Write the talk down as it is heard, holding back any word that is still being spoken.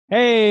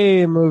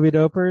Hey, movie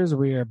dopers,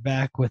 we are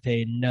back with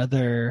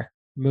another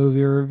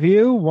movie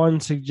review,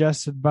 one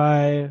suggested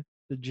by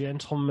the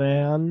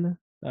gentleman,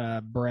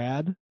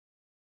 Brad.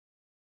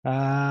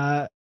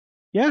 Uh,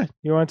 yeah,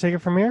 you want to take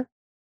it from here?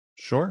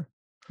 Sure.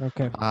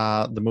 Okay.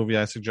 The movie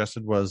I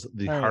suggested was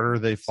The All right. Harder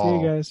They See you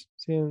Fall. guys.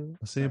 See you.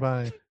 See you, All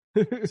bye.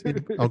 See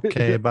you,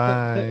 okay,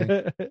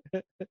 bye.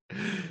 right.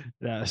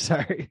 No,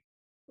 sorry.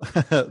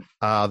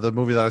 The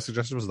movie that I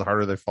suggested was The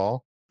Harder They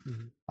Fall.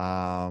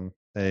 Mhm.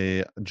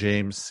 A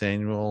James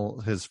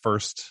Samuel, his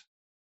first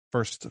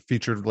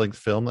featured length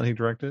film that he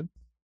directed.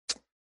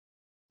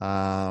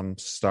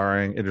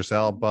 Starring Idris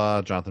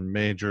Elba, Jonathan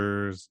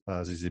Majors,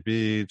 ZZ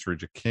Beats,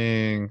 Regina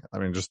King. I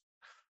mean, just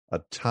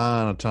a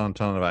ton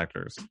of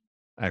actors Um,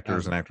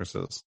 and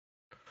actresses.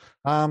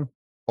 Um,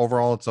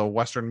 Overall, it's a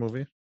Western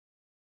movie.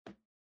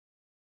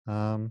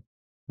 Um,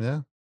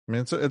 yeah, I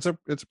mean it's a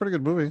pretty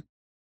good movie.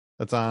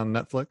 It's on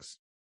Netflix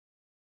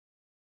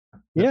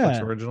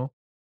yeah, original.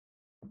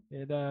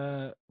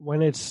 it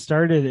when it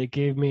started, it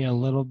gave me a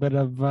little bit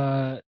of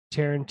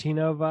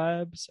Tarantino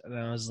vibes, and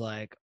I was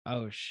like,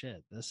 "Oh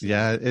shit, this is."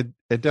 Yeah, it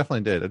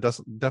definitely did.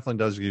 Definitely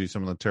does give you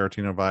some of the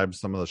Tarantino vibes,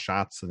 some of the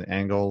shots and the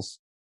angles,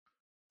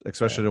 Yeah.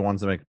 especially the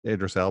ones that make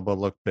Idris Elba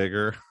look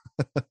bigger.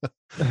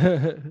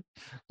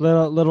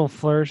 little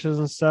flourishes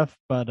and stuff,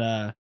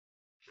 but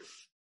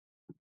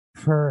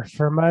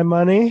for my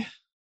money,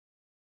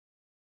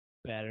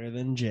 better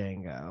than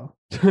Django.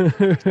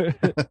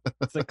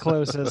 It's the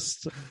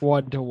closest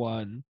one to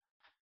one,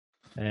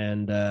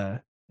 and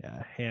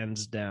yeah,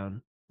 hands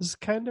down. This is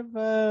kind of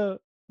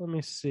let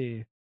me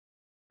see.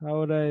 How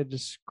would I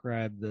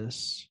describe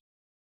this?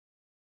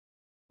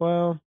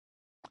 Well,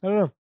 I don't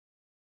know.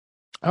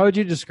 How would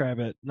you describe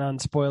it?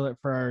 Non-spoiler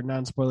for our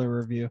non-spoiler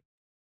review.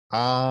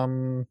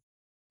 um,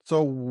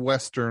 so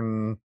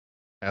Western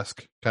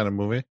esque kind of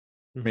movie.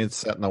 I mean, Mhm. it's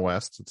set in the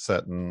West. It's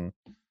set in,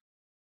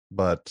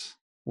 but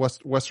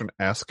Western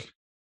esque.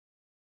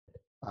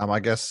 I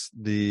guess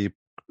the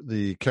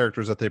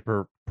characters that they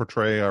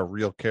portray are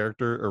real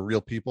character or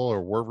real people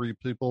or were real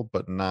people,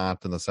 but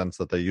not in the sense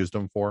that they used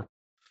them for.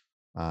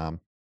 Um,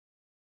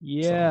 so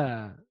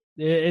Yeah,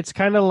 it's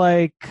kind of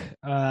like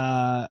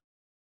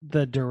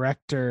the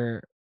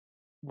director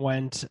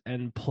went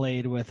and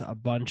played with a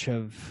bunch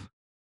of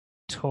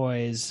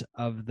toys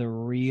of the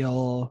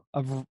real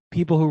of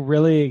people who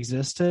really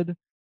existed,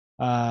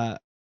 uh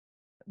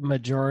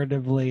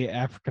majoritively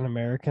African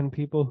American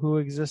people who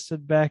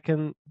existed back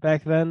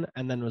then,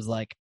 and then was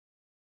like,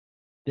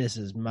 this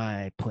is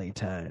my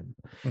playtime.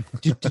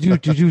 Do, do, do,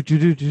 do, do,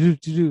 do, do,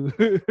 do,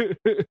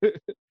 do.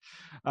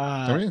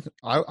 I uh mean,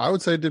 I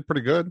would say it did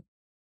pretty good.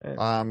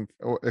 eh,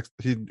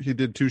 He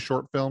did two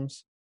short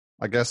films.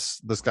 I guess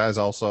this guy's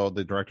also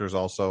the director is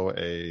also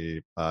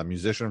a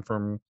musician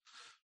from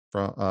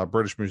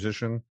British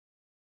musician,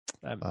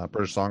 that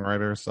British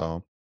songwriter.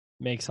 So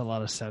makes a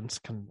lot of sense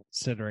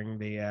considering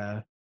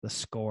the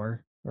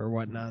score or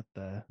whatnot,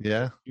 the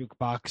yeah,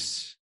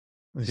 jukebox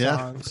yeah.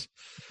 songs.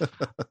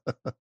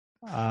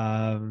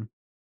 Um,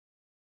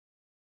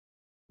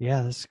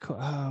 yeah, this is cool.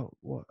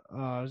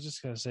 I was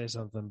just gonna say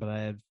something,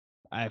 but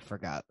I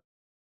forgot.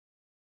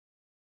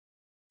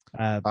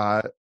 Uh,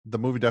 uh, the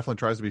movie definitely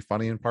tries to be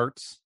funny in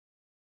parts.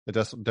 It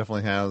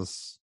definitely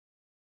has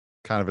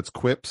kind of its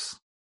quips.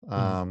 mhm.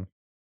 Um,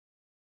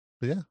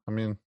 but yeah, I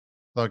mean,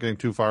 without getting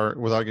too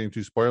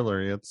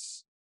spoilery,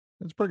 it's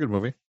a pretty good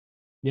movie.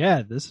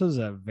 Yeah, this was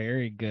a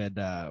very good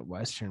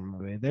Western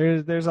movie.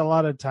 There's a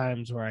lot of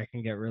times where I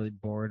can get really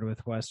bored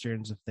with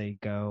Westerns if they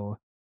go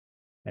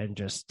and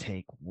just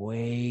take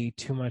way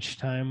too much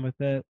time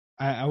with it.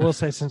 I will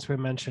say, since we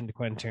mentioned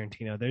Quentin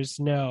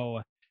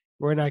Tarantino,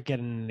 we're not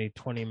getting any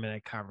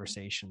 20-minute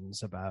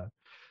conversations about.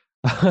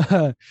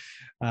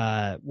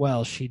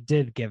 Well, she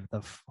did give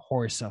the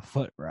horse a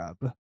foot rub,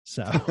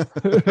 so,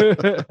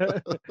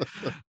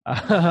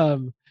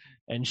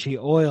 and she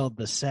oiled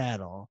the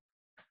saddle,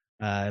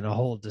 and a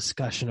whole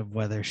discussion of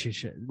whether she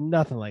should,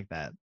 nothing like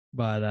that.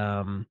 But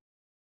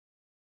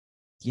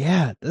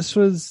yeah, this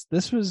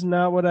was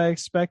not what I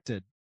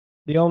expected.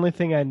 The only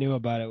thing I knew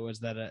about it was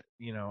that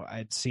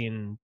I'd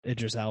seen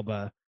Idris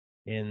Elba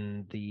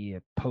in the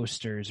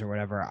posters or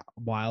whatever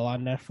while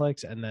on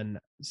Netflix, and then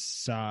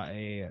saw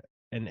a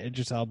an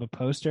Idris Elba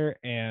poster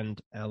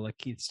and a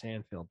Lakeith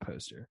Stanfield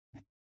poster.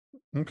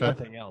 Okay.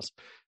 Nothing else.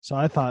 So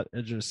I thought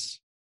Idris,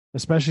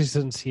 especially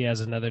since he has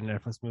another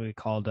Netflix movie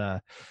called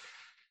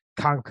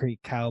Concrete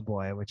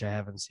Cowboy, which I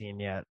haven't seen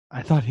yet.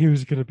 I thought he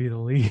was going to be the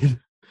lead.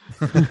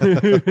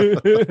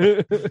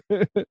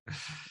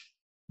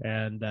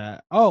 And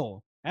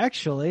oh,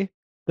 actually,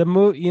 the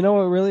movie. You know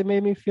what really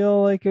made me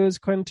feel like it was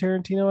Quentin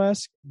Tarantino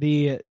esque?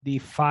 The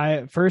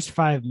first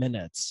 5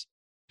 minutes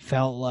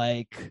felt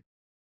like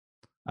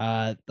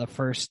the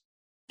first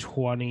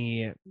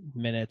 20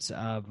 minutes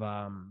of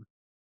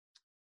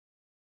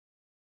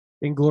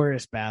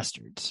Inglorious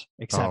Bastards, Oh,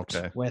 except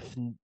okay.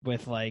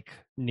 with like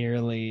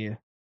nearly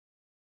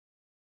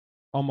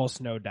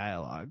almost no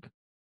dialogue,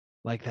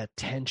 like that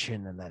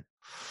tension and that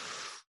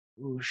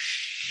oh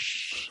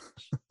shit.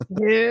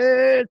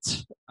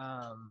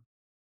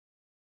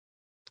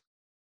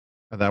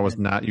 And that was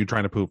And not you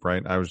trying to poop,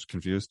 right? I was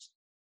confused.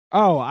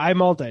 oh, I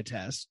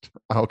multitask.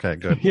 Okay,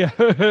 good. Yeah,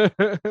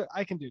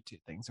 I can do two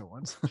things at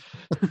once.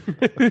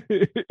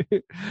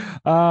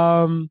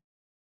 um,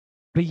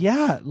 but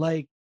yeah,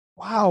 like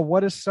wow,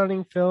 what a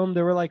stunning film.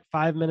 There were like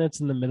 5 minutes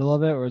in the middle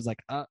of it where it was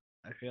like, I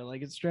feel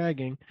like it's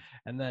dragging,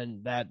 and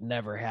then that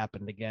never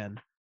happened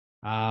again.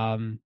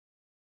 Um,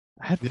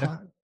 I'd Yeah.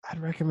 I'd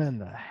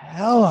recommend the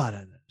hell out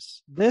of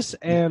this. This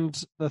Yeah.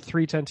 and the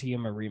 310 to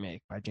Yuma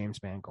remake by James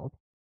Mangold,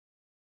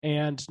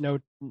 and no,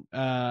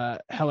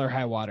 Hell or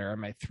High Water are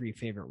my three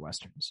favorite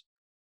westerns.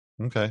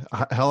 Okay.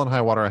 Hell and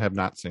High Water I have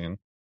not seen.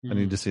 I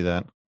need to see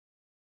that.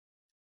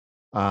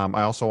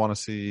 I also want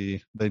to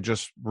see they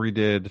just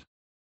redid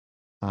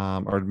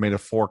or made a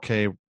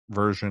 4K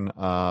version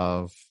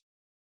of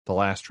The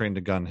Last Train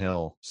to Gun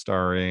Hill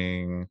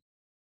starring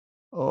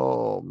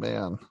oh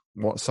man,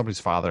 somebody's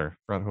father.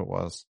 I forgot who it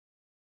was.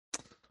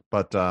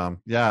 But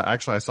yeah,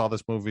 actually I saw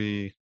this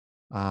movie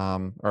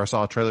or I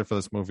saw a trailer for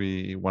this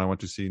movie when I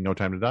went to see No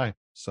Time to Die.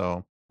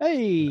 So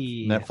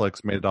Hey,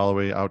 Netflix made it all the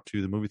way out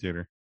to the movie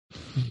theater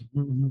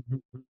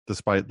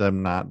despite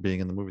them not being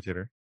in the movie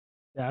theater.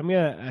 yeah, I'm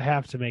gonna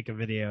have to make a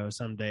video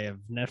someday of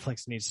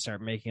Netflix needs to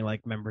start making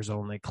like members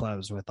only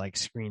clubs with like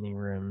screening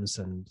rooms,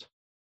 and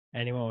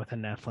anyone with a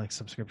Netflix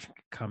subscription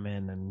could come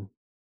in and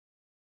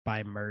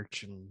buy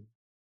merch and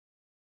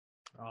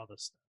all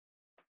this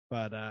stuff.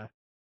 But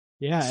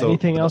yeah, So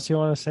anything else you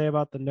want to say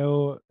about the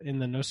no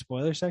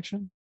spoiler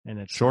section? And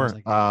it sounds sure.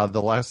 like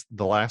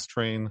The last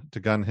Train to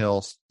Gun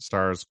Hill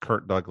stars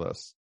Kirk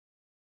Douglas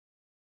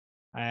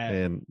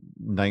in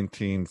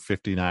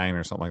 1959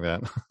 or something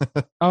like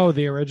that. oh,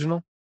 the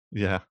original.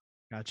 Yeah.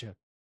 Gotcha.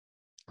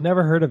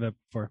 Never heard of it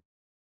before.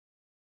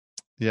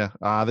 Yeah.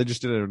 They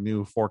just did a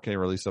new 4K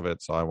release of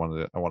it, so I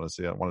wanted to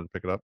see it. I wanted to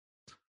pick it up.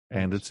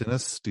 And it's in a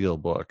steel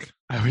book.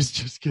 I was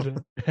just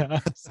gonna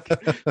ask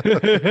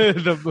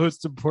the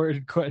most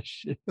important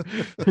question.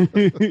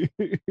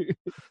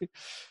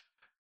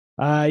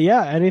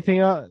 Yeah, anything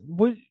else?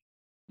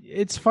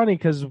 It's funny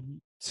because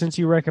since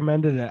you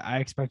recommended it, I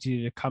expected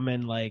you to come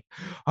in like,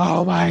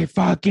 oh my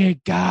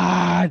fucking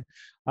god.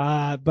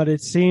 But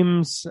it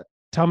seems,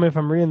 tell me if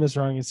I'm reading this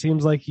wrong, it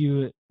seems like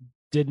you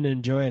didn't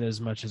enjoy it as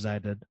much as I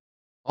did.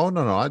 Oh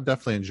no, I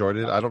definitely enjoyed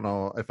it. I don't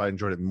know if I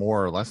enjoyed it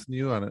more or less than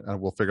you, and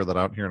we'll figure that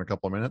out here in a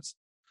couple of minutes.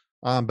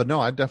 But no,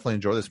 I definitely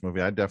enjoy this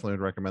movie. I definitely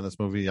would recommend this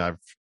movie. I've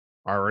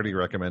already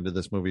recommended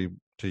this movie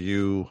to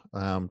you,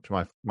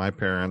 to my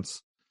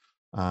parents,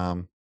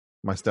 my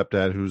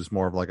stepdad, who's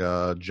more of like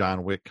a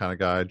John Wick kind of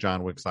guy,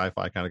 John Wick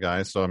sci-fi kind of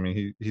guy. So I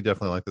mean, he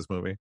definitely liked this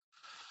movie.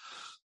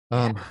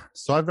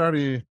 So I've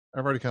already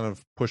kind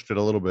of pushed it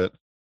a little bit,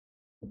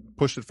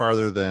 pushed it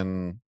farther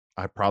than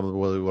I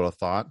probably would have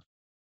thought.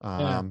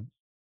 Yeah.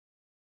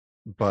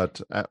 But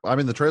I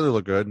mean, the trailer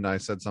looked good, and I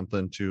said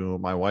something to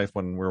my wife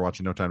when we were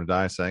watching No Time to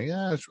Die, saying,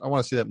 "Yeah, I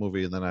want to see that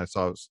movie." And then I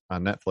saw it was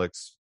on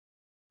Netflix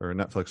or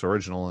Netflix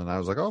original, and I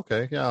was like, oh,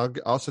 "Okay, yeah,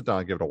 I'll sit down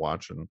and give it a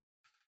watch." And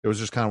it was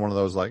just kind of one of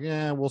those like,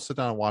 "Yeah, we'll sit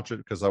down and watch it,"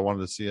 because I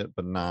wanted to see it,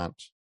 but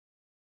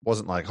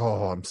wasn't like,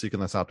 "Oh, I'm seeking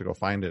this out to go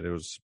find it." It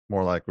was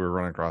more like we were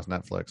running across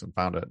Netflix and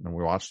found it, and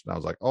we watched it. And I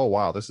was like, "Oh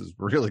wow, this is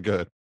really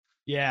good."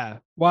 Yeah.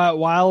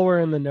 While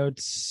we're in the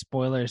notes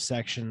spoiler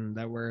section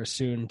that we're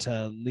soon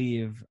to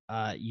leave,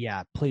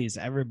 yeah, please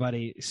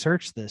everybody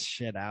search this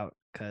shit out,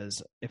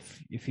 because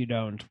if you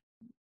don't,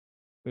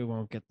 we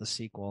won't get the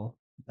sequel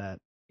that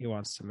he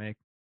wants to make.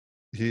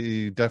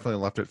 He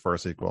definitely left it for a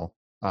sequel.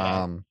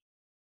 Yeah.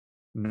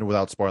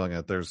 Without spoiling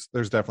it, there's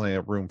definitely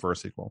a room for a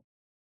sequel.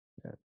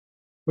 Yeah.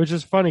 Which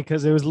is funny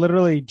because it was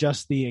literally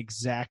just the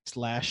exact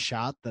last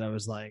shot that I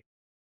was like,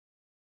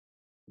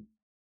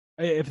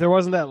 if there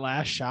wasn't that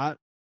last shot,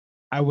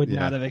 I would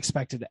not have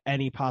expected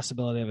any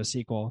possibility of a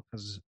sequel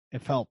because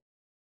it felt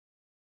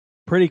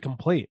pretty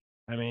complete.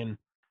 I mean,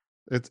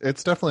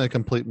 it's definitely a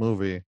complete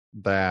movie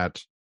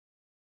that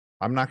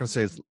I'm not going to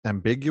say it's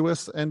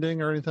ambiguous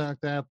ending or anything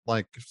like that,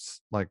 like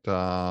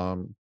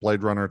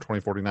Blade Runner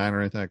 2049 or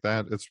anything like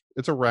that.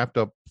 It's a wrapped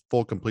up,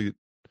 full, complete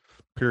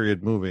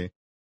period movie.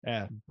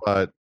 yeah,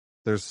 But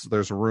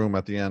there's a room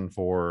at the end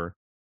for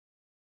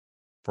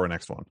a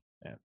next one.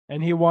 yeah.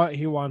 And he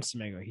wants to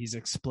make it. He's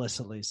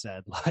explicitly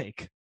said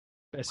like,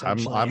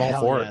 essentially, I'm all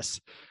for yes.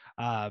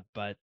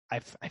 But I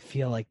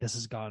feel like this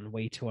has gone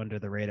way too under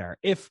the radar.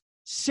 If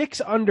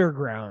Six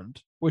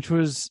Underground, which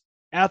was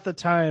at the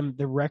time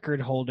the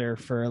record holder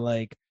for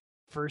like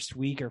first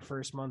week or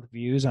first month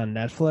views on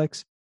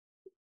Netflix,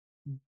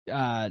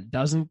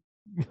 doesn't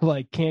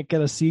like can't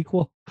get a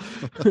sequel,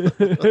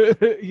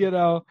 you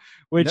know,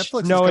 which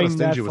Netflix knowing is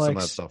kind of stingy Netflix, with some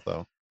of that stuff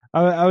though.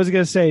 I was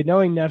gonna say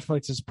knowing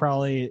Netflix is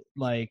probably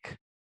like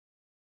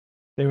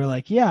they were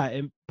like, yeah,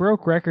 it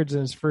broke records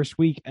in its first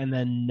week, and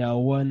then no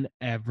one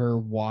ever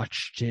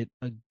watched it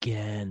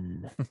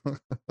again.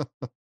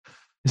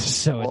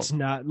 So it's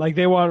not like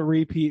they want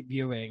repeat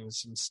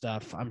viewings and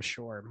stuff, I'm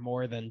sure,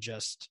 more than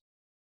just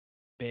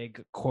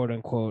big quote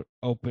unquote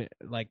open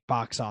like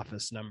box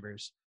office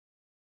numbers.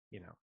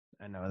 You know,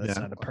 I know that's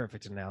not a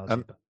perfect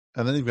analogy.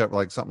 And then you've got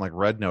like something like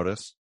Red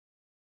Notice.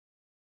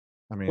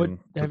 I mean,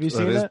 have you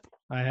seen that?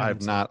 I I've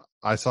haven't seen it. not.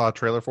 I saw a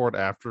trailer for it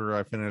after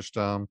I finished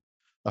The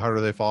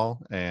Harder They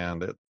Fall,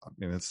 and I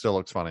mean, it still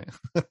looks funny.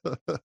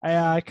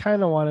 I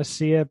kind of want to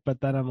see it, but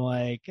then I'm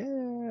like,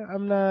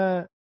 I'm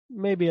not.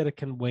 Maybe it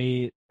can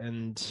wait,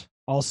 and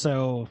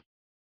also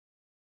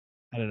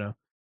I don't know.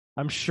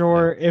 I'm Yeah.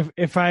 sure if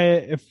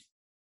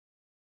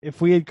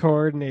we had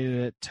coordinated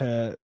it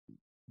to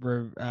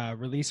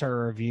release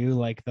our review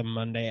like the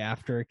Monday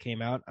after it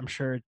came out, I'm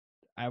sure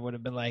I would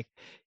have been like,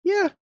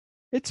 yeah,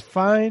 it's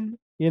fine.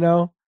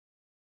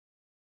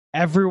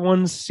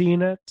 Everyone's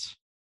seen it,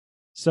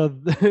 so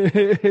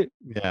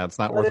Yeah, it's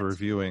not but worth it's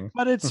reviewing.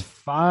 but it's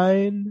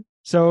fine.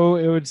 So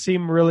it would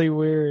seem really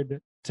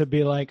weird to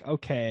be like,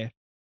 okay,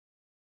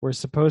 we're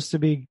supposed to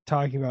be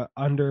talking about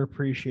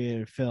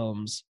underappreciated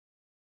films,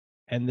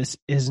 and this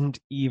isn't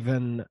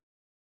even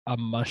a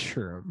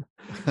mushroom.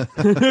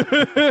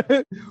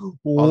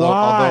 although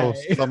Why?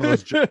 some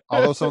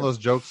of those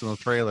jokes in the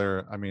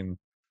trailer, I mean,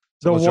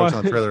 some The of those jokes in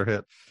the one trailer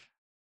hit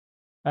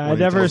I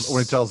never. when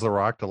he tells The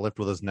Rock to lift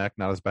with his neck,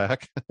 not his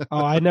back.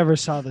 Oh, I never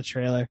saw the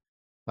trailer.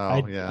 Oh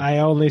I yeah, I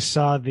only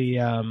saw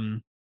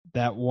the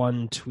that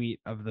one tweet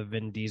of the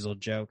Vin Diesel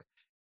joke.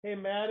 Hey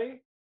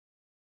Maddie,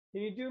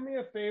 can you do me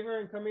a favor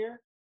and come here?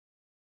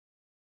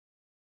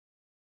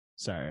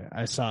 Sorry,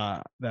 I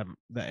saw the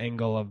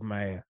angle of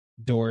my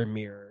door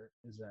mirror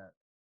is at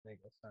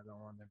angle, so I don't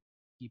want to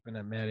keeping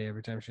at Maddie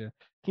every time she.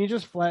 Can you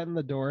just flatten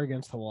the door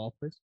against the wall,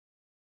 please?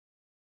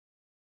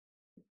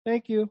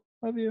 Thank you.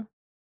 Love you.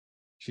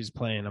 She's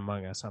playing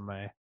Among Us on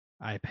my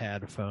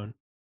iPad phone.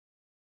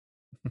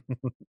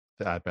 the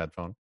iPad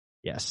phone.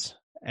 Yes.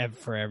 And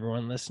for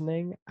everyone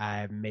listening,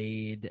 I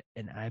made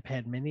an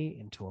iPad mini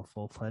into a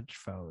full-fledged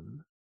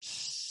phone.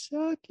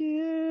 Suck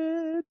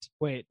it.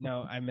 Wait,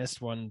 no, I missed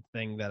one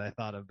thing that I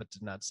thought of but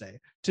did not say.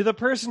 To the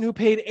person who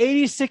paid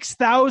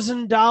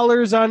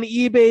 $86,000 on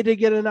eBay to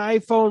get an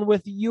iPhone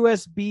with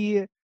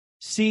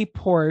USB-C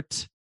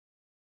port,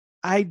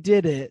 I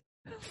did it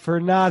for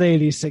not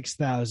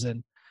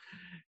 86,000.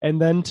 And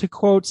then to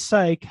quote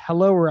Psych,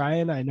 hello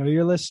Ryan, I know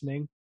you're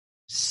listening.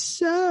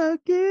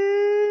 Suck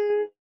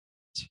it.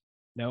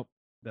 Nope.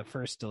 The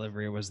first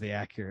delivery was the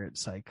accurate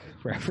Psych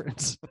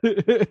reference.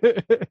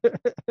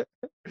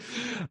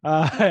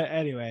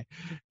 Anyway,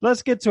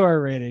 let's get to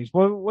our ratings.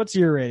 What's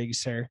your rating,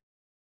 sir?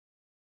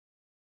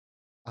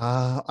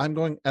 I'm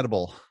going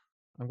edible.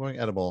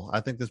 I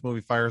think this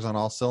movie fires on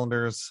all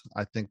cylinders.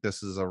 I think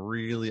this is a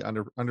really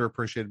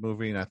underappreciated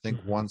movie, and I think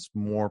once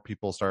more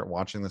people start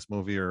watching this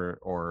movie,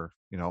 or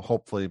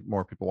hopefully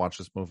more people watch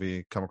this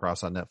movie, come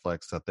across on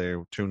Netflix, that they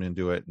tune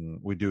into it, and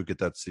we do get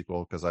that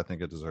sequel because I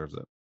think it deserves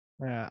it.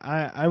 Yeah,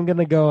 I'm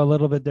gonna go a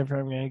little bit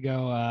different. I'm gonna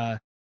go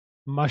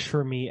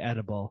mushroomy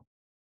edible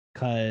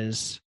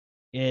because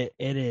it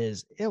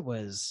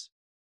was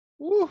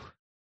woo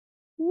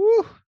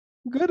woo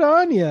good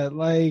on you.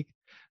 Like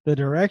the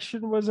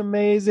direction was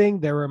amazing.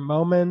 There were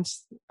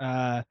moments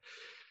that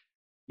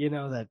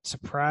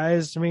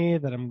surprised me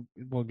that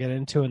we'll get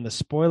into in the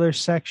spoiler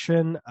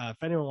section.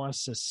 If anyone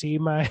wants to see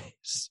my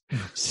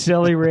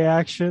silly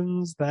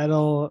reactions,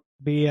 that'll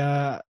be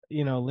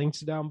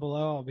linked down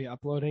below. I'll be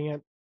uploading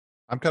it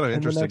I'm kind of in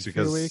the interested next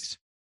few weeks.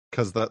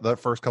 because that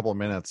first couple of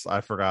minutes,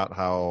 I forgot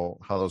how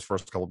those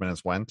first couple of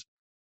minutes went,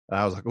 and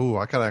I was like, "Ooh,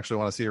 I kind of actually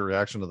want to see a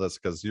reaction to this,"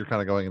 because you're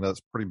kind of going into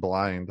this pretty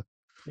blind,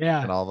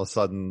 Yeah, and all of a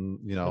sudden,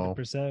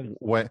 100%.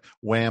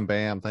 wham,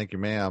 bam, thank you,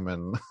 ma'am,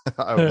 and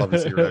I would love to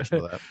see a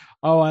reaction to that.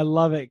 Oh, I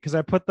love it because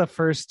I put the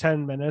first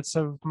 10 minutes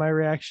of my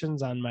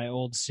reactions on my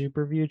old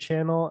Superview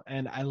channel,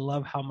 and I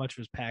love how much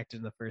was packed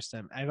in the first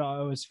time. I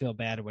always feel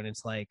bad when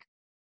it's like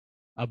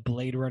a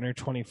Blade Runner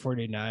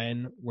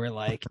 2049 where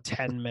like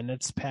 10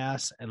 minutes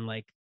pass and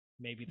like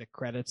maybe the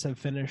credits have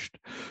finished.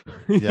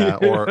 Yeah,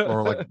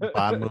 or like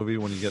Bond movie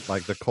when you get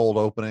like the cold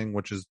opening,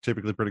 which is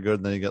typically pretty good,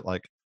 and then you get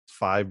like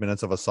 5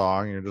 minutes of a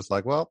song, and you're just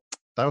like, well,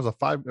 that was a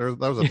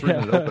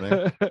 3-minute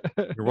opening.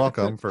 You're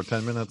welcome for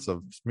 10 minutes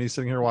of me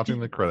sitting here watching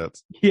the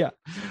credits. Yeah.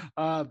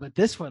 But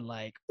this one,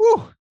 like,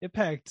 whoo, it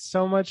packed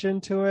so much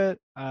into it.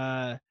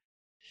 The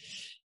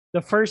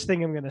first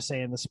thing I'm gonna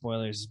say in the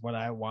spoilers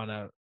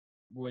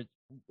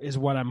is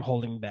what I'm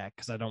holding back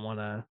because I don't want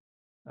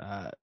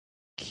to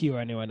queue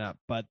anyone up.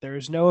 But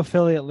there's no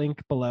affiliate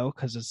link below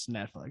because it's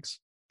Netflix.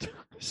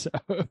 So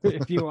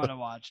if you want to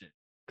watch it,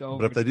 go.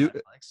 But if they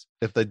Netflix.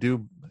 if they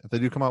do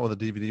come out with a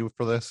DVD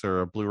for this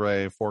or a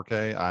Blu-ray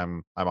 4K,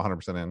 I'm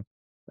 100% in.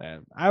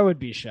 Man, I would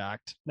be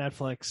shocked.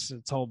 Netflix,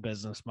 its whole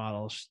business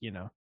model,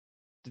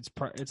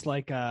 it's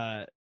like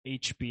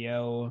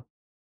HBO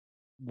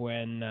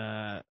when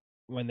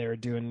they were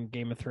doing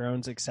Game of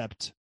Thrones,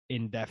 except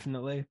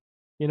indefinitely.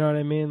 You know what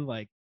I mean?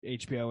 Like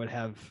HBO would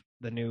have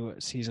the new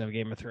season of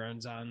Game of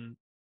Thrones on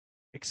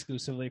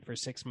exclusively for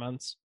 6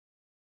 months,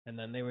 and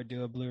then they would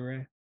do a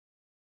Blu-ray.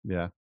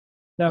 Yeah,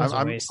 that was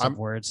a waste of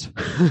words.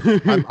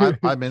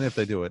 I'm in if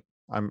they do it.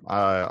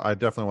 I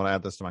definitely want to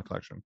add this to my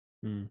collection.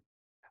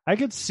 I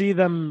could see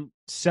them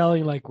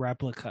selling like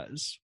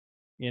replicas,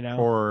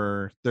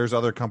 Or there's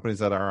other companies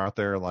that are out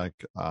there like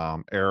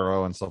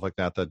Arrow and stuff like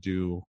that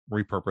do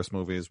repurpose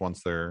movies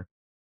once they're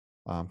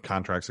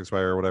contracts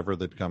expire or whatever,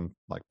 they become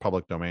like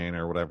public domain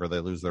or whatever, they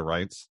lose their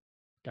rights.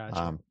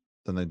 Gotcha.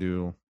 Than they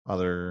do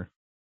other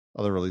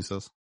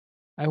releases.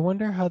 I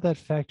wonder how that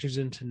factors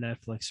into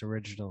Netflix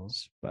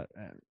originals, but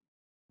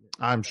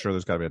I'm sure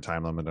there's got to be a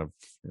time limit of,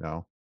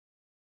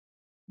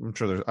 I'm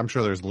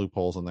sure there's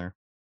loopholes in there.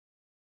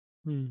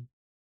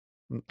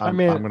 I'm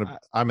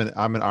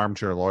an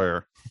armchair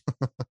lawyer.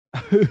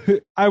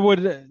 I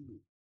would.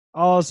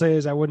 All I'll say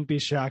is I wouldn't be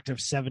shocked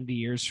if 70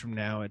 years from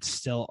now it's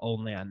still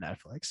only on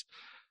Netflix.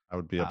 I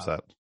would be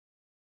upset.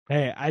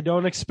 Hey, I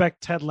don't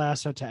expect Ted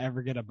Lasso to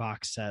ever get a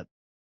box set.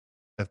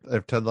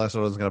 If Ted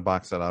Lasso doesn't get a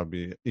box set, I would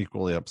be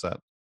equally upset.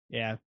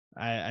 Yeah,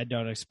 I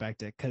don't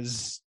expect it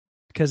because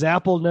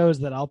Apple knows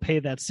that I'll pay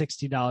that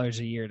 $60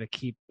 a year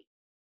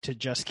to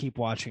just keep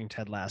watching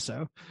Ted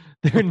Lasso.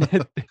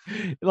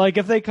 Like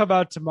if they come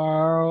out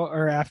tomorrow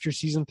or after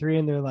season 3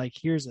 and they're like,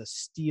 here's a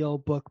steel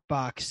book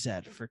box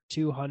set for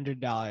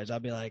 $200, I'll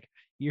be like,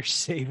 you're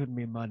saving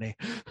me money.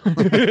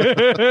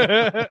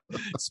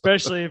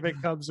 Especially if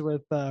it comes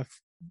with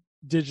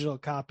digital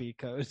copy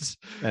codes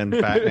and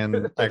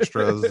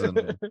extras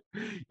and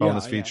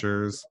bonus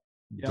features,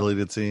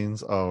 deleted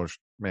scenes. Oh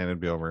man, it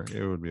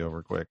would be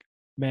over quick.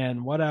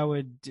 Man, what I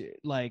would do,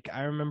 like,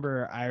 I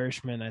remember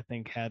Irishman, I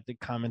think, had the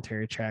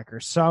commentary track, or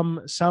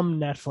some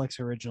Netflix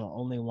original,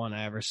 only one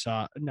I ever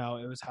saw. No,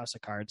 it was House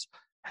of Cards,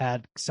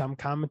 had some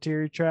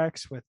commentary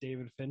tracks with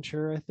David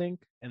Fincher, I think,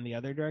 and the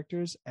other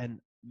directors. And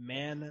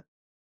man,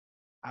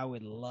 I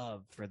would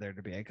love for there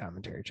to be a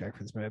commentary track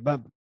for this movie.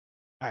 But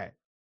all right,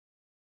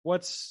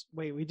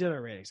 we did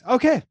our ratings.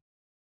 Okay,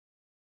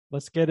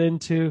 let's get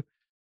into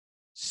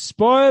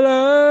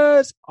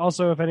spoilers.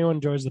 Also, if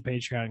anyone joins the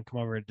Patreon, come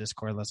over to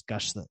Discord. Let's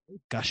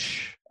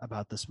gush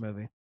about this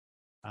movie.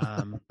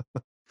 All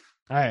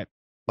right,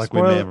 like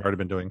we may have already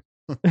been doing.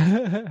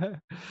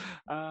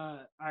 All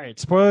right,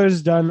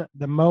 spoilers done.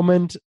 The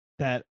moment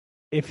that,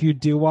 if you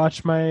do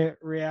watch my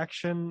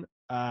reaction,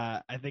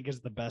 I think is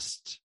the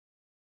best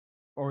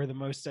or the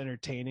most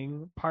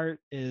entertaining part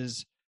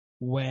is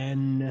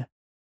when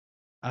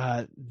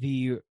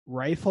the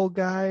rifle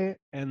guy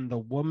and the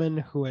woman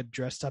who had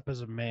dressed up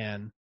as a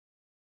man,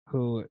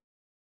 the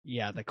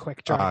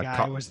quick draw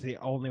guy was the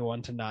only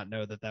one to not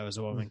know that was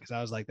a woman, because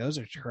I was like, those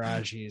are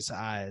Taraji's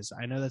eyes.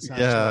 I know that's not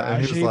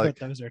Taraji, but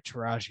those are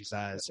Taraji's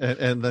eyes.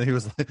 And then he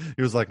was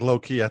like low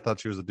key, I thought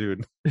she was a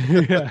dude.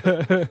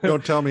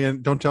 Don't tell me you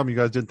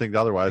guys didn't think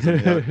otherwise. And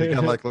he kind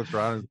of like looked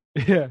around.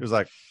 And he was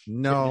like,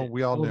 no,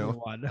 we all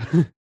knew.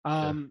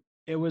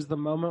 It was the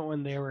moment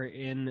when they were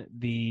in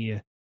the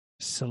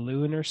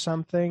saloon or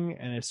something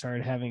and it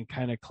started having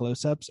kind of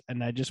close-ups,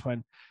 and I just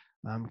went,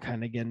 I'm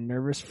kind of getting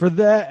nervous for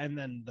that. And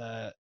then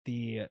the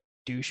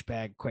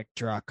douchebag quick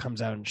draw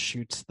comes out and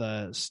shoots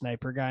the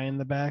sniper guy in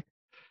the back.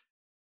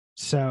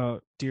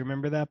 So do you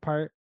remember that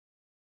part?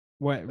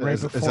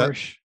 Before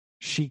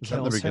she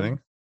kills the beginning?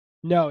 him?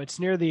 No, it's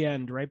near the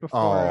end, right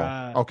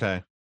before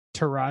okay.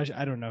 Taraji,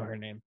 I don't know her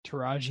name.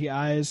 Taraji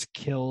Eyes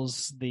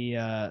kills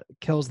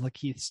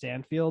Lakeith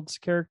Stanfield's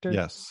character.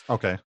 Yes.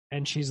 Okay.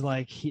 And she's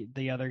like,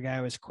 the other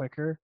guy was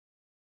quicker.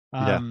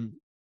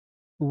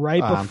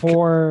 Right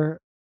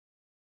before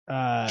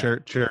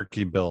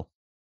Cherokee Bill.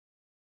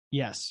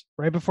 Yes,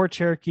 right before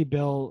Cherokee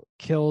Bill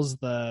kills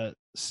the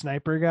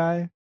sniper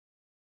guy,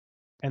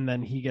 and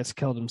then he gets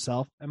killed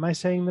himself. Am I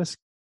saying this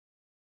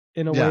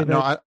in a way that?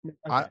 No,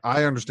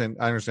 I understand.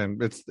 I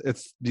understand.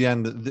 It's the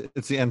end.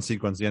 It's the end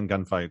sequence. The end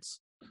gunfights.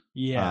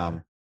 Yeah.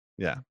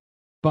 Yeah.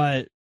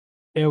 But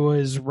it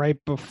was right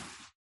before.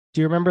 Do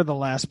you remember the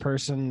last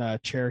person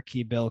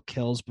Cherokee Bill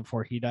kills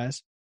before he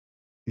dies?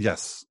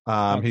 Yes.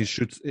 He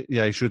shoots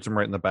him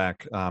right in the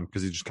back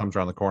because he just comes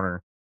around the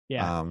corner.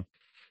 Yeah.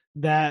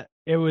 That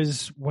it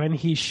was when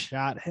he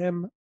shot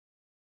him.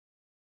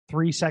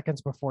 3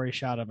 seconds before he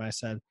shot him, I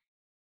said,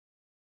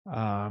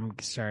 I'm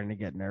starting to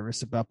get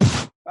nervous about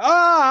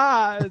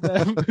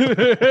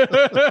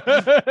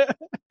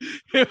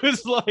it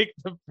was like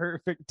the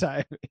perfect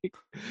timing.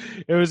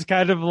 It was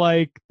kind of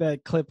like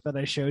that clip that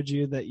I showed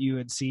you that you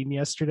had seen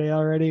yesterday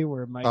already,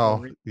 where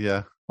Michael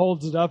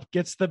holds it up,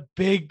 gets the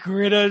big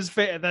grin on his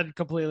face, and then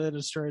completely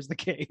destroys the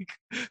cake.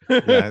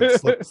 It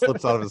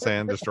slips out of his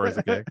hand, destroys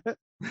the cake.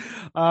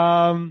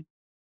 All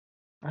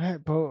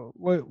right, but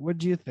what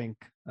do you think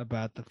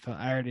about the film?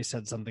 I already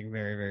said something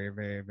very, very,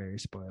 very, very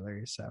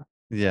spoilery. So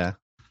yeah,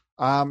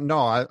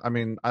 no, I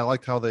mean, I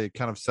liked how they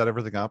kind of set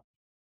everything up,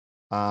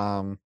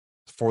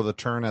 for the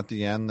turn at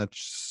the end.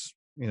 That's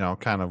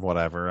kind of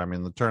whatever. I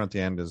mean, the turn at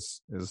the end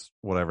is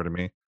whatever to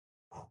me.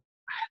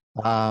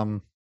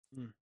 Because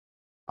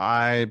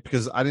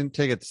I didn't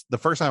take it the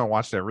first time I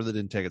watched it, I really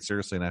didn't take it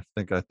seriously, and I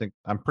think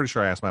I'm pretty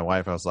sure I asked my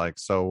wife. I was like,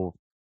 so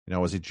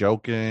was he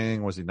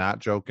joking? Was he not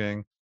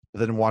joking? But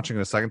then watching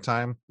it a second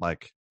time,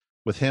 like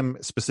with him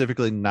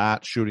specifically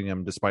not shooting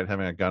him despite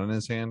having a gun in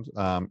his hand,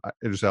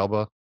 Idris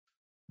Elba,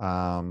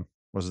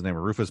 what's his name,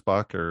 Rufus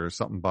Buck or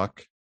something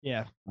Buck?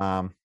 Yeah.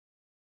 Having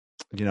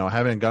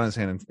a gun in his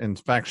hand, and in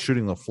fact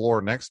shooting the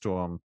floor next to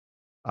him,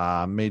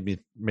 made me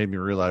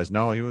realize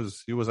no, he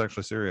was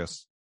actually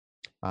serious.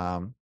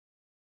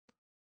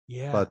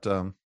 Yeah. But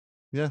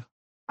yeah,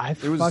 I it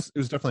fuck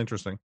was definitely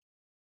interesting.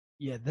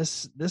 yeah,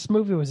 this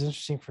movie was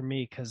interesting for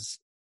me because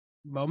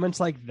moments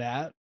like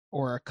that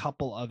or a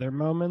couple other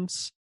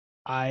moments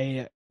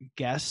I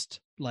guessed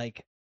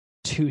like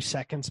 2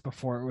 seconds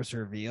before it was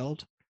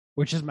revealed,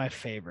 which is my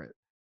favorite.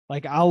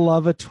 Like I'll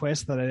love a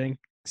twist that I didn't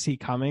see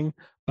coming,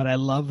 but I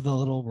love the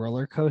little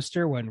roller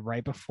coaster when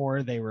right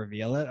before they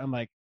reveal it, I'm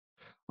like,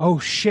 oh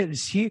shit,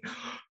 is he?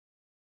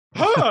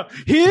 Huh,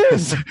 he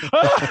is.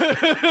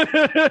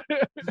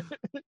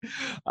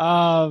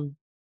 um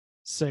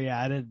so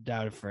yeah, I didn't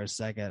doubt it for a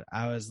second.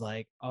 I was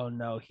like, "Oh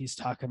no, he's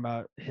talking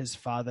about his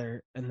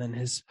father," and then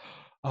his,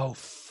 "Oh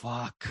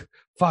fuck,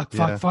 fuck,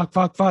 fuck, Yeah, fuck,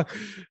 fuck, fuck,"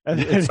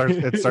 and it then,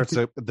 starts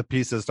to the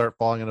pieces start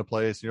falling into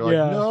place. You're like,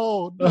 yeah.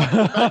 no, no,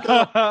 back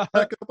up,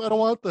 back up. I don't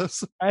want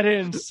this. I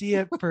didn't see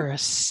it for a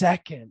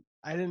second.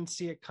 I didn't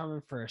see it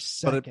coming for a But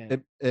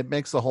second. it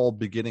makes the whole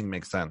beginning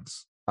make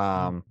sense.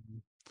 Mhm.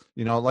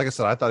 You know, like I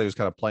said, I thought he was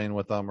kind of playing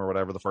with them or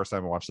whatever the first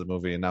time I watched the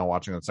movie, and now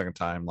watching it the second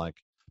time, like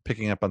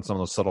picking up on some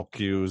of those subtle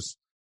cues.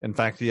 In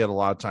fact, he had a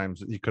lot of times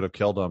that he could have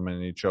killed him,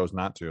 and he chose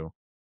not to.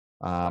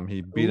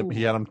 He beat him.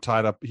 He Ooh, had him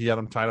tied up. He had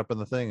him tied up in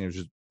the thing. He was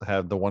just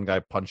had the one guy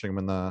punching him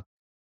in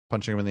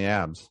the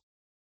abs.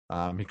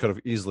 He could have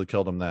easily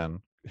killed him then.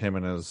 Him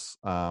and his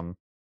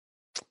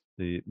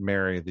the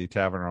Mary, the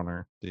tavern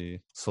owner, the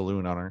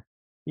saloon owner,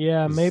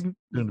 yeah, his maybe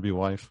soon to be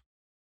wife.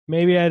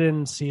 maybe I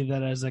didn't see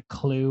that as a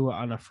clue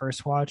on a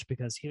first watch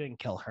because he didn't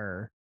kill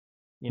her.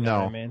 You know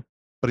what I No, mean?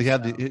 but he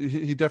had the So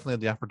he definitely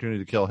had the opportunity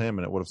to kill him,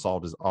 and it would have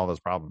solved all of his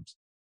problems.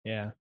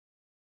 yeah.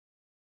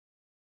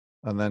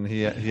 And then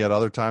he had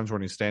other times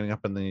when he's standing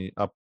up in the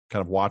up,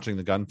 kind of watching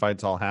the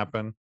gunfights all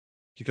happen.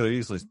 He could have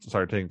easily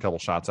started taking a couple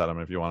shots at him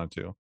if he wanted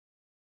to.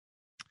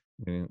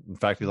 I mean, in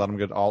fact, he let him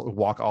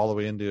walk all the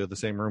way into the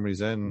same room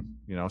he's in.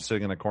 You know,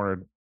 sitting in a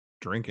corner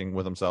drinking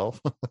with himself.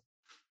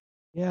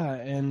 Yeah,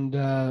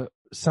 and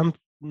some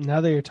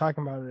now that you're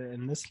talking about it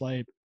in this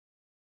light,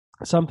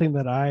 something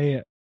that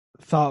I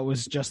thought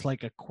was just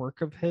like a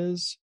quirk of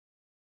his,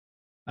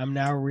 I'm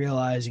now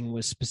realizing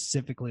was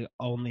specifically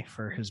only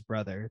for his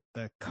brother,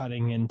 the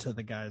cutting into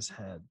the guy's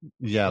head.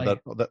 Yeah,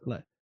 Like, that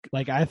like,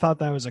 like I thought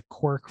that was a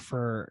quirk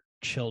for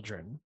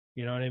children.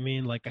 You know what I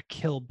mean? Like a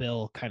Kill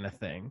Bill kind of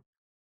thing,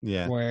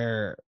 yeah.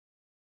 where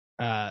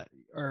uh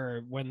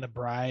or when the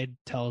bride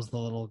tells the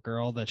little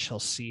girl that she'll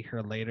see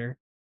her later,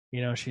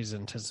 she's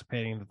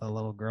anticipating that the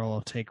little girl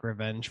will take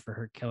revenge for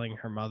her killing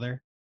her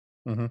mother.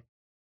 Hmm.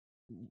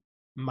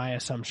 My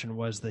assumption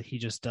was that he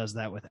just does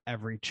that with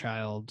every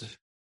child.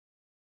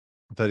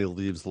 That he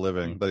leaves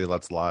living, that he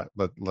lets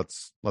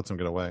him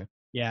get away.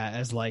 Yeah,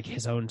 as like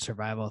his own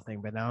survival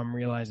thing, but now I'm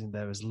realizing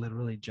that it was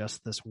literally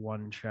just this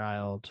one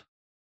child.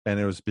 And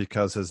it was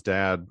because his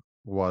dad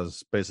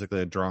was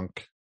basically a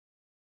drunk,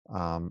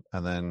 and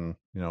then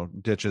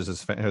ditches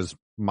his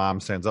mom,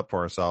 stands up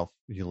for herself,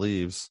 he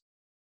leaves,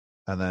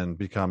 and then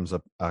becomes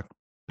a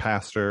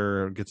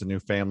pastor, gets a new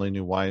family,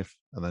 new wife,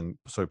 and then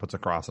so he puts a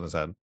cross on his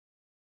head.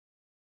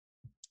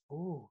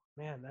 Oh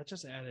man, that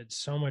just added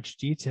so much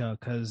detail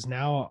because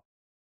now,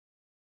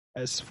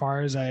 as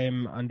far as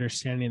I'm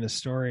understanding the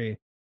story,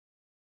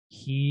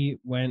 he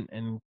went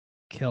and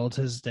killed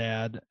his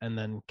dad and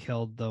then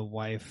killed the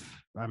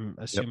wife. I'm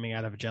Yep, assuming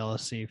out of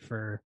jealousy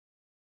for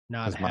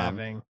not his mom.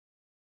 having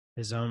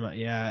his own.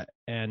 Yeah,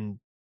 and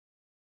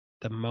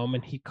the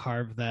moment he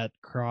carved that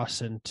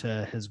cross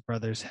into his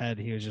brother's head,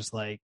 he was just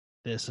like,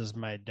 "This is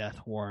my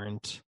death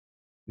warrant."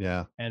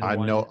 Yeah, And I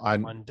know.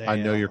 one I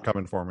day, know you're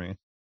coming for me.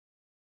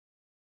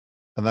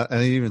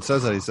 And he even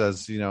says that, he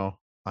says,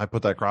 I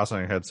put that cross on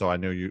your head so I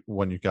knew you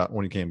when you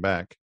came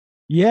back.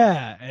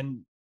 yeah,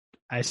 and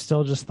I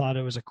still just thought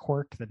it was a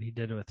quirk that he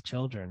did with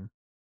children.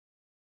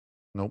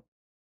 Nope.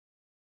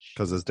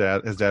 Because his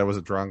dad was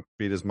a drunk,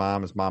 beat his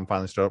mom. His mom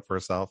finally stood up for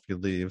herself. He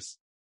leaves,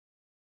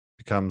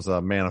 becomes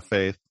a man of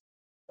faith,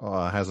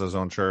 has his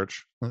own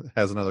church,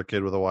 has another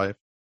kid with a wife.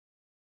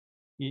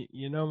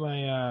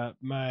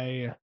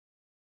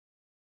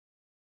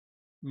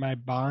 My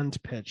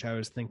Bond pitch. I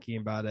was thinking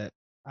about it.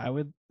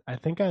 I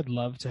think I'd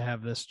love to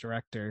have this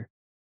director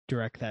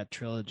direct that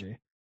trilogy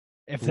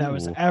if that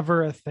was Ooh,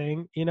 ever a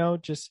thing.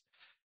 Just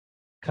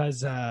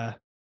because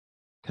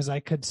I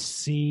could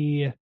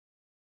see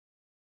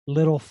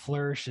little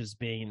flourishes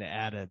being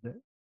added,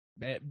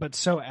 but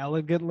so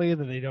elegantly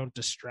that they don't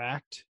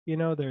distract.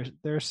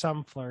 There's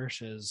some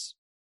flourishes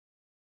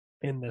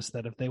in this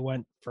that if they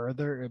went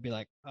further, it would be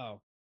like, oh,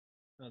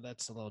 no,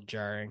 that's a little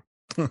jarring.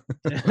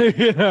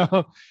 you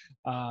know.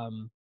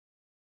 Um,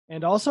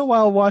 and also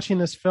while watching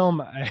this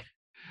film, I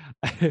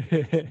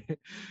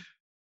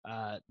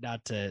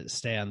not to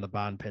stay on the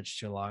Bond pitch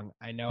too long.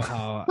 I know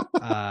how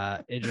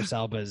Idris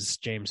Elba's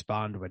James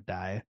Bond would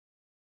die,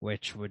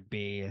 which would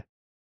be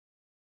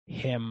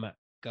him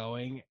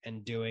going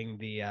and doing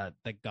the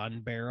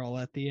gun barrel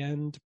at the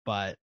end,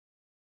 but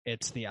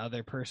it's the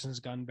other person's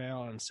gun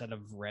barrel. Instead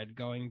of red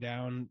going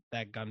down,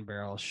 that gun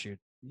barrel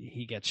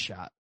he gets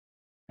shot,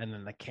 and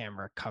then the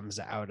camera comes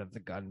out of the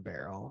gun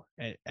barrel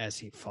as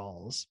he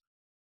falls,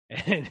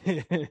 and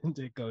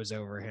it goes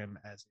over him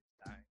as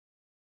he's dying.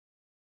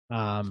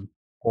 Um,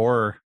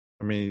 Or,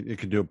 I mean, you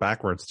could do it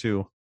backwards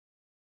too.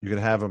 You could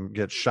have him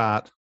get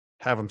shot,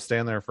 have him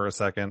stand there for a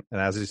second,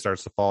 and as he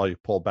starts to fall, you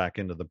pull back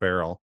into the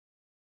barrel,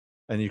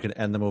 and you can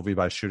end the movie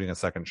by shooting a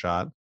second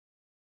shot.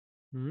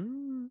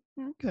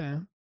 okay.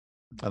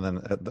 And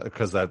then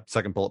because that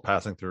second bullet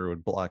passing through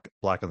would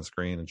blacken the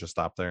screen and just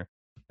stop there,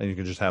 and you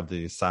can just have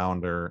the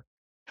sound or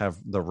have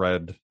the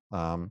red,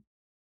 like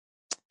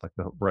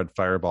the red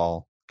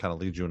fireball, kind of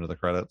lead you into the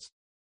credits.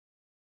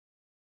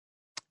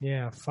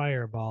 Yeah,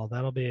 Fireball.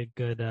 That'll be a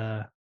good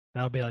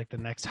that'll be like the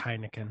next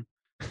Heineken.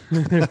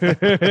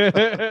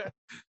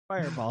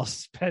 Fireball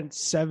spent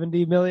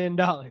 $70 million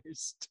to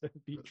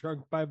be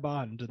drunk by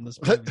Bond in this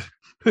movie.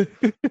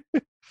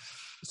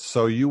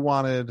 So you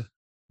wanted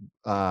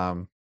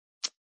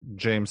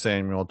James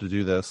Samuel to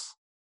do this,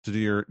 to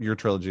do your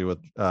trilogy with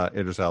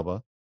Idris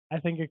Elba. I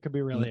think it could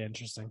be really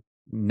interesting.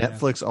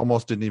 Netflix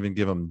almost didn't even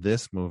give him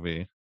this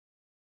movie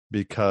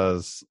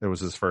because it was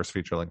his first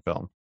feature-length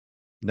film.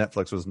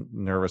 Netflix was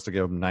nervous to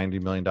give him $90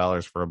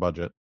 million for a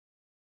budget.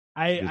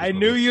 I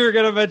knew you were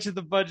going to mention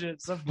the budget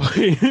at some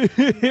point.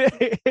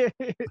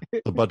 The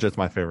budget's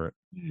my favorite.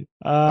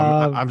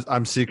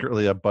 I'm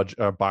secretly a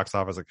box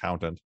office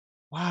accountant.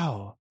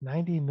 Wow,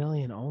 90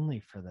 million only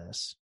for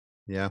this.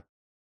 Yeah.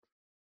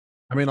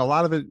 I mean, a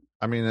lot of it.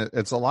 I mean,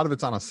 it's a lot of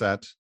it's on a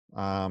set.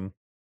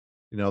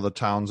 The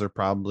towns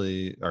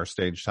are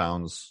stage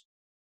towns,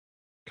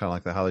 kind of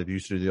like how they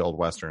used to do the old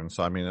western.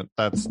 So I mean,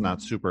 that's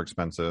not super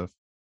expensive.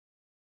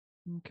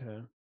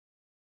 Okay.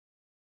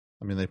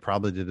 I mean, they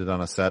probably did it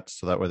on a set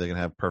so that way they can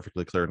have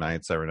perfectly clear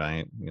nights every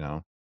night.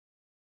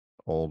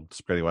 Old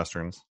spaghetti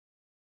westerns.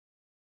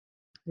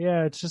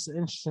 Yeah, it's just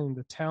interesting.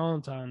 The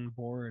talent on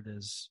board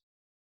is.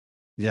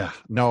 Yeah,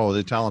 no,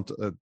 the talent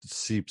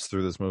seeps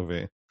through this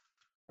movie.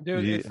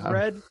 Dude,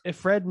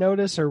 if Red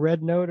Notice or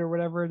Red Note or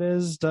whatever it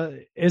is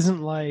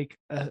isn't like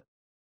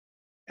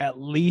at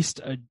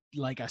least a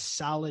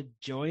solid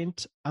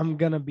joint, I'm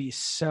gonna be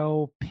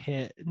so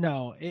pissed.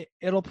 No,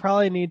 it'll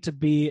probably need to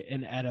be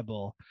an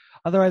edible.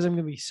 Otherwise, I'm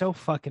gonna be so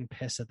fucking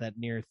pissed at that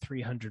near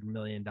 $300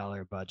 million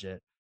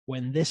budget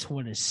when this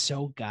one is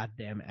so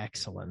goddamn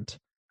excellent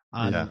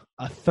on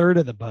a third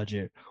of the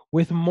budget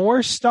with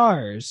more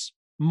stars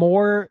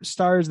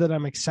that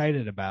I'm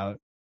excited about.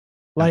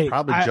 Like, and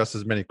probably just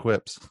as many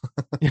quips.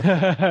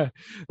 No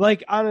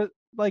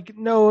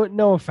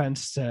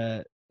offense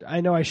to,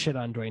 I know I shit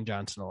on Dwayne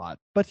Johnson a lot,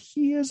 but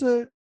he is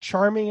a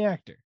charming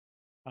actor.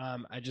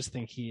 I just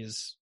think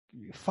he's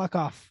fuck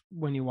off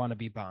when you want to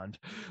be Bond.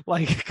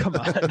 Like, come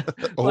on.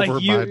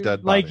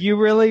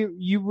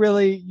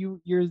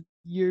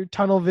 Your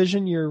tunnel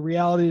vision, your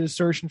reality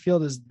distortion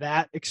field is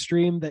that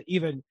extreme that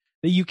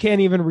you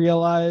can't even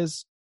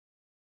realize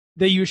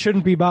that you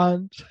shouldn't be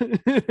Bond.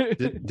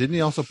 Didn't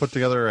he also put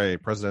together a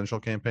presidential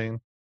campaign?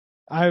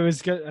 I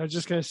was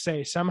just gonna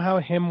say, somehow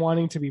him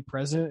wanting to be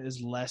president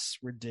is less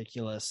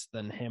ridiculous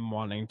than him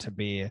wanting to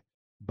be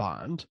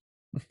Bond.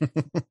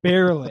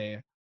 Barely.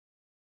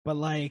 But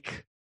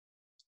like,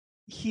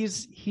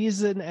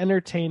 he's an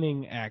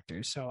entertaining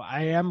actor, so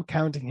I am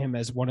counting him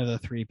as one of the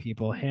three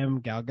people: him,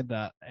 Gal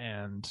Gadot,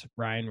 and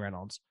Ryan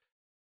Reynolds.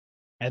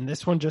 And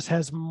this one just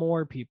has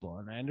more people,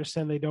 and I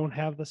understand they don't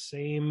have the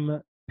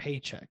same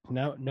paycheck.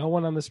 No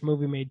one on this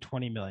movie made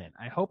 20 million.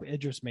 I hope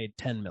Idris made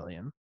 10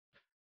 million,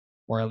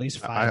 or at least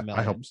 5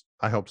 million.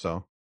 I hope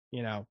so.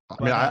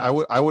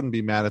 I wouldn't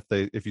be mad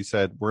if you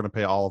said we're going to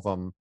pay all of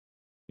them,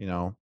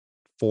 4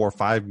 or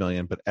 5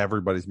 million, but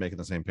everybody's making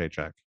the same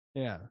paycheck.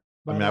 Yeah,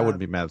 I wouldn't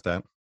be mad at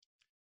that.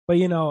 But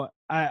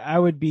I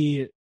would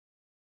be.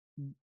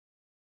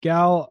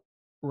 Gal,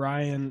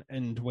 Ryan,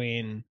 and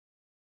Dwayne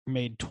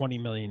made 20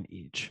 million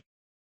each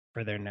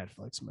for their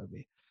Netflix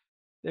movie.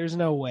 There's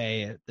no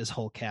way this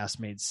whole cast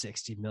made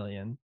 60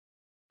 million.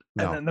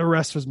 No. And then the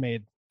rest was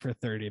made for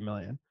 30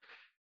 million.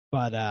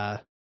 But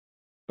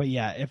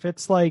yeah, if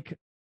it's like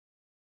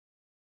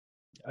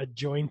a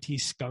jointy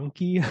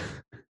skunky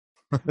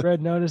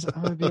Red Notice,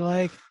 I'm gonna be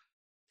like,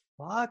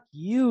 fuck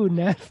you,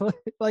 Netflix.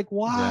 Like,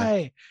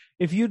 why?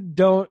 Yeah.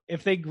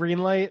 If they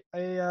greenlight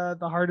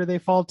The Harder They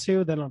Fall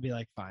 2, then I'll be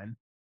like, fine.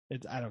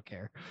 I don't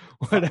care.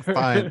 Whatever.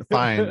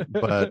 Fine.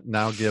 But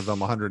now give them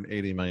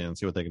 180 million and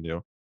see what they can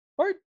do.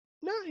 Or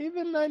not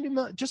even 90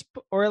 million,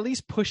 or at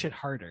least push it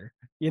harder,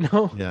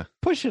 Yeah.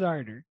 Push it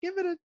harder. Give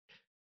it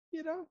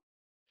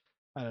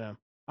I don't know.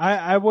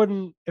 I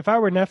wouldn't, if I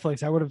were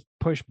Netflix, I would have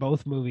pushed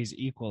both movies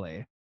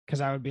equally,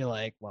 because I would be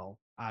like, well,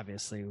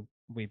 obviously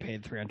we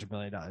paid $300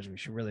 million. We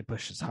should really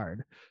push this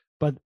hard.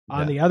 But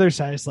on the other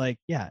side, it's like,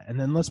 yeah, and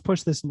then let's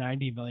push this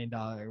 $90 million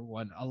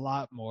one a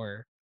lot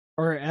more,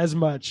 or as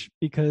much,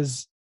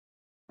 because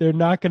they're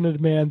not going to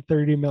demand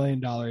 $30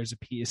 million a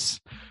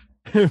piece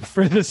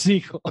for the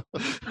sequel.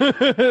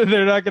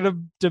 They're not going to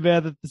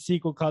demand that the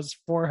sequel costs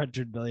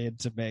 $400 million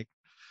to make.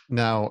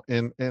 Now,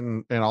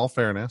 in all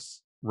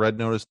fairness, Red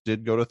Notice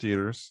did go to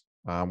theaters,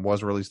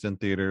 was released in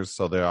theaters,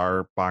 so they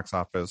are box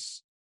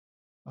office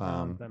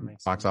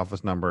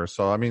numbers.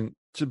 So I mean,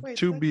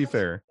 to be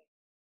fair,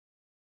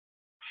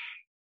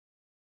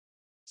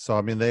 so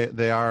I mean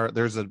they are,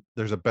 there's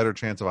a better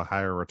chance of a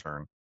higher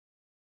return.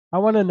 I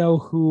want to know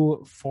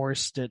who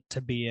forced it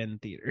to be in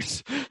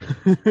theaters.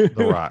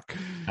 The Rock,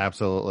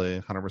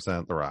 absolutely,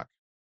 100%. The Rock.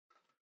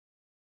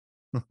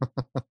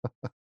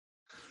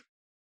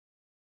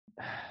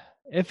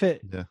 If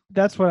it, Yeah,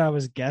 that's what I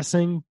was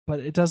guessing, but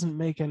it doesn't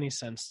make any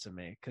sense to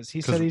me because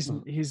he said because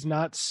he's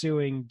not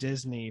suing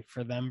Disney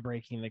for them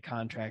breaking the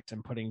contract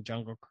and putting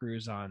Jungle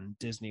Cruise on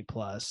Disney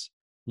Plus,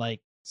 like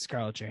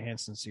Scarlett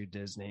Johansson sued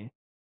Disney.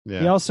 He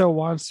yeah, also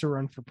wants to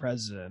run for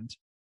president.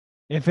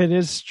 If it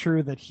is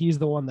true that he's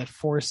the one that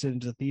forced it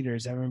into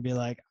theaters, everyone be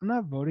like, I'm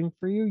not voting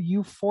for you.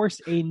 You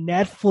forced a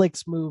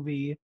Netflix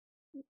movie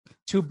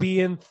to be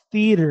in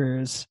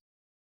theaters,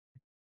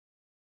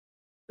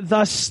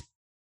 thus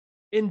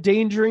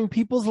endangering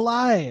people's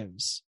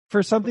lives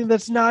for something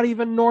that's not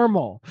even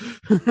normal.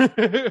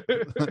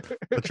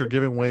 that you're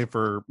giving away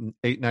for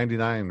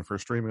 $8.99 for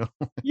streaming.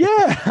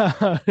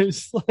 Yeah.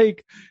 It's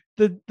like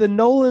the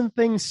Nolan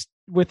thing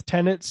with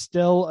Tenet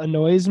still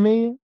annoys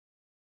me,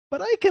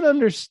 but I can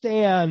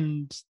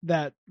understand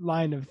that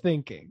line of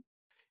thinking,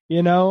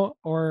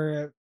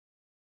 or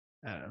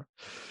I don't know.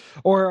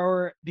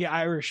 Or The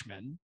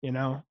Irishman,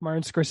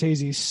 Martin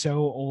Scorsese's so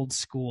old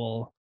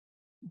school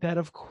that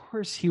of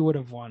course he would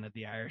have wanted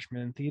The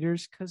Irishman in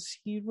theaters because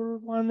he would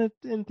have wanted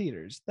it in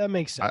theaters. That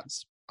makes I,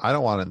 sense. I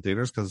don't want it in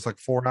theaters because it's like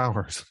 4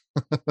 hours.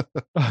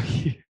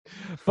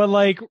 But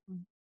like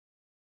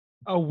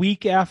a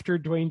week after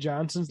Dwayne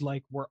Johnson's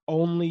like, we're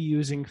only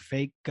using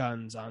fake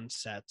guns on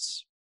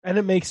sets. And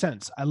it makes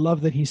sense. I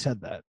love that he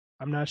said that.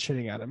 I'm not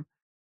shitting at him.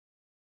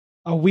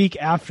 A week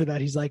after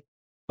that, he's like,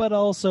 but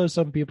also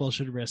some people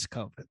should risk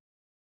COVID.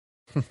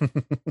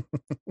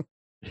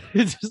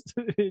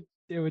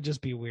 It would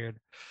just be weird.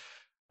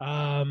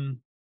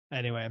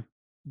 Anyway,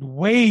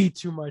 way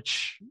too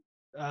much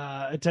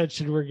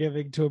attention we're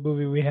giving to a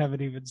movie we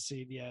haven't even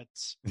seen yet.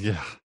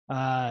 Yeah,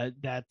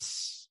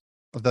 That's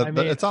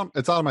it's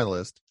on my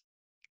list.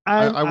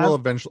 I'm, I I'm will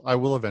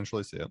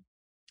eventually see it.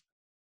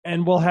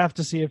 and we'll have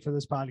to see it for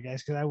this podcast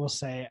because I will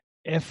say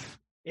if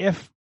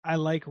I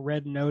like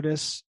Red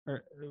Notice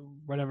or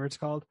whatever it's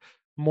called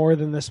more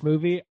than this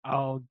movie,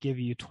 I'll give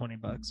you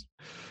 $20.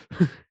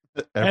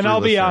 And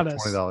I'll be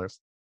honest. $20.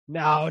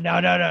 No. Listen to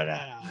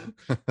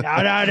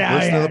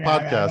the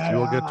podcast. You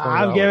will get $20.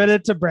 I'm giving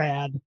it to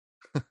Brad.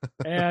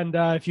 And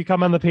if you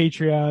come on the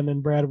Patreon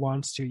and Brad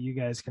wants to, you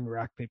guys can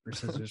rock, paper,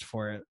 scissors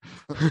for it.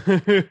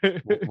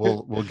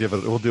 We'll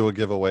do a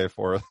giveaway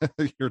for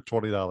your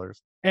 $20.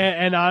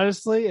 And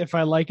honestly, if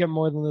I like it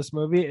more than this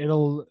movie,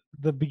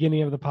 the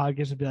beginning of the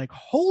podcast would be like,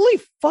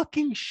 holy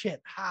fucking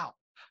shit. How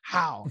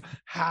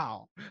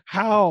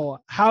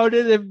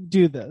did it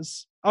do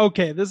this?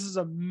 Okay, this is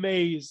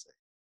amazing.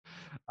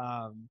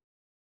 And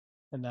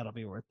that'll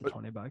be worth the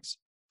 $20.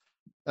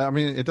 I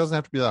mean, it doesn't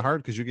have to be that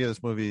hard because you gave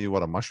this movie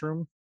a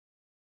mushroom?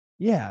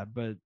 Yeah,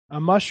 but a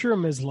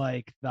mushroom is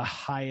like the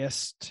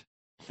highest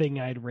thing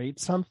I'd rate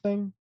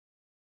something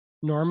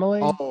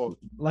normally. Oh,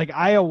 like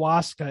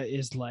ayahuasca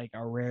is like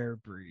a rare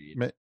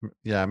breed.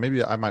 Yeah,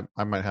 maybe I might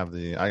have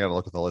I gotta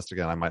look at the list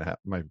again. I might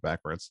be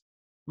backwards.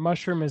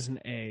 Mushroom is an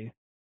A.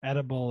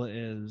 Edible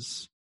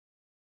is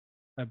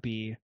a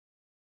B,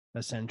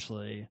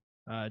 essentially.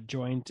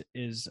 Joint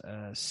is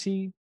a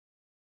C.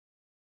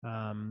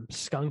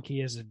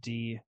 Skunky is a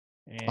D.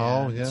 And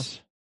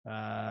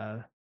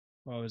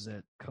what was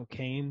it?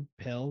 Cocaine,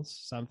 pills,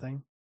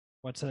 something.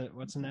 What's an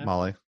F?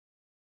 Molly.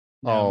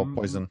 No,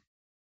 Poison.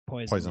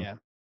 Poison.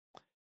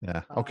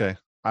 Yeah. Okay.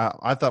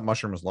 I thought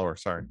mushroom was lower.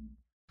 Sorry.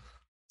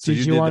 So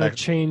did you want to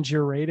change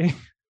your rating?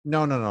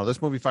 No.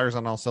 This movie fires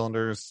on all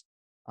cylinders.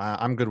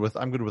 I'm good with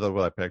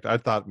what I picked. I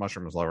thought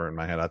mushroom was lower in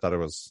my head. I thought it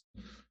was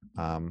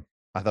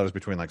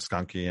between like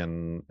skunky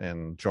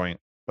and joint,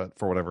 but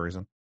for whatever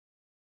reason.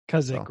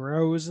 Because it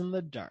grows in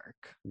the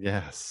dark.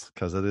 Yes,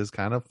 because it is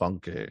kind of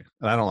funky.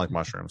 And I don't like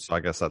mushrooms, so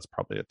I guess that's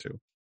probably it too.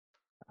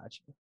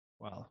 Gotcha.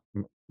 Well,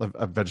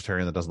 a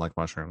vegetarian that doesn't like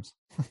mushrooms.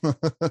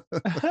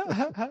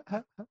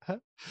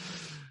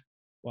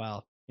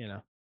 Well,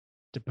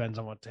 depends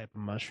on what type of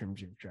mushrooms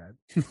you've tried.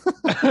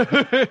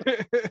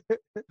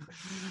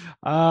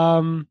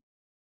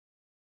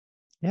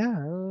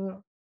 Yeah.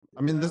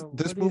 I mean,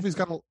 this movie's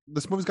got a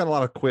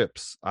lot of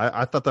quips.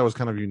 I thought that was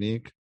kind of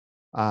unique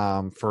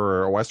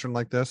for a Western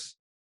like this.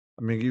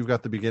 I mean, you've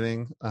got the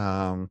beginning,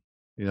 if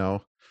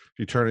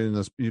you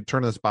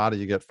turn this body,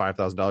 you get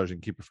 $5,000. You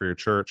can keep it for your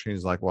church. And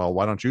he's like, well,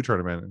 why don't you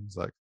turn him in? And he's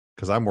like,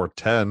 because I'm worth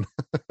 10.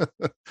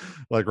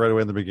 Like right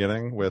away in the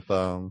beginning with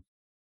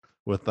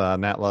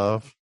Nat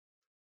Love.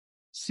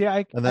 See,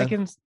 I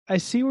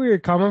see where you're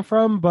coming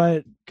from,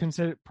 but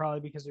consider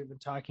probably because we've been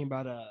talking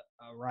about a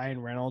Ryan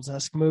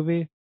Reynolds-esque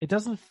movie. It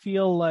doesn't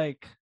feel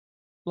like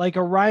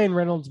a Ryan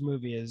Reynolds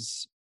movie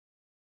is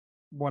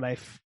what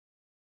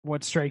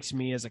strikes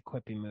me as a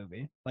quippy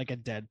movie, like a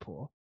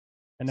Deadpool.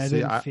 And I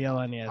didn't feel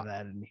any of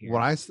that in here.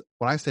 When I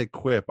say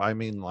quip, I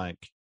mean like,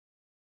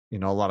 a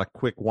lot of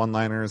quick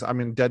one-liners. I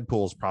mean,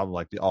 Deadpool's probably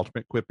like the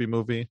ultimate quippy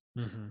movie.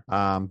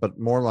 Mm-hmm. But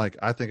more like,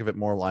 I think of it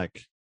more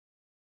like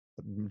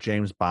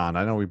James Bond.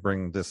 I know we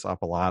bring this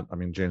up a lot. I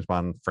mean, James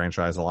Bond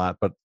franchise a lot,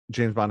 but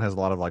James Bond has a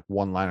lot of like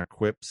one-liner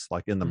quips,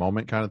 like in the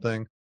moment kind of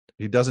thing.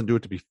 He doesn't do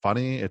it to be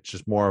funny. It's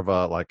just more of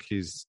a like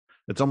it's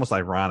almost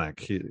ironic.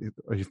 He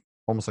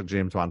almost like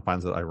James Bond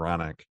finds it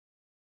ironic.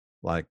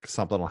 Like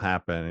something will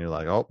happen and you're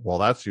like, oh, well,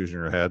 that's using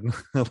your head.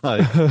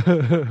 Like,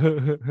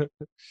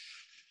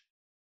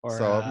 or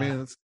so I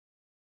mean,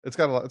 it's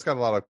got a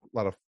lot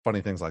of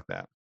funny things like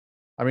that.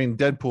 I mean,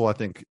 Deadpool, I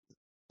think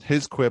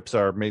his quips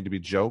are made to be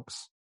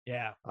jokes.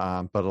 yeah.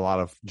 But a lot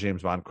of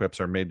James Bond quips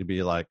are made to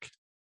be like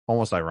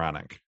almost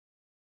ironic.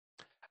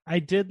 I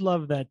did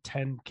love that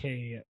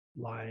 10K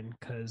line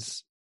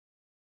because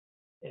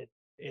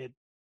it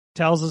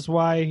tells us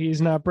why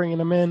he's not bringing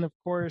him in. Of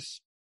course,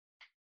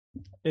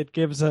 it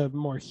gives a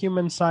more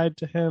human side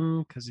to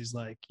him because he's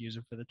like use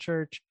it for the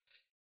church,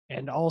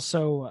 and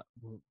also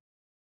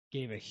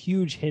gave a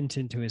huge hint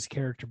into his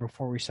character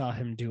before we saw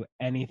him do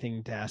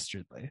anything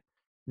dastardly.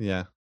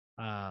 Yeah,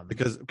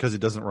 because he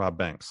doesn't rob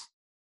banks.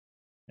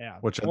 Yeah,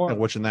 which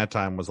in that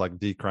time was like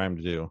the crime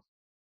to do.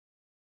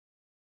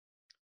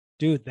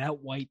 Dude, that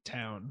white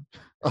town.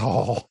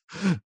 Oh,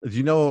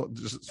 you know,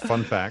 just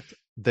fun fact: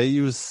 they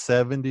use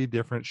 70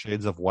 different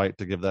shades of white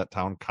to give that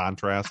town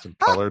contrast and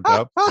color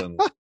depth, and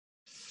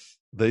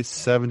they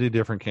 70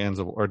 different cans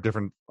of or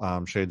different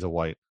shades of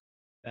white.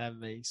 That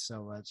makes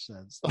so much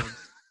sense.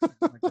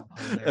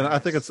 And I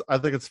think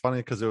it's funny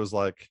because it was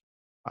like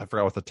I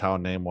forgot what the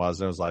town name was.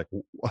 And it was like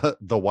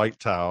the White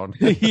Town.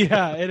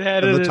 Yeah, it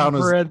had it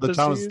the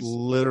town is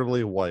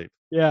literally white.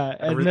 Yeah,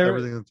 and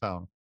everything in the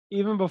town.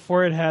 Even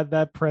before it had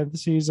that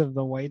parentheses of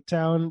the White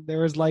Town,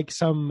 there was like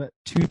some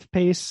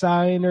toothpaste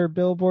sign or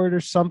billboard or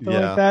something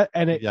like that,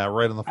 and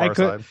right on the far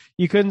side.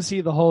 You couldn't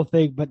see the whole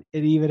thing, but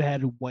it even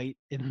had white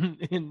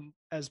in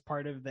as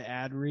part of the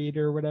ad read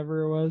or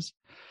whatever it was.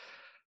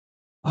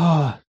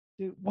 Oh,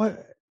 dude,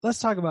 what? Let's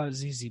talk about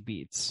ZZ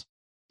Beetz.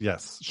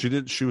 Yes, she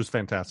did. She was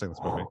fantastic in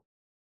this movie,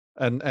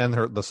 and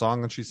the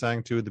song that she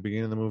sang too at the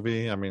beginning of the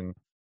movie. I mean,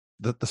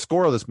 the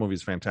score of this movie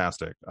is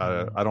fantastic.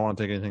 I don't want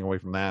to take anything away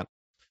from that,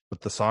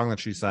 but the song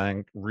that she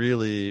sang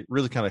really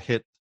kind of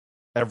hit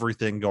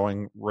everything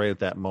going right at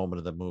that moment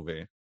of the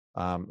movie.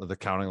 The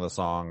counting of the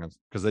song,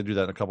 because they do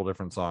that in a couple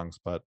different songs,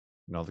 but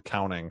the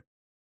counting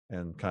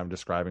and kind of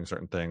describing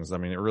certain things. I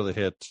mean, it really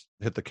hit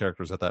the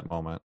characters at that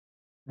moment.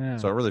 Yeah.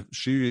 So it really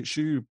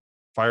she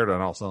fired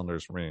on all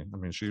cylinders for me. I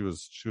mean, she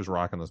was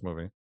rocking this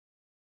movie.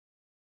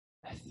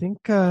 I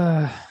think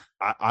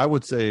I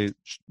would say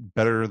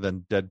better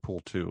than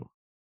Deadpool 2.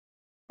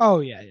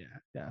 Oh yeah.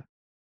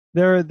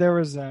 There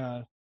was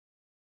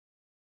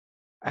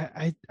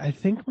I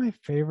think my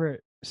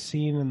favorite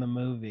scene in the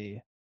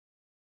movie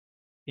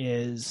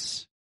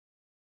is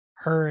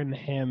her and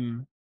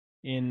him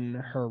in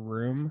her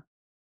room,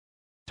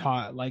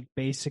 like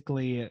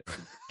basically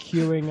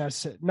cueing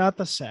us, not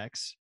the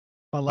sex,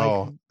 but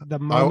like the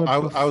moment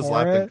I was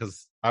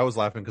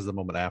laughing because the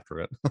moment after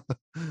it.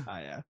 Oh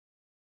yeah.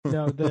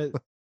 No, the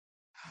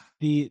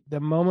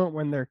moment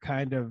when they're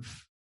kind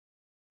of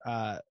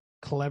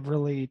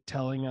cleverly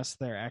telling us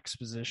their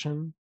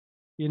exposition,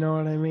 you know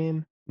what I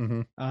mean?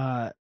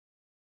 Mm-hmm.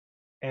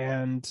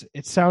 And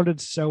it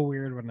sounded so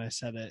weird when I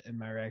said it in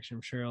my reaction.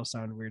 I'm sure it'll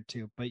sound weird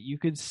too, but you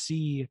could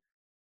see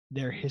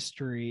their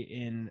history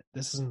in,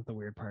 this isn't the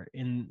weird part,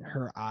 in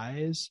her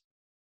eyes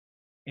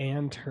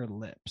and her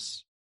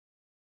lips.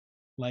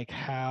 Like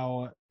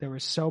how there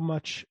was so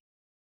much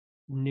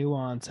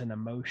nuance and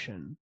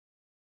emotion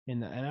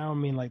and I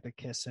don't mean like the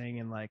kissing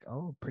and like,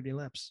 oh, pretty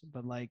lips,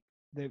 but like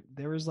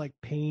there was like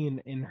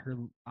pain in her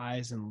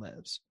eyes and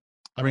lips.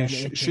 I mean,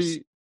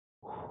 she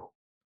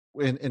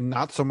in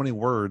not so many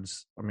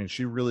words, I mean,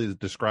 she really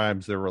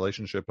describes their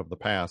relationship of the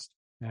past.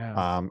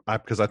 Yeah.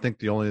 Because I think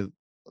the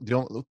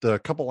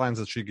couple lines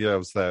that she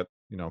gives that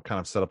kind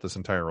of set up this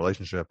entire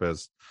relationship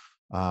is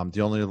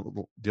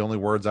the only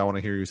words I want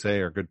to hear you say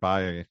are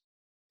goodbye,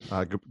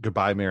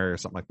 goodbye, Mary, or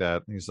something like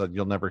that. And he said,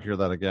 "You'll never hear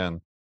that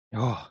again."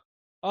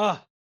 Oh,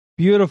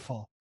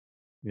 beautiful.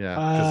 Yeah,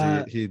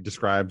 because he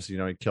describes,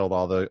 he killed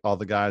all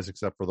the guys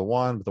except for the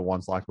one, but the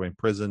one's locked away in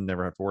prison,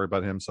 never have to worry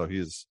about him. So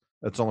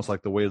it's almost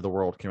like the weight of the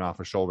world came off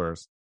his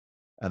shoulders.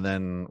 And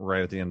then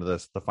right at the end of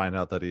this, to find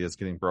out that he is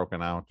getting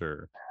broken out,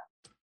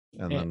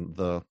 then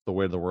the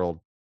weight of the world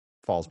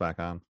falls back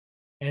on.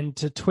 And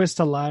to twist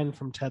a line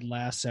from Ted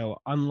Lasso,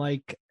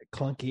 unlike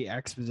clunky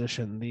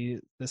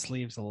exposition, this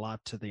leaves a lot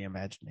to the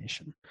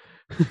imagination.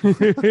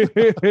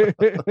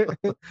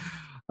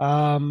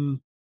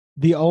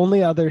 The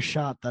only other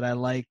shot that I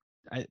like,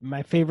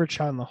 my favorite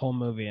shot in the whole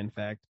movie, in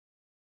fact,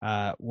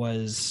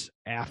 was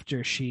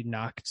after she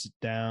knocked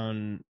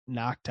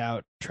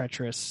out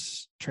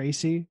Treacherous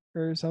Tracy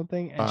or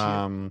something.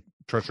 And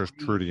Treacherous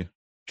Trudy.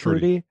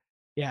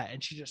 Yeah,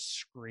 and she just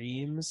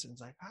screams and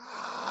it's like,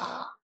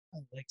 ah,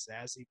 like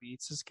Zazie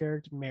Beetz'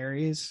 character,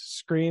 Mary's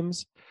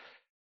screams.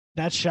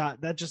 That shot,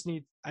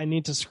 I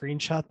need to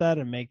screenshot that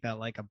and make that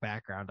like a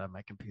background on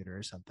my computer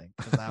or something,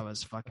 because that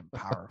was fucking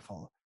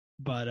powerful.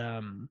 But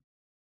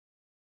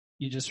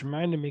you just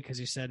reminded me because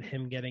you said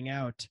him getting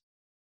out.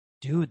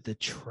 Dude, the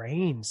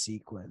train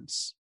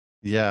sequence.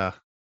 Yeah.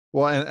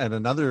 Well, and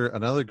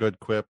another good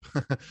quip.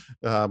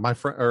 My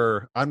friend,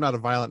 or I'm not a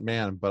violent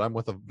man, but I'm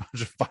with a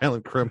bunch of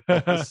violent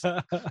criminals.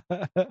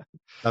 And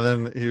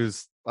then he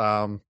was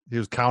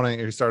counting.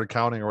 He started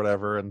counting or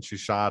whatever, and she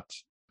shot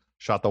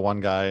the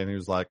one guy, and he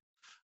was like,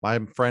 "My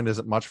friend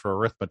isn't much for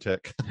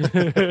arithmetic."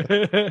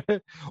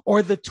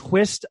 Or the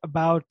twist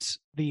about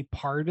the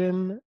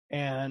pardon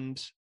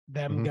and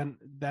Mhm.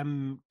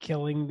 them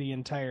killing the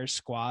entire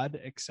squad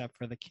except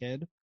for the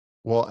kid.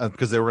 Well, and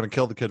because they were going to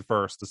kill the kid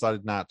first,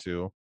 decided not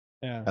to,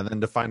 Yeah. and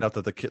then to find out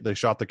that the kid they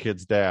shot the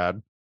kid's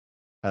dad,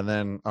 and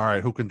then all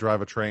right, who can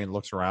drive a train?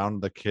 Looks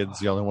around, the kid's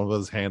the only one with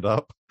his hand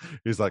up.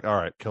 He's like, all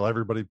right, kill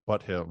everybody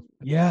but him.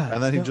 Yeah.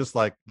 And then he No. just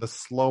like the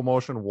slow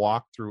motion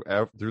walk through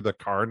the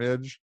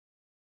carnage.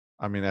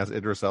 I mean, as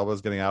Idris Elba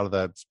is getting out of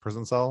that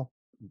prison cell,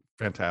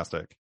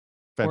 fantastic,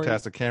 Or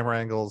fantastic camera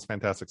angles,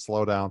 fantastic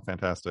slowdown,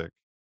 fantastic.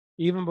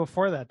 even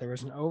before that, there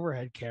was an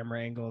overhead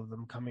camera angle of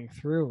them coming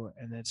through,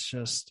 and it's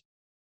just,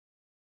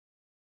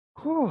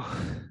 whew,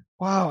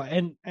 wow.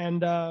 And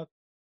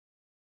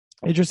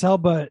Idris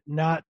Elba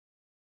not.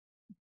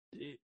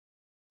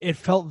 It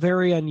felt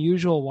very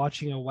unusual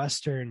watching a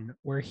western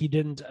where he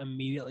didn't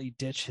immediately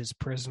ditch his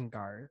prison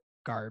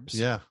garbs,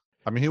 Yeah,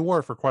 I mean, he wore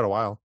it for quite a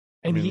while.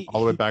 I and mean, he,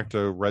 all the way he back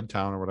to Red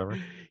Town or whatever.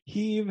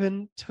 he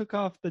even took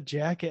off the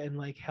jacket and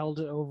like held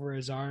it over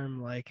his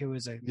arm like it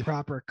was a Yeah.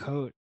 proper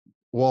coat.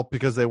 Well,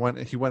 because he went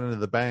into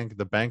the bank.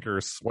 The banker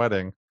is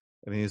sweating,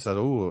 and he said,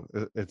 "Ooh,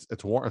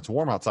 it's warm. It's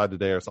warm outside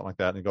today, or something like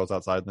that." And he goes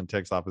outside and then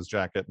takes off his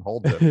jacket and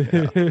holds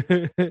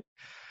it. Yeah,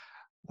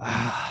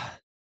 Ah,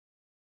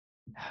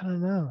 I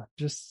don't know.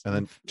 Just and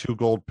then two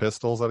gold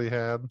pistols that he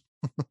had,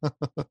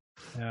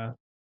 yeah.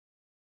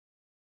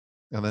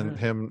 and then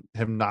him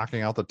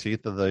knocking out the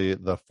teeth of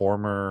the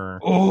former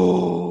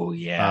Oh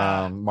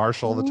yeah.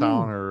 marshal of the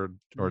town Ooh.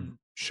 or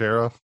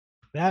sheriff.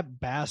 That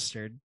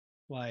bastard.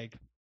 Like,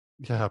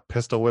 Yeah,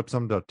 pistol whips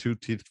him to two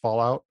teeth fall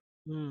out.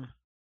 mm, And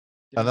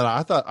dude. then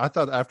I thought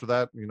after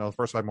that, the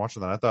first time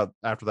watching that, I thought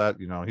after that,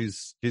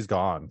 he's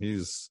gone.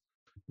 He's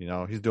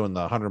doing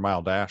the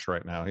 100-mile dash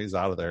right now. He's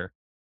out of there.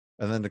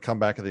 And then to come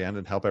back at the end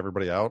and help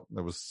everybody out,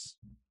 it was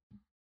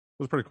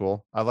pretty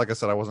cool. Like I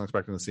said, I wasn't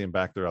expecting to see him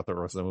back throughout the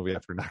rest of the movie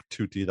after he knocked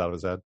two teeth out of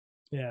his head.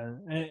 Yeah.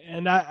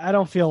 And I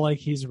don't feel like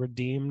he's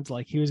redeemed.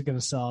 Like he was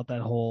gonna sell out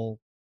that whole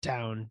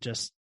town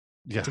just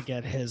Yeah, to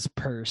get his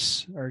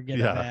purse or get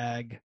a yeah,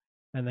 bag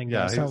and then go,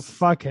 yeah. so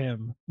fuck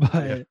him.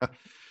 Yeah,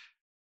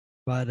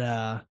 But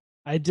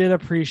I did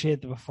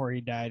appreciate that before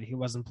he died, he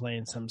wasn't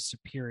playing some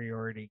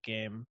superiority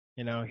game.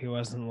 He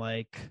wasn't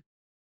like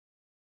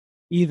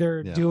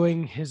either yeah,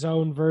 doing his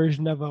own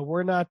version of a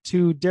we're not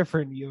too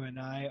different, you and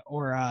I,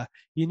 or I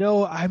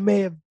may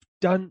have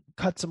done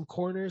cut some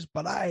corners,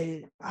 but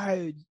I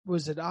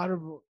was an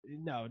honorable.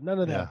 No, none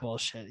of that yeah.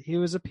 bullshit. He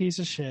was a piece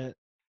of shit.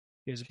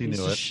 He was a He piece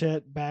knew of it.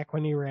 shit back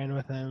when he ran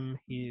with him.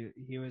 He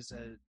was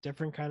a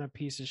different kind of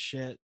piece of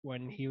shit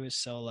when he was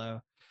solo.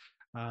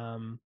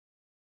 Um,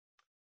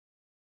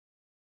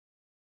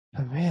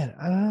 but man,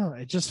 I don't know.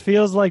 It just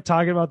feels like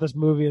talking about this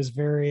movie is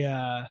very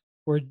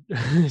we're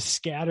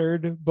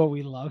scattered, but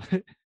we love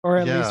it. Or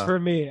at least Yeah. for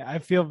me, I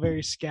feel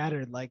very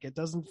scattered. Like it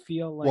doesn't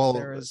feel like Well,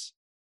 there is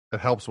it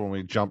helps when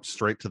we jump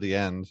straight to the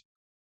end,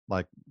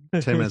 like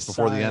 10 minutes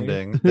before the sorry.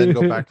 ending, then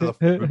go back to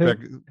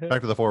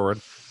the forward,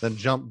 then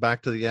jump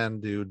back to the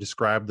end to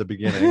describe the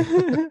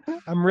beginning.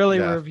 I'm really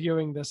Yeah.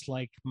 reviewing this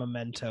like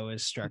Memento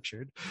is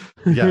structured.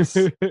 Yes.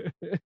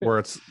 Where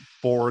it's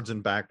forwards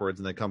and backwards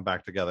and they come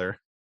back together.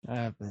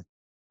 But,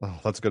 Oh,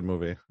 that's a good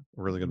movie. A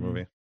really good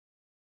movie.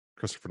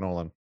 Christopher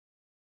Nolan.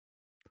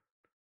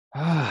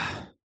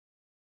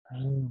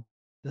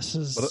 This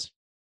But is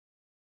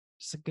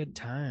just a good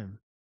time.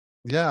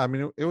 yeah, I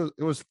mean, it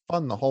was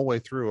fun the whole way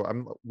through.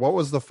 What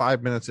was the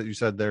 5 minutes that you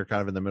said there,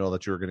 kind of in the middle,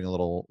 that you were getting a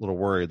little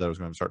worried that it was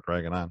going to start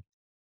dragging on?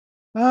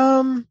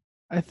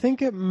 I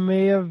think it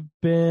may have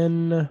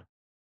been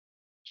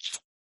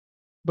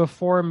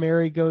before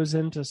Mary goes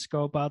in to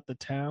scope out the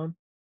town.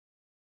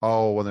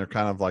 Oh, when they're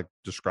kind of like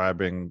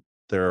describing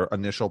their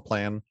initial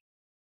plan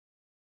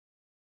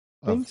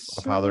of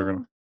how they're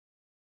gonna,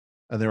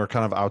 and they were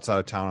kind of outside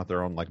of town at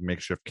their own like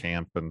makeshift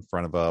camp in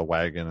front of a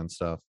wagon and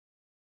stuff.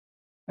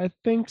 I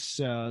think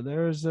so.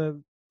 There's a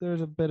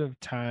bit of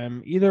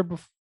time either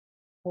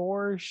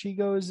before she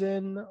goes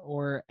in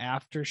or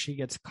after she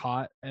gets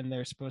caught and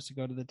they're supposed to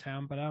go to the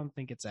town, but I don't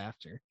think it's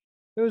after.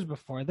 It was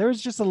before. There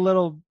was just a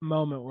little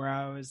moment where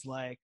I was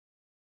like,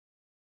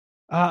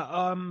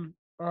 I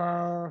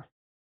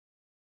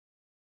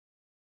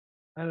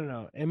don't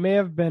know. It may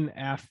have been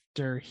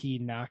after he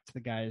knocked the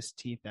guy's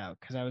teeth out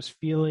because I was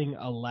feeling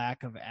a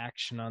lack of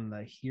action on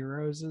the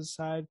heroes'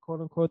 side,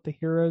 quote unquote, the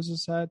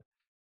heroes' side.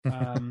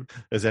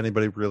 Is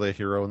anybody really a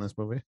hero in this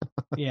movie?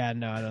 Yeah,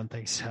 no, I don't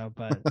think so.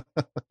 But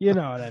you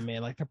know what I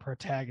mean? Like the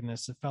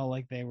protagonists, it felt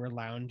like they were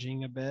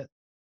lounging a bit.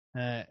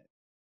 Uh,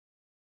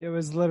 it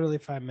was literally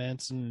 5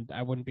 minutes, and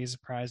I wouldn't be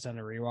surprised on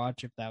a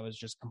rewatch if that was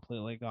just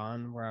completely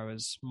gone, where I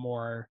was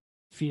more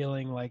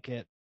feeling like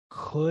it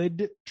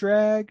could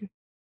drag.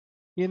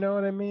 You know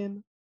what I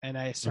mean? And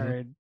I Mhm.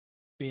 started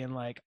being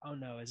like, "Oh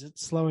no, is it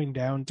slowing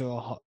down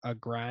to a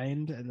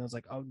grind?" And I was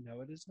like, "Oh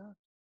no, it is not.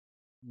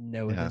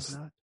 No, it is Yes.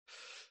 not."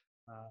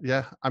 Uh,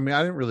 Yeah. I mean,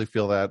 I didn't really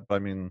feel that, but I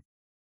mean,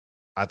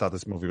 I thought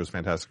this movie was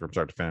fantastic from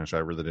start to finish. I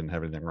really didn't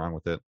have anything wrong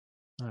with it.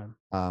 um,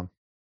 Um,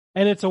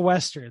 and it's a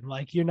Western.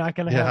 Like, you're not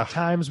going to yeah. have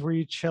times where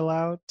you chill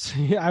out.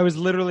 I was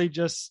literally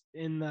just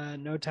in the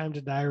No Time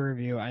to Die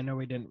review. I know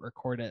we didn't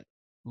record it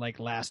like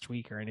last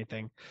week or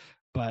anything,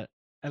 but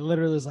I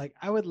literally was like,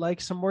 I would like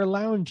some more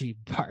loungy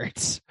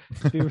parts.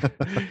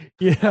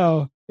 You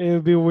know, it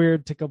would be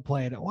weird to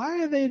complain.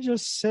 Why are they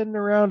just sitting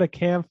around a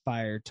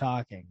campfire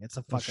talking? It's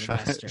a fucking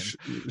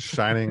Western.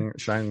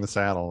 Shining the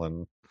saddle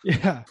and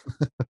Yeah.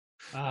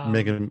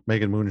 making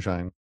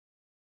moonshine.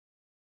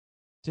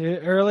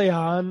 Early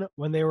on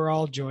when they were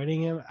all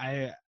joining him,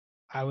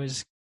 I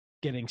was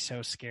getting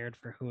so scared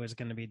for who was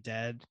going to be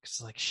dead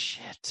because, like,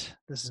 shit,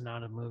 this is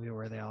not a movie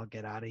where they all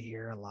get out of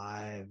here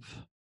alive.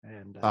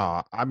 And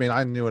I mean,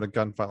 I knew at a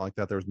gunfight like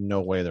that, there was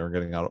no way they were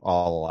getting out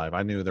all alive.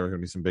 I knew there were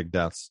going to be some big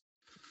deaths.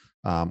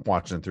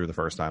 Watching it through the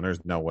first time,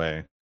 there's no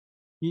way.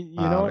 you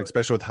know,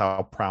 Especially with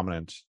how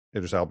prominent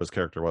Idris Elba's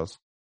character was.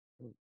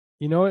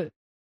 you know what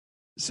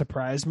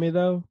surprised me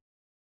though?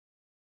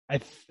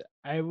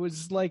 I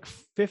was like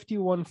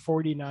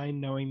 51-49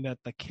 knowing that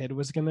the kid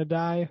was going to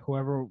die,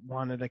 whoever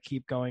wanted to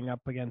keep going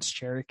up against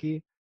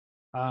Cherokee.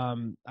 I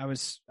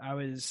was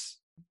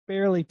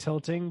barely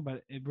tilting,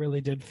 but it really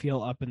did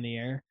feel up in the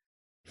air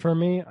for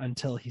me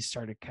until he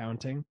started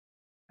counting.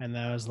 And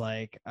then I was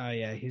like, oh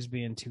yeah, he's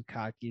being too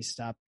cocky.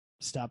 Stop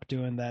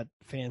doing that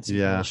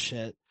fancy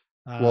bullshit.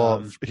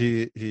 Well,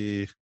 he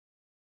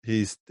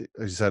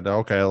said,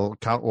 okay, I'll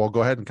count. Well,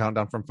 go ahead and count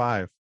down from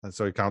 5. And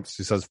so he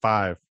says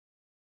 5.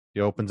 He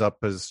opens up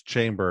his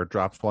chamber,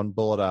 drops one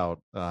bullet out.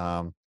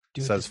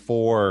 Says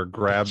 4,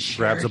 grabs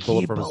a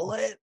bullet from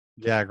his,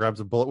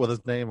 grabs a bullet with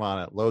his name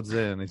on it, loads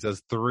in. He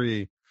says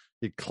 3.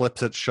 He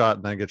clips it shut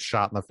and then gets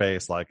shot in the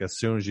face. Like, as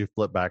soon as you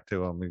flip back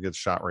to him, he gets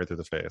shot right through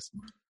the face.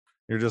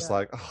 You're just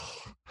like,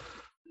 oh.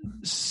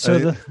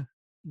 So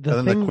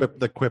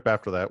the quip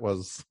after that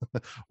was,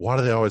 why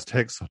do they always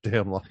take so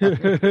damn long?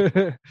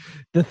 The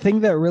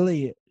thing that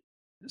really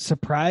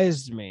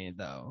surprised me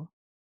though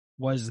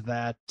was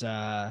that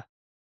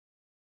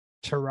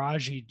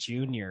Taraji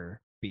Jr.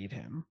 beat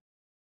him.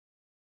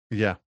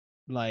 Yeah.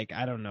 Like,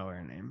 I don't know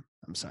her name.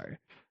 I'm sorry.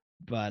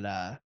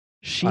 But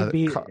she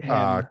beat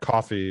him.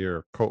 Coffee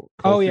or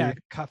Oh yeah,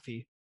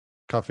 Cuffy.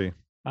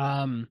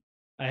 I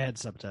had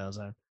subtitles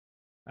on.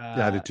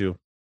 I did too.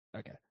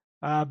 Okay.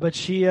 But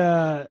she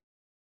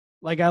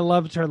like, I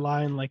loved her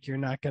line, like, you're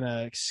not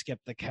gonna skip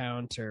the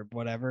count or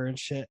whatever and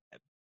shit.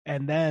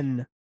 And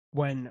then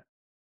when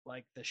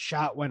like the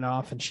shot went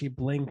off and she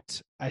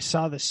blinked, I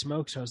saw the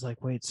smoke, so I was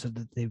like, wait, so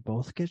did they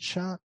both get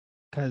shot?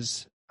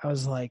 Because I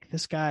was like,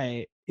 this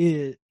guy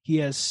he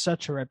has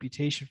such a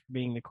reputation for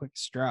being the quick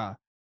straw.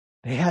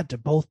 They had to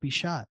both be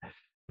shot.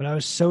 But I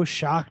was so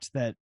shocked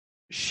that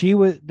she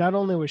was, not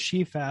only was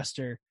she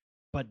faster,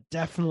 but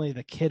definitely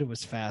the kid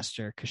was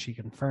faster because she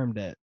confirmed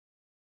it.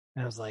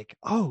 And I was like,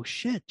 oh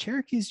shit,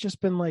 Cherokee's just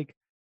been like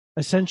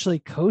essentially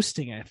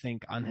coasting, I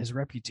think, on his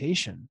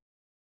reputation.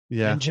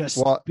 Yeah. And just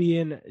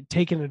being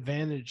taken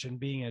advantage and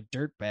being a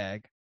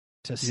dirtbag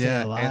to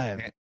stay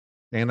alive.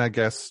 And I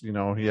guess, you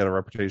know, he had a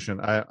reputation.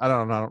 I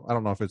don't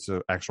know if it's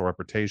an actual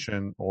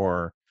reputation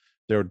or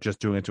they were just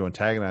doing it to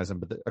antagonize him.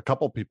 But a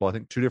couple people, I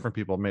think 2 different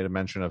people made a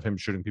mention of him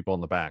shooting people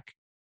in the back.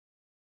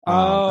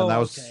 And that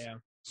was, okay, yeah.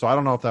 So I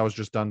don't know if that was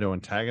just done to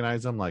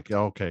antagonize him. Like,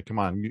 okay, come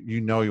on,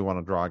 you know, you want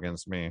to draw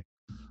against me.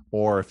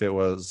 Or if it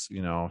was,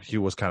 you know, he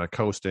was kind of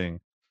coasting,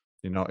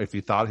 you know, if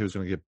he thought he was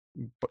going to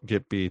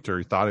get beat or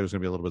he thought he was going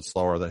to be a little bit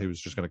slower, that he was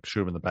just going to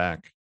shoot him in the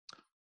back.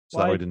 So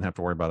that way he didn't have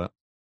to worry about it.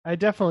 I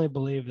definitely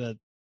believe that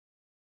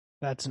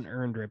that's an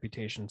earned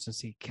reputation since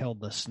he killed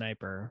the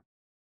sniper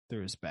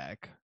through his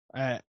back.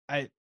 I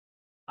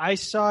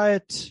saw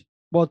it.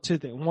 Well, 2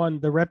 things. One,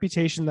 the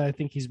reputation that I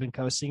think he's been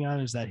coasting on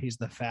is that he's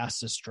the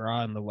fastest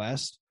draw in the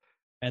West.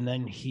 And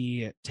then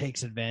he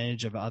takes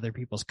advantage of other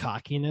people's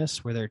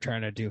cockiness where they're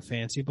trying to do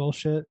fancy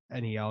bullshit.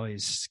 And he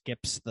always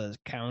skips the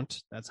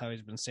count. That's how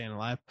he's been staying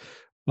alive.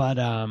 But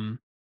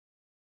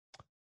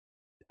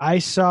I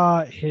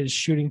saw his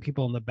shooting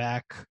people in the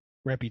back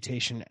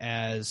reputation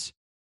as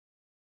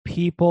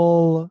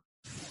people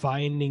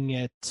finding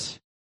it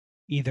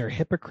either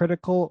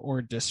hypocritical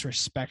or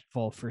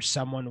disrespectful for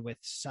someone with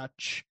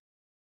such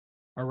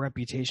a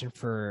reputation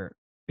for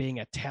being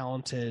a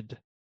talented,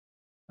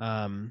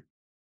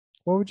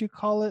 what would you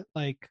call it?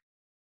 Like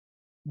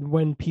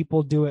when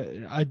people do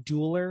it, a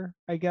dueler,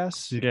 I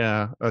guess.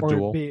 Yeah, a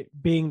duel.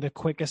 Being the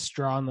quickest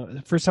draw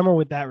for someone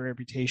with that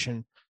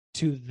reputation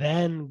to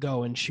then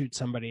go and shoot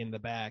somebody in the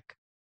back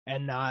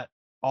and not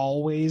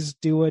always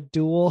do a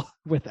duel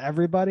with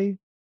everybody.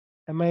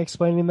 Am I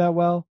explaining that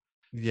well?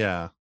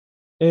 Yeah.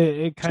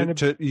 It kind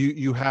of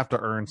you have to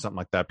earn something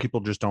like that. People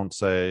just don't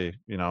say,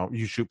 you know,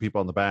 you shoot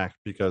people in the back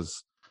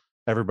because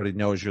everybody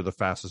knows you're the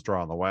fastest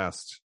draw in the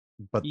West.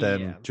 But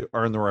then to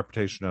earn the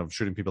reputation of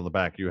shooting people in the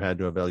back, you had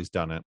to have at least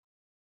done it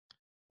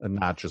and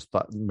not just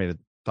thought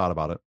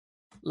about it.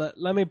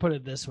 let me put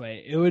it this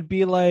way. It would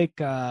be like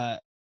how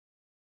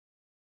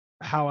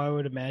I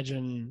would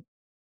imagine.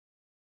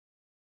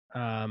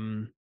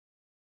 Um,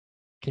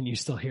 can you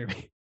still hear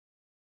me?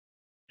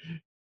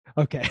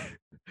 Okay.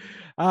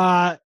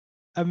 Uh,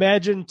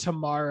 imagine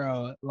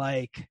tomorrow,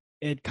 like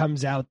it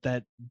comes out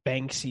that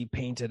Banksy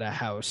painted a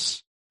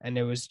house and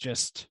it was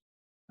just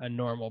a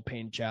normal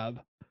paint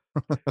job.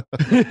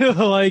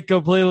 Like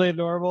completely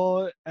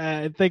normal.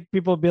 I think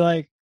people would be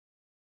like,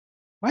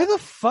 why the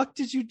fuck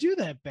did you do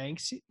that,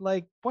 Banksy?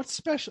 Like, what's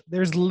special?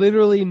 There's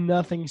literally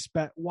nothing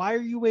special. Why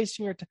are you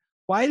wasting your time?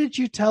 Why did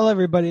you tell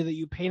everybody that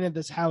you painted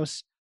this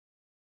house?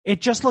 It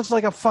just looks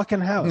like a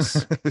fucking house.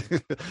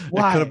 It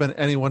Why? could have been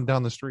anyone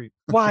down the street.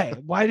 Why?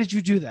 Why did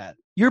you do that?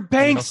 You're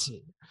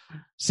Banksy.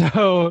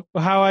 So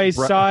how I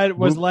saw it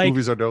was like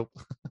movies are dope.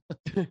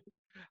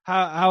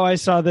 how I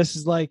saw this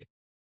is like,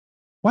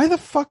 why the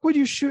fuck would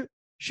you shoot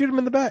him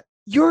in the back?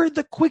 You're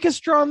the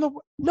quickest draw in the.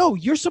 No,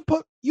 you should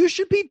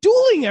be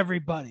dueling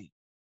everybody.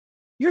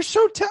 You're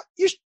so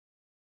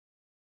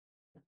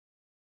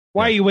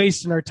why are you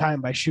wasting our time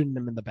by shooting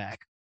them in the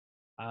back?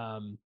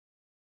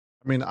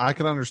 I mean, I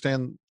can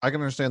understand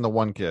the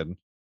one kid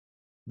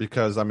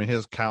because I mean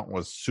his count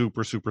was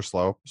super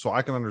slow, so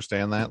I can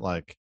understand that.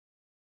 Like,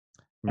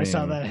 I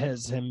saw that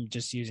as him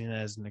just using it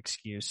as an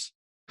excuse.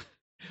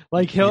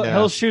 Like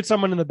he'll shoot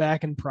someone in the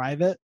back in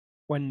private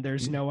when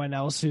there's no one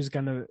else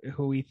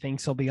who he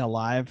thinks will be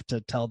alive to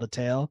tell the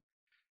tale.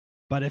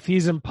 But if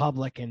he's in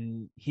public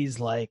and he's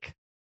like,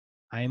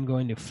 I am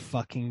going to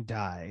fucking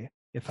die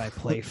if I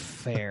play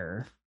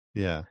fair.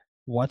 Yeah.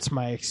 What's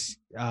my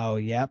oh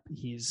yep,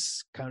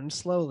 he's coming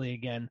slowly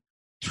again.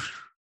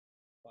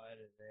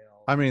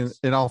 I mean,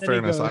 in all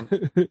fairness,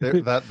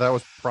 that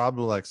was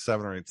probably like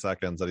 7 or 8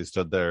 seconds that he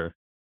stood there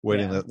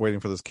waiting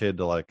for this kid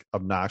to like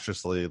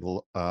obnoxiously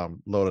load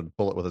a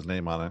bullet with his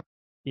name on it.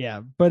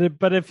 Yeah,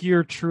 but if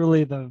you're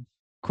truly the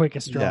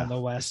quickest draw in the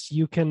West,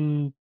 you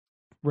can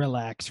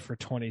relax for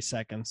 20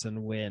 seconds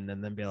and win,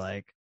 and then be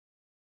like,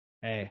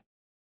 "Hey,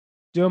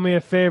 do me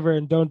a favor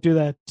and don't do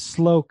that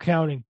slow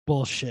counting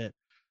bullshit."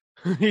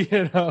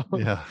 You know?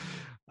 Yeah.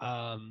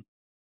 I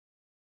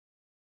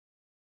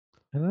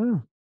don't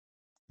know.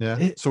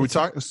 Yeah. So we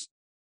talk.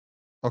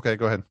 Okay,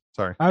 go ahead.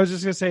 Sorry. I was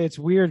just gonna say it's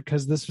weird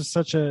because this was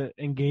such a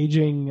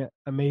engaging,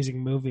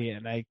 amazing movie,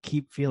 and I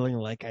keep feeling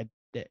like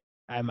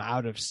I'm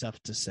out of stuff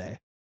to say.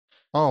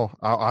 Oh,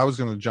 I was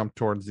going to jump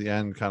towards the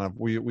end. Kind of,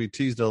 we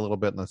teased it a little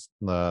bit in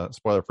the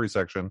spoiler-free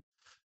section.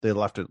 They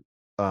left it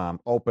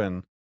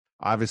open.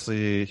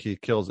 Obviously, he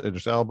kills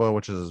Idris Elba,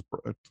 which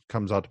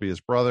comes out to be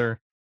his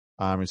brother.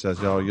 He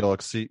says, "Yo, you'll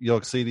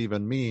exceed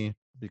even me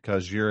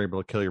because you're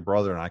able to kill your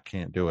brother, and I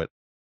can't do it."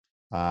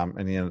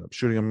 And he ended up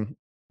shooting him,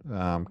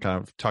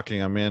 kind of tucking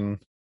him in.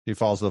 He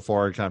falls to the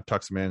floor. He kind of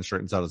tucks him in,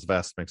 straightens out his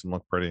vest, makes him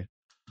look pretty.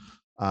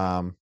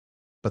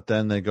 But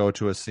then they go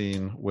to a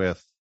scene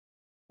with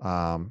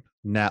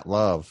Nat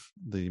Love,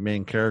 the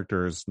main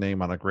character's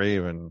name on a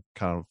grave, and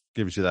kind of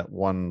gives you that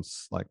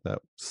that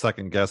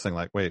second guessing,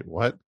 like, wait,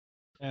 what?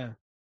 Yeah.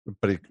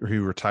 But he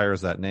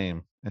retires that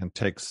name and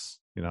takes,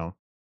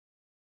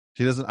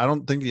 he doesn't. I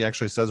don't think he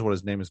actually says what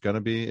his name is going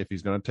to be, if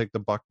he's going to take the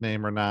Buck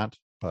name or not.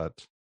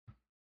 But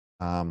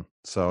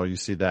so you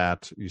see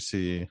that. You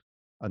see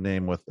a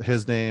name with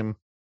his name,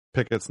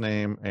 Pickett's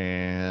name,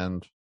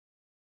 and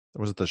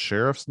was it the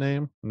sheriff's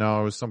name?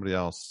 No, it was somebody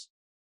else.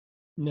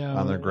 No,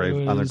 on their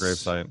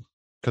gravesite,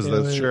 because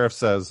the sheriff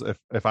says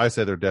if I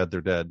say they're dead,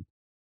 they're dead.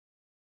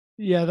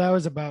 Yeah, that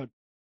was about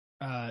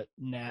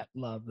Nat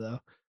Love though.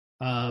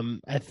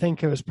 I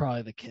think it was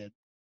probably the kid.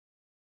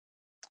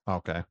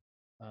 Okay.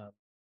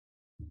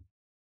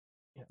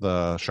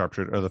 The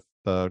sharpshooter or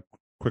the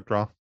quick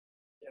draw.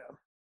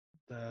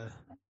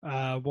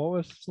 Yeah. What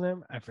was his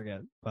name? I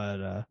forget,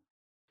 but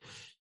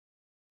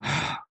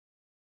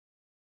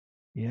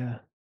yeah.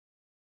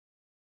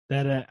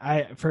 That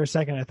I for a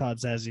second I thought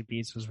Zazie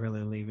Beetz was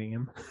really leaving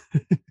him.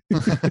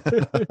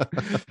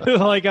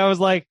 Like I was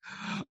like,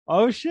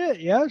 oh shit,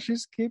 yeah,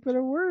 she's keeping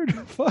her word.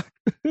 Fuck.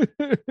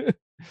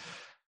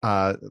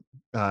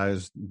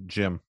 Is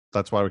Jim.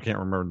 That's why we can't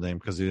remember the name,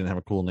 because he didn't have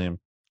a cool name.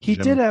 He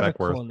Jim did have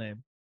Beckworth. a cool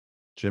name.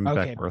 Jim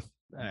Beckworth.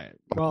 All right.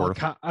 Well,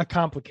 a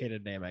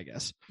complicated name, I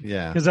guess.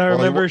 Yeah. Because I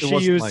remember she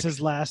used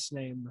his last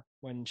name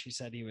when she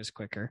said he was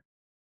quicker.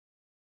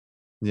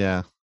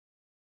 Yeah.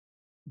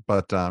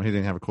 But he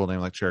didn't have a cool name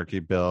like Cherokee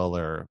Bill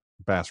or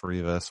Bass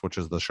Reeves, which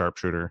is the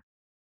sharpshooter.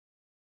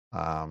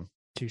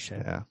 Touche.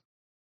 Yeah.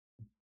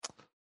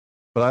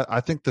 But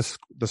I think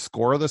the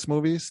score of this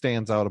movie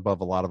stands out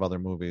above a lot of other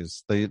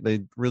movies.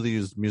 They really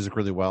used music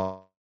really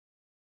well.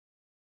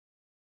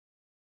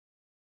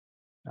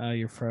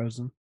 You're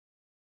frozen.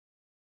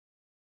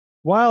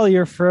 While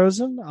you're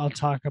frozen, I'll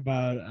talk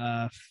about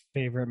a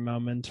favorite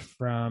moment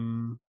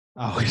from.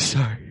 Oh,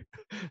 sorry.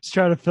 Let's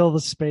try to fill the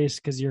space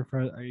because you're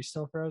frozen. Are you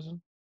still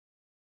frozen?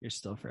 You're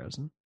still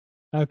frozen.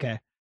 Okay.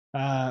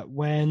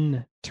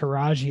 When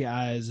Taraji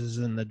Eyes is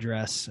in the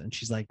dress and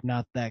she's like,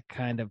 not that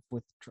kind of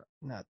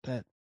not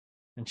that,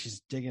 and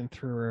she's digging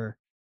through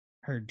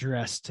her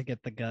dress to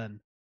get the gun.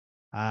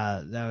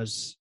 That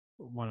was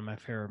one of my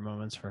favorite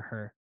moments for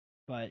her.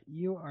 But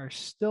you are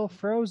still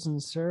frozen,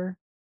 sir.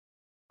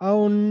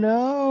 Oh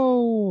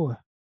no.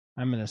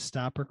 I'm gonna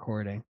stop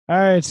recording. All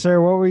right, sir.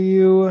 What were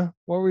you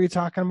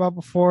talking about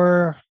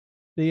before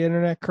the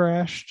internet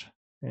crashed?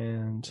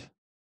 And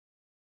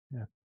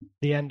yeah,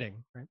 the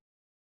ending, right?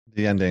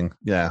 The ending,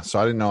 yeah. So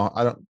I didn't know.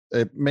 I don't.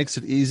 It makes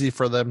it easy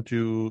for them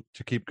to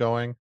keep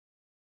going,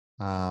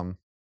 um,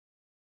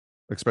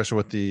 especially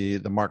with the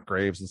Mark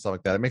Graves and stuff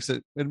like that.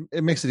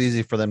 It makes it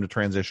easy for them to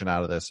transition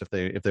out of this if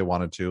they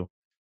wanted to.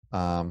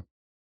 Um,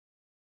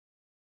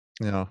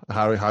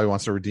 how he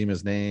wants to redeem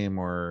his name,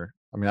 or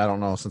I mean, I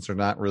don't know, since they're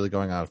not really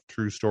going out of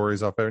true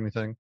stories of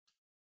anything.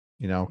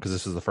 Because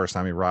this is the first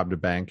time he robbed a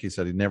bank. He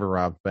said he never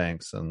robbed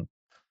banks, and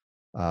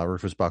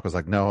Rufus Buck was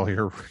like, "No,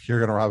 you're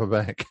gonna rob a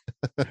bank."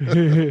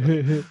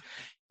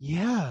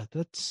 Yeah,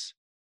 that's.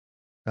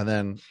 And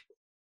then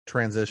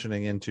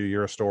transitioning into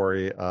your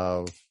story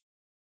of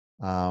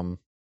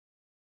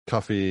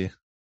Cuffy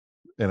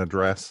in a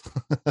dress.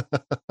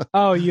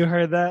 Oh, you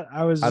heard that?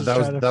 I was just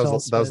trying to fill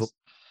space.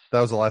 That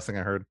was the last thing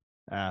I heard.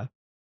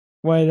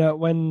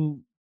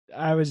 When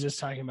I was just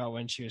talking about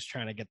when she was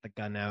trying to get the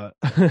gun out,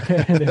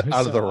 and it was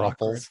Out so of the awkward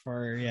ruffles for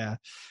her. Yeah.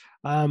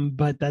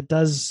 But that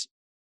does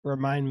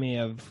remind me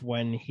of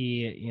when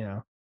he,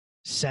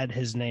 said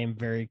his name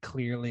very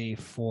clearly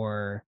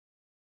for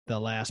the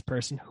last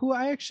person who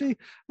I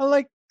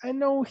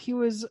know he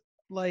was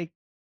like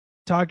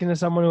talking to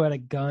someone who had a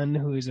gun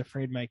who he's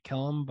afraid might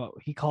kill him, but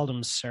he called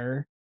him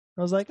sir.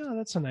 I was like, oh,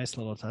 that's a nice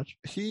little touch.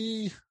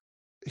 He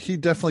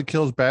definitely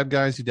kills bad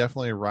guys. He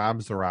definitely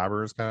robs the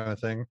robbers, kind of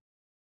thing.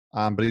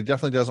 But he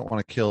definitely doesn't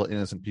want to kill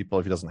innocent people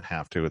if he doesn't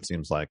have to. It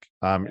seems like,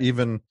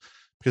 even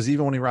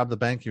when he robbed the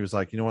bank, he was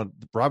like, you know what,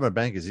 robbing a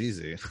bank is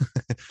easy.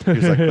 He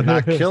was like, but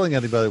not killing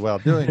anybody while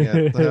doing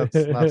it, that's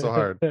not so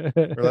hard,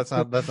 or that's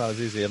not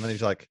as easy. And then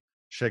he's like,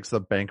 shakes the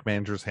bank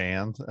manager's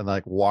hand and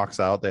like walks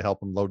out. They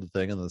help him load the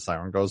thing, and the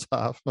siren goes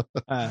off.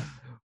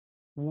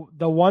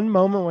 The one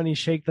moment when he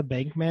shake the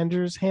bank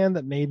manager's hand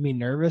that made me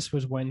nervous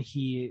was when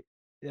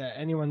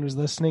anyone who's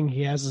listening,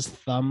 he has his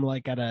thumb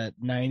like at a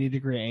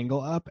 90-degree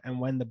angle up, and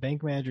when the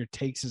bank manager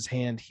takes his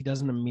hand, he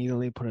doesn't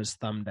immediately put his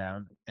thumb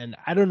down, and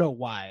I don't know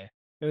why.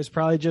 It was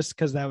probably just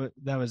because that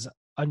was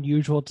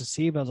unusual to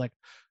see, but I was like,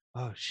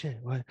 oh shit,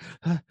 what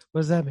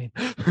does that mean?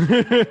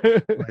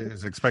 He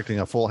was expecting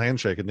a full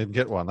handshake and didn't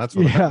get one. That's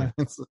what that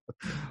means.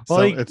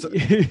 Well, it's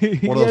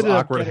one of those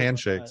awkward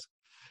handshakes.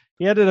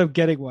 He ended up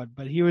getting one,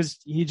 but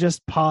he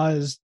just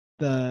paused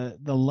the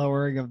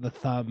lowering of the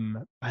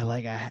thumb by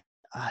like a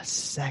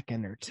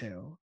second or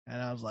two, and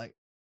I was like,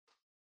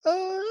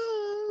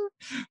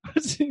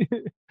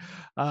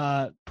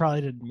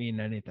 probably didn't mean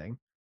anything.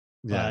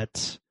 Yeah.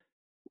 But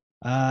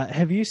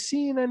have you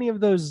seen any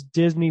of those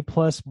Disney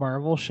Plus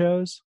Marvel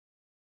shows?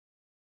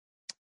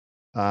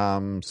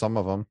 Some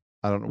of them.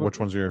 I don't know which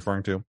ones you're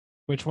referring to.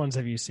 Which ones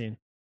have you seen?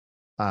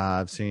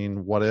 I've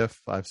seen What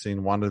If. I've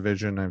seen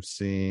WandaVision. I've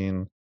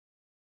seen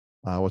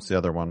what's the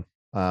other one?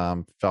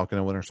 Falcon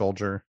and Winter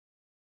Soldier.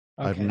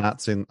 Okay. I've not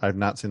seen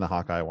the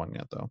Hawkeye one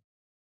yet, though.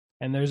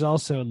 And there's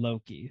also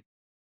Loki.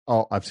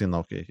 Oh, I've seen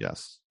Loki.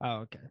 Yes.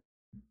 Oh, okay.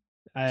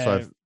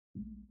 I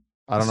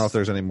don't know if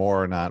there's any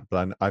more or not,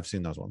 but I've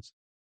seen those ones.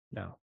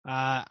 No,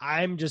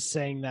 I'm just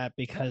saying that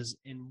because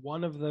in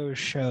one of those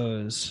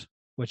shows,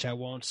 which I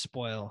won't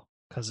spoil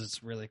because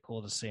it's really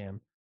cool to see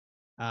him.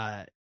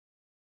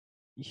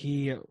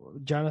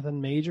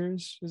 Jonathan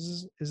Majors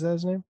is that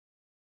his name?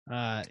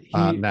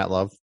 Nat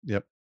Love.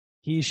 Yep.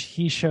 He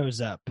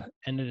shows up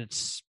and it's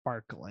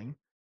sparkling.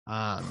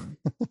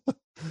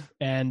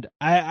 And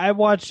I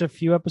watched a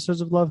few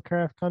episodes of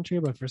Lovecraft Country,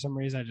 but for some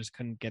reason I just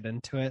couldn't get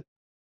into it.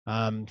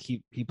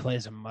 He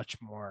plays a much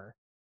more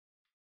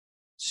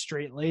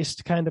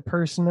straight-laced kind of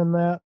person in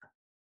that.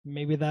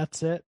 Maybe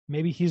that's it.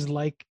 Maybe he's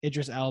like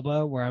Idris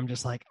Elba, where I'm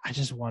just like, I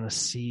just want to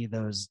see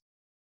those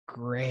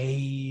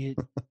gray,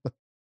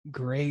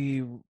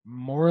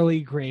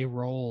 morally gray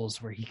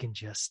roles where he can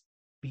just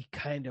be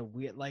kind of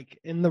weird. Like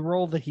in the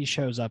role that he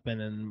shows up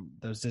in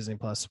those Disney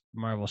Plus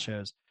Marvel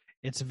shows,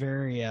 it's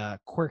very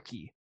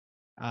quirky.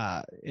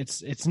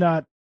 It's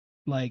not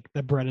like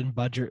the bread and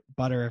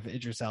butter of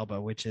Idris Elba,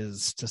 which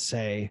is to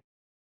say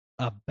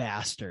a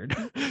bastard.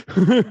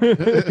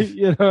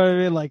 You know what I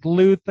mean? Like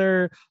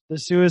Luther, the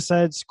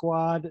Suicide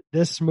Squad,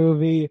 this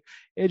movie,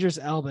 Idris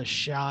Elba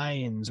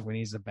shines when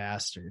he's a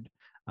bastard.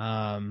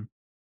 When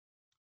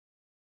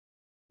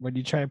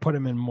you try and put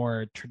him in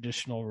more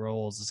traditional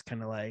roles, it's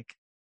kind of like,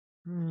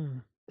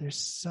 there's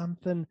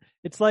something.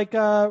 It's like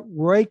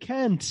Roy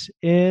Kent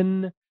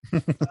in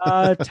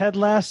Ted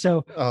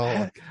Lasso.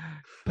 Oh,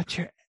 but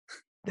your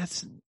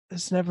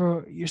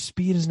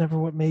speed is never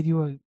what made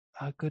you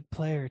a good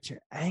player. It's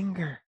your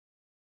anger.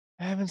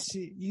 I haven't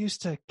seen you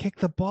used to kick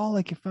the ball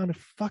like you found it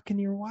fucking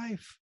your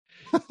wife.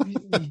 You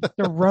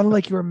to run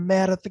like you were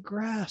mad at the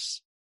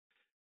grass.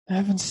 I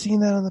haven't seen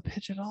that on the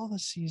pitch at all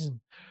this season.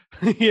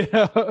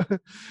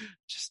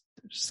 Just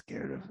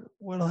scared of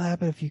what'll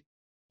happen if you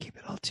keep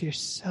it all to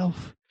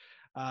yourself.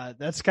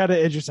 That's kind of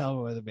Idris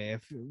Elba with me.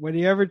 When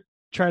you ever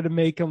try to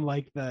make him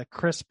like the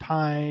Chris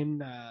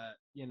Pine,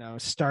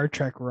 Star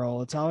Trek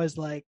role. It's always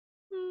like,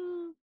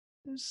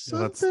 there's Yeah,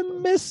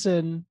 something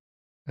missing.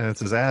 and it's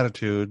his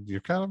attitude.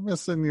 You're kind of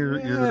missing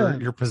Yeah.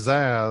 your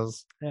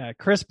pizzazz. Yeah,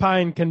 Chris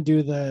Pine can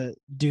do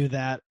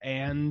that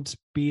and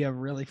be a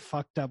really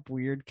fucked up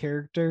weird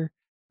character,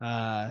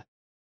 and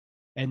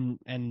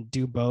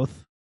do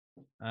both.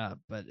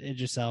 But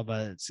Idris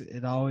Elba,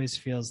 it always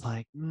feels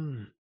like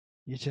you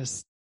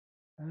just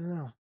I don't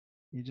know,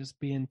 you're just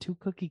being too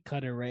cookie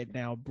cutter right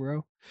now,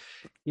 bro.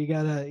 You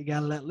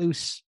gotta let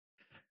loose.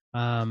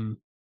 And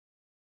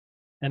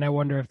I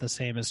wonder if the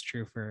same is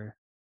true for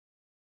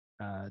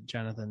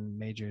Jonathan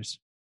Majors.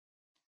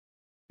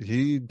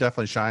 He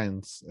definitely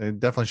shines. It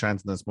definitely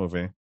shines in this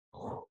movie.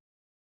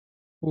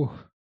 Ooh,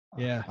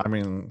 yeah. I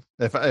mean,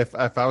 if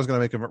I was gonna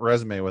make a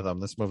resume with him,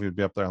 this movie would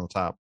be up there on the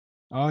top.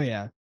 Oh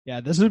yeah,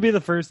 yeah. This would be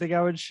the first thing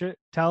I would say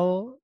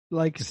to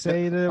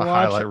A watch,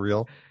 highlight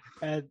reel.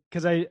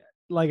 because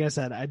like I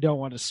said, I don't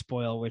want to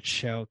spoil which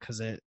show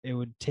because it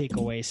would take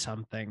away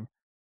something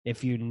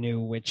if you knew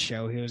which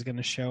show he was going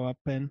to show up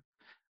in.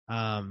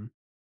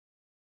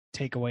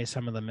 Take away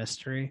some of the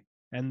mystery,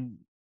 and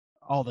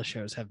all the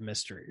shows have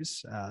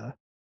mysteries.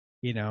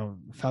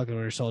 Falcon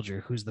Winter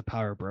Soldier, who's the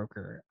power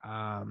broker?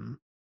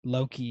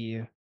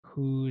 Loki,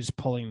 who's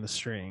pulling the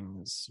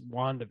strings?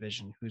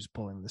 WandaVision, who's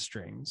pulling the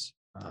strings?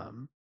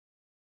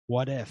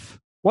 What if?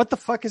 What the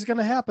fuck is going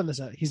to happen?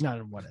 He's not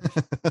in What If.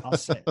 I'll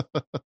say it.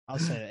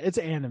 It's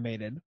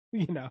animated,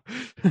 Yeah,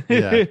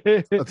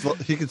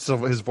 he can still,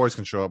 his voice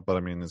can show up, but I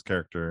mean his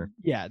character.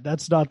 Yeah,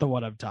 that's not the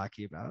one I'm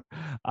talking about.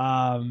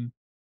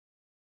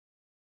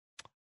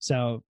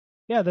 So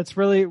yeah, that's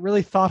really,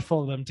 really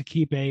thoughtful of them to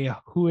keep a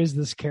who is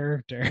this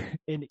character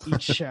in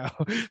each show.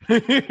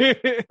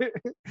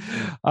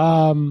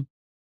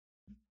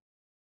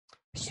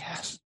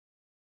 Yes.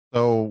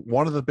 So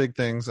one of the big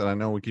things, and I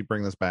know we keep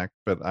bringing this back,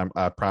 but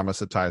I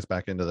promise it ties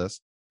back into this.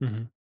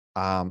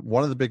 Mm-hmm.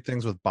 One of the big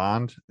things with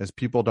Bond is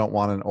people don't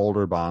want an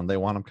older Bond; they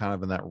want him kind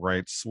of in that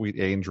right sweet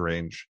age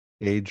range.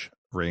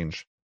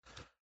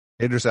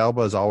 Idris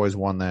Elba is always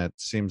one that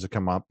seems to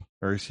come up,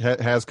 or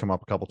has come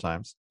up a couple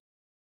times.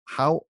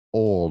 How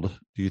old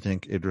do you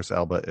think Idris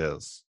Elba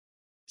is?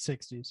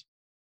 60s.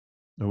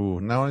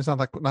 Ooh, no, he's not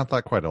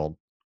that quite old.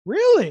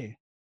 Really?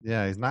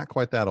 Yeah, he's not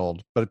quite that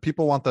old. But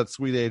people want that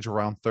sweet age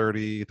around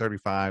 30,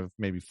 35,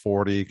 maybe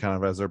 40 kind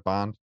of as their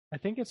Bond. I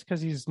think it's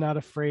because he's not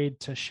afraid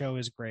to show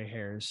his gray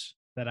hairs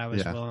that I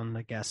was willing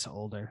to guess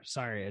older.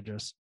 Sorry,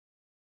 Idris.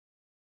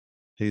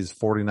 He's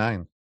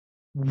 49.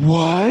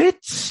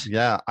 What?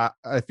 Yeah,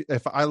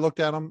 if I looked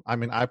at him, I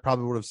mean, I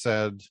probably would have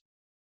said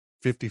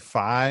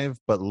 55,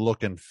 but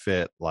looking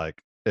fit.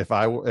 Like if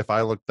I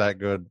looked that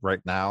good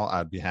right now,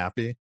 I'd be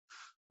happy.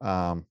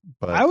 But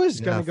I was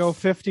gonna go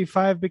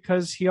 55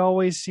 because he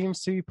always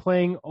seems to be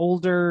playing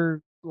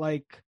older,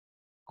 like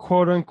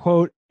quote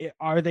unquote. Is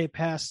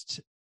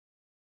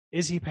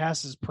he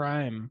past his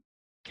prime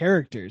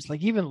characters?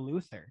 Like even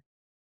Luther,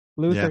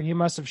 he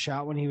must have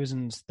shot when he was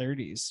in his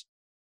 30s.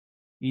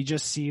 He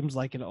just seems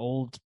like an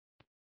old,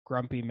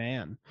 grumpy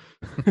man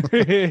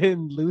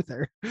in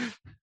Luther.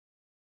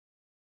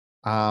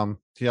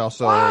 He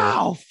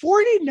also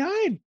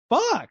 49.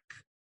 Fuck.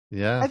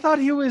 Yeah. I thought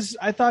he was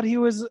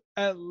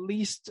at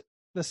least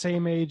the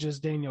same age as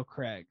Daniel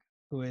Craig,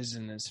 who is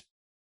in his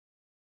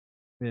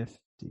 50s.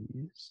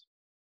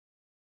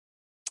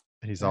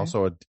 He's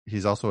also a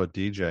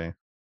DJ.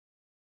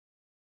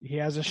 He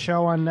has a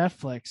show on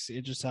Netflix,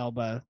 Idris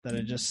Elba, that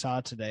I just saw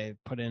today,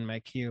 put in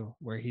my queue,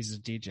 where he's a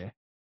DJ.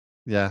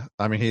 Yeah,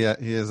 I mean he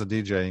is a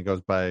DJ. He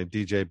goes by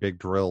DJ Big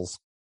Drills.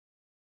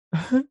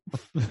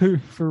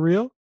 For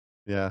real?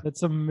 Yeah,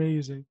 that's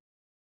amazing.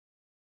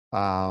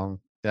 Yeah,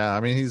 I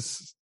mean he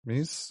was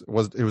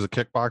a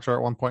kickboxer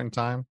at one point in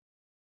time.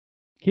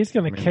 He's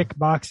gonna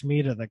kickbox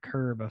me to the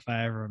curb if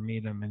I ever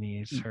meet him and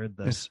he's heard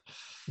this.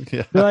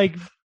 Yeah, they're like,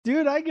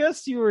 dude, I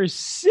guess you were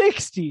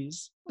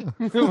 60s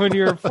when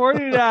you were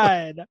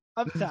 49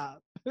 up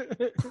top.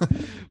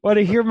 Want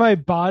to hear my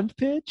Bond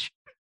pitch?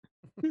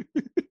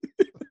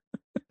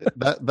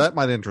 that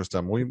might interest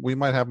him. We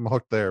might have him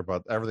hooked there,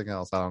 but everything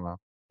else, I don't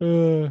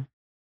know.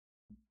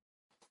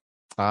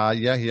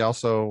 Yeah, he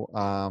also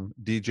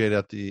DJ'd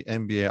at the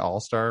NBA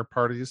All-Star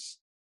parties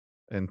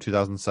in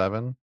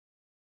 2007.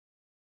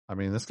 I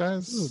mean, this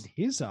guy's dude,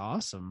 he's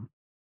awesome.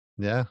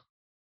 Yeah,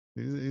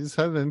 he's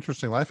had an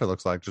interesting life. It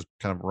looks like, just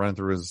kind of running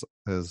through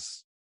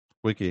his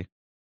wiki.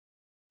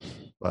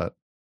 But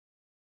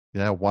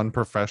yeah, one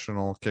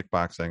professional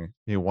kickboxing.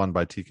 He won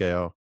by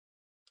TKO.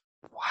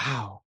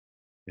 Wow.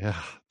 Yeah,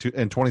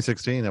 in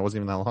 2016. That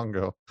wasn't even that long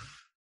ago.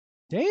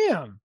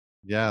 Damn.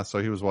 Yeah, so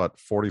he was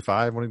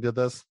 45 when he did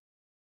this.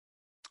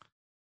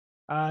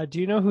 Do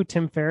you know who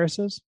Tim Ferriss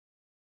is?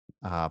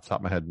 Off the top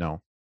of my head,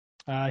 no.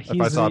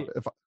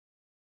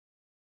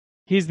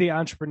 He's the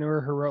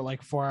entrepreneur who wrote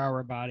like 4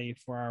 Hour Body,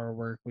 4 Hour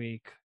Work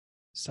Week,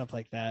 stuff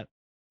like that.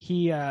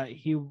 He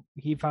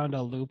found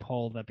a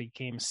loophole that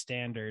became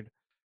standard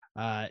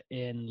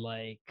in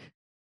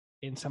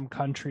some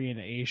country in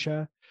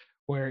Asia,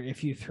 where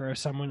if you throw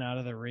someone out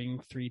of the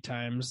ring 3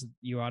 times,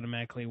 you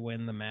automatically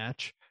win the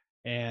match.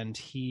 And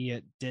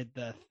he did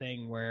the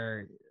thing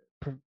where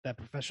that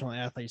professional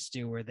athletes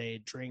do, where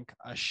they drink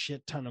a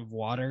shit ton of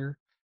water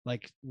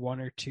like 1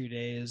 or 2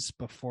 days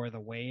before the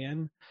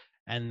weigh-in,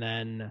 and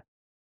then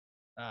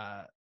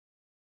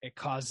it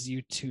causes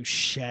you to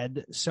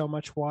shed so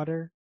much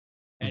water,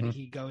 and Mhm.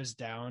 he goes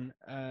down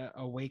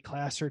a weight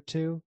class or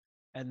two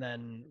and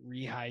then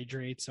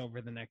rehydrates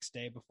over the next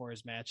day before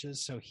his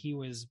matches. So he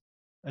was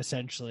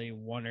essentially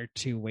 1 or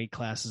 2 weight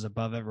classes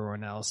above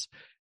everyone else,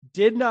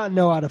 did not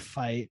know how to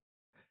fight,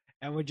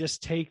 and would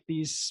just take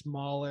these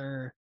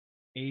smaller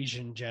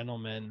Asian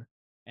gentlemen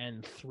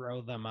and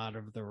throw them out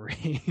of the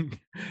ring.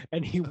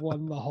 And he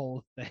won the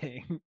whole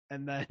thing.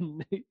 And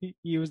then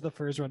he was the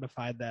first one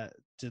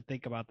to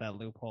think about that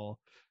loophole.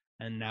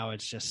 And now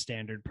it's just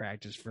standard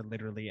practice for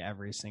literally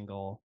every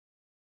single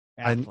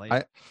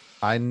athlete.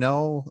 I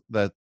know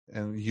that,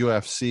 and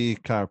UFC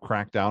kind of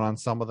cracked down on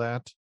some of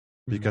that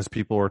because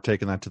people were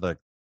taking that to the,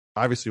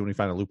 obviously when you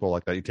find a loophole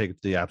like that, you take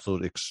it to the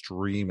absolute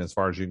extreme as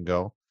far as you can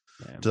go,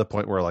 to the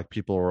point where like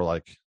people were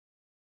like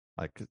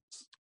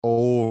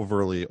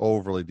overly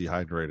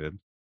dehydrated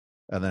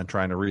and then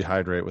trying to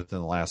rehydrate within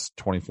the last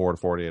 24 to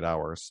 48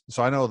 hours.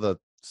 So I know that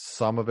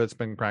some of it's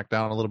been cracked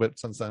down a little bit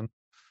since then.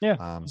 Yeah.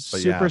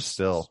 But yeah,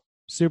 still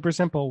super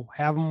simple.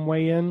 Have them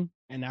weigh in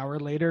an hour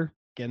later,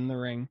 get in the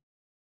ring.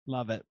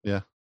 Love it.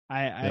 Yeah.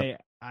 I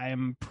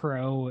am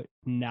pro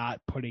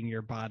not putting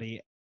your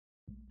body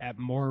at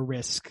more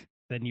risk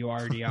than you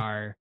already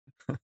are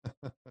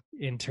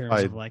in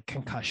terms of like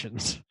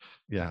concussions.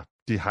 Yeah.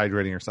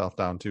 Dehydrating yourself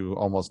down to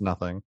almost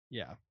nothing.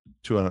 Yeah.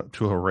 To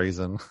a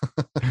raisin.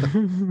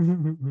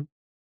 And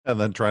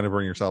then trying to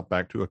bring yourself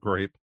back to a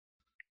grape.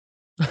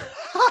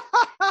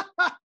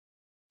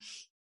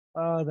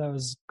 Oh, that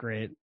was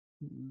great.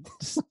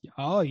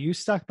 Oh, you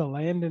stuck the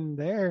landing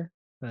there.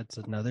 That's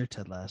another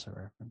Ted Lasso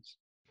reference.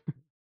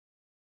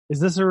 Is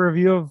this a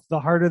review of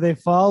The Harder They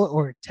Fall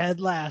or Ted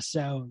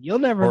Lasso? You'll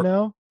never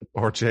know.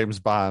 Or James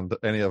Bond,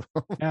 any of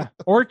them. Yeah.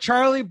 Or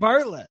Charlie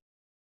Bartlett.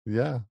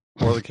 Yeah.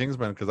 Or the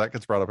Kingsman, because that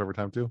gets brought up every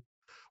time too.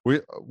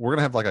 We're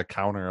gonna have like a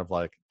counter of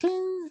like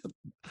ding.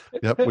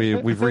 Yep,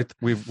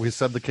 we've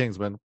said the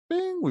Kingsman.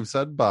 Bing, we've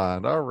said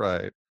Bond. All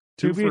right.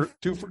 Two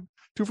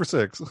for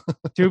 6.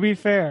 To be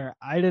fair,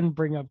 I didn't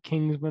bring up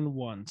Kingsman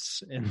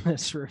once in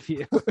this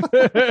review.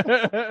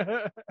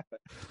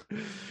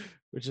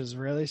 Which is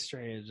really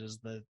strange, as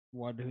the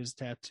one who's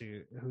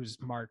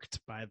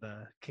marked by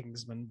the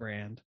Kingsman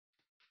brand.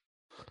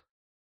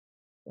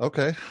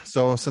 Okay,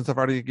 so since I've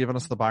already given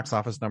us the box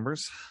office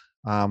numbers,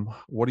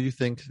 what do you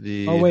think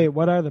the? Oh wait,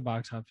 what are the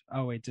box office?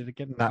 Oh wait, did it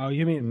get?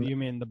 You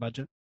mean the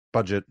budget?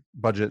 Budget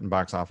and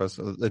box office.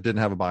 It didn't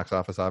have a box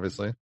office,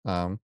 obviously,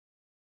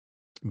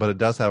 but it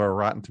does have a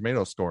Rotten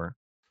Tomatoes score.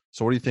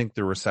 So, what do you think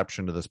the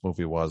reception to this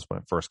movie was when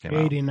it first came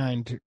out?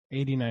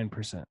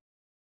 89%.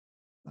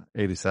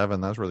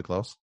 87. That was really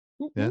close.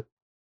 Mm-hmm. Yeah,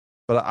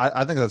 but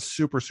I think that's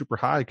super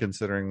high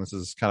considering this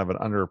is kind of an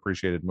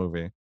underappreciated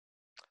movie.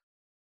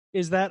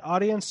 Is that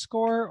audience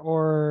score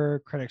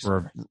or critic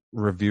score?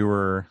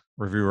 Reviewer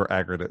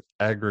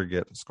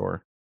aggregate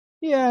score.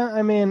 Yeah,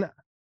 I mean,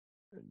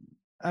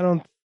 I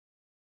don't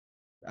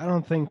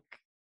think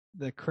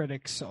the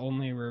critics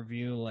only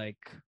review like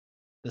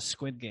the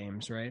Squid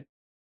Games, right?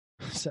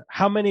 So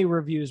how many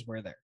reviews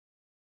were there?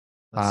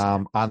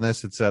 On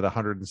this, it said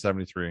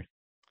 173.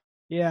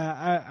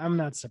 Yeah, I'm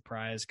not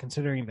surprised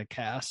considering the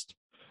cast.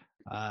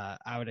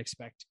 I would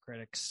expect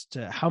critics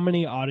to. How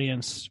many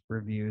audience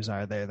reviews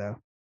are there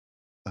though?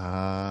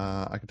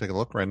 I can take a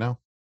look right now.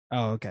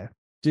 Oh, okay.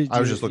 I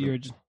was just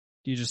looking.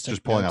 You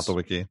just pulling out the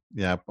wiki.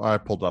 Yeah, I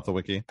pulled off the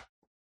wiki.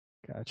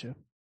 Gotcha.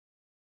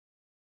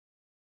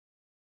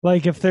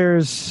 Like if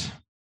there's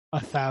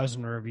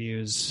 1,000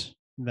 reviews,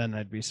 then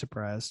I'd be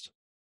surprised.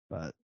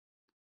 But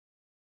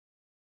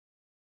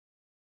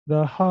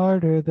the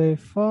harder they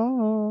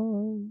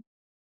fall.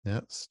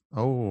 Yes.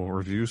 Oh,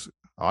 reviews,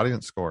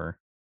 audience score,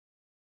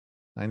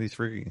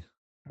 93.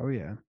 Oh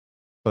yeah.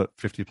 But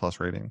 50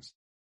 plus ratings.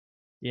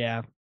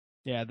 Yeah,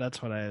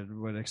 that's what I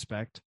would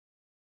expect.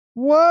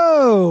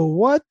 Whoa,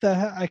 what the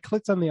heck? I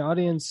clicked on the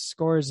audience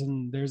scores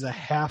and there's a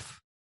half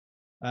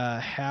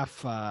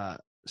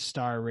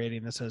star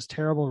rating that says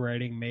terrible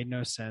writing, made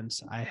no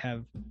sense. I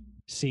have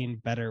seen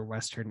better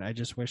Western. I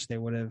just wish they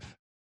would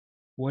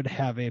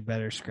have a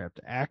better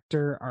script.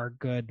 Actor are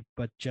good,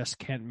 but just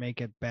can't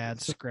make it bad.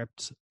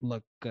 Scripts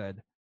look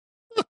good.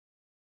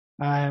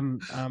 I'm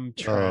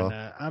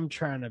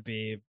trying to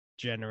be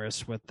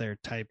generous with their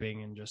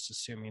typing and just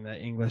assuming that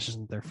English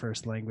isn't their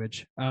first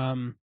language.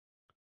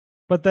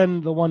 But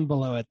then the one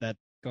below it that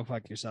go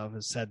fuck yourself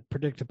has said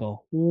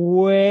predictable.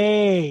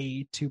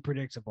 Way too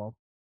predictable.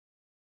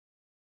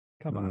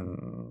 Come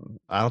on.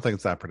 I don't think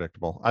it's that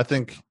predictable. I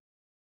think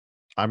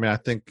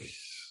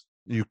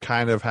you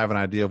kind of have an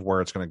idea of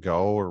where it's going to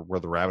go or where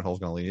the rabbit hole is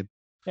going to lead.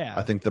 Yeah.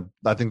 I think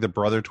the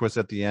brother twist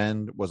at the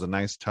end was a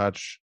nice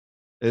touch.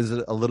 Is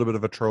it a little bit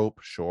of a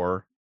trope?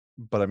 Sure.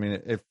 But I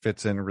mean, it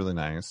fits in really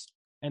nice.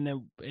 and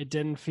it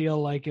didn't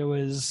feel like it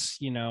was,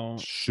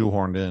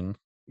 shoehorned in.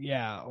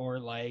 yeah, or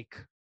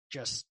like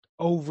just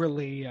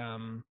overly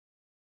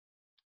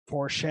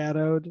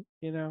foreshadowed,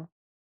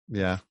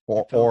 Yeah, it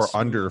or felt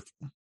smooth.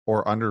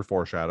 under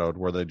foreshadowed,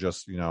 where they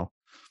just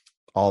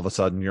all of a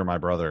sudden you're my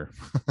brother.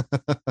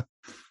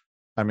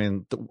 I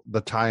mean,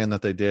 the tie-in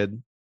that they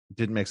didn't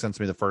make sense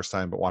to me the first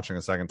time, but watching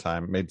a second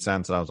time made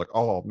sense, and I was like,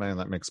 oh man,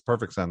 that makes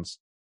perfect sense.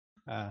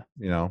 uh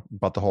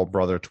About the whole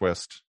brother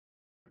twist,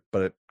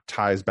 but it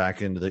ties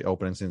back into the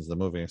opening scenes of the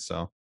movie.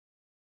 So,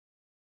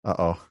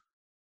 oh,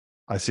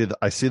 I see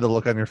the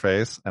look on your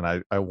face, and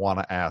I want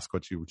to ask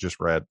what you just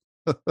read.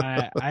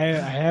 I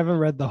haven't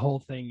read the whole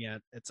thing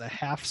yet. It's a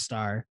half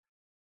star.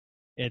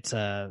 It's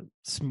a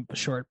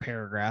short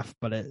paragraph,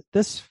 but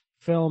this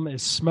film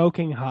is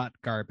smoking hot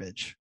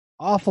garbage.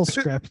 Awful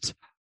script,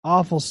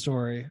 awful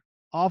story,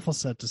 awful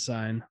set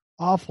design,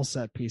 awful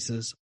set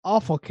pieces,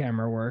 awful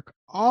camera work,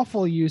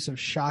 awful use of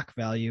shock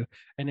value,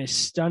 and a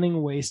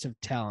stunning waste of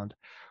talent.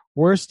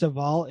 Worst of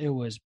all, it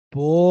was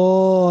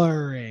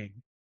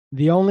boring.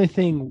 The only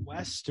thing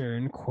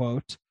Western,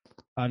 quote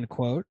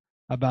unquote,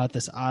 about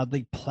this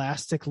oddly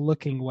plastic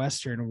looking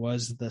Western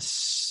was the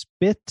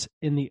spit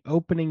in the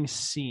opening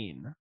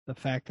scene. The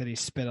fact that he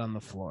spit on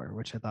the floor,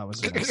 which I thought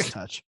was a nice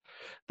touch.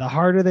 The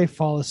Harder They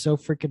Fall is so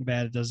freaking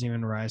bad it doesn't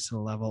even rise to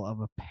the level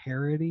of a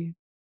parody.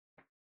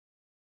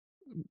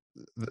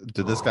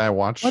 Did this guy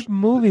watch? What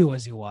movie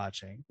was he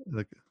watching?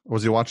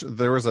 Was he watching?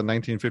 There was a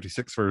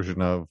 1956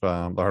 version of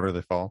The Harder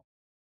They Fall.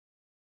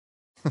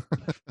 I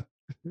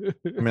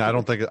mean, I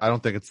don't think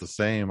it's the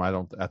same. I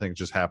think it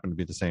just happened to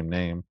be the same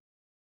name.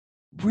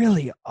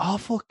 Really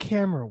awful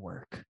camera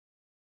work.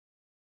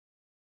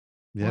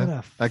 Yeah, what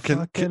a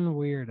fucking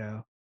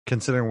weirdo.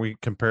 Considering we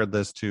compared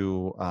this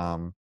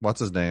to what's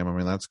his name? I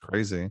mean, that's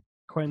crazy.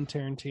 Quentin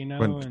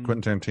Tarantino.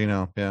 Quentin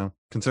Tarantino. Yeah,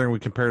 considering we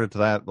compared it to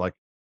that, like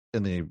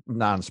in the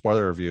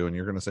non-spoiler review, and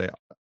you're going to say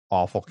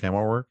awful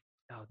camera work.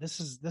 No, this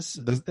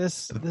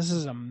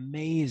is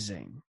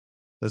amazing.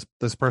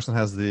 This person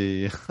has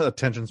the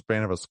attention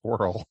span of a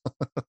squirrel.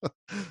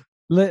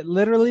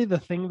 Literally, the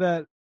thing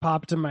that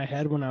popped in my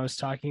head when I was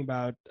talking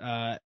about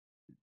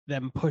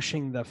them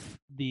pushing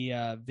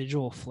the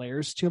visual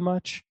flares too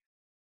much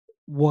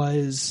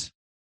was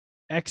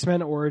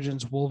X-Men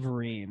Origins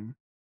Wolverine,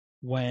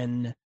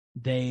 when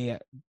they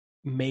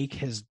make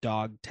his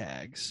dog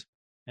tags.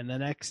 And the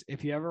next,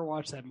 if you ever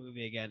watch that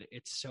movie again,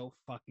 it's so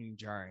fucking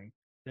jarring.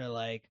 They're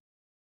like,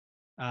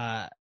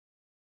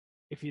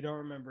 if you don't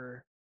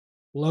remember,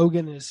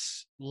 Logan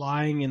is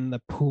lying in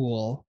the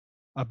pool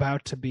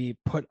about to be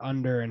put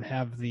under and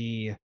have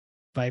the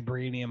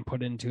vibranium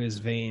put into his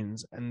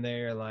veins, and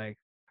they're like,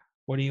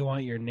 what do you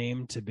want your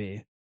name to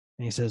be?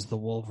 And he says the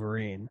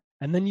Wolverine.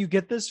 And then you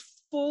get this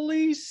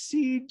fully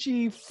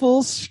CG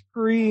full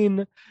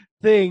screen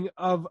thing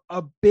of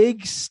a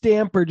big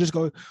stamper just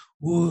going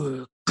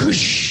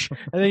whoosh,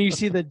 and then you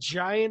see the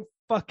giant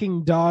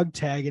fucking dog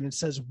tag and it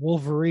says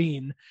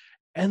Wolverine,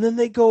 and then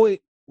they go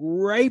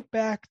right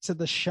back to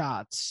the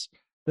shots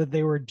that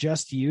they were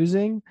just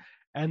using,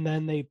 and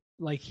then they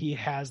he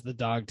has the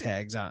dog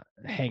tags on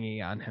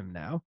hanging on him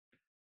now,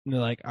 and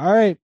they're like, all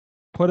right,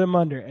 put him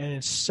under. And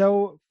it's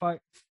so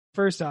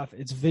first off,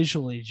 it's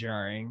visually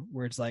jarring,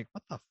 where it's like,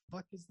 what the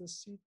fuck is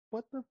this?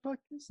 What the fuck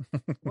is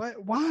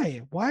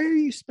why are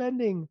you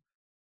spending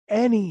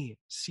any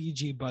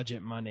CG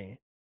budget money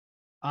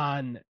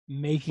on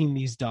making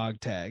these dog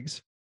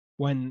tags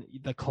when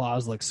the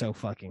claws look so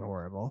fucking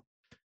horrible?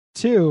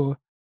 Two,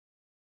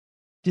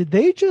 did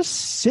they just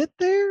sit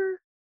there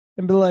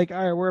and be like,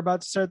 all right, we're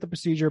about to start the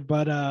procedure,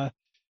 but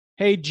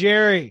hey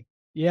Jerry,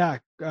 yeah,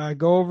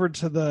 go over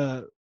to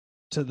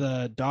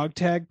the dog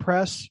tag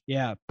press.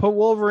 Yeah, put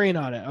Wolverine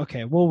on it.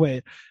 Okay, we'll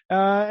wait.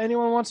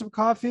 Anyone want some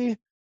coffee?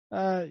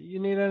 You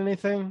need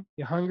anything?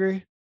 You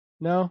hungry?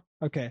 No?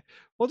 Okay.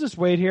 We'll just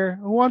wait here.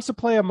 Who wants to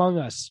play Among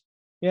Us?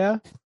 Yeah?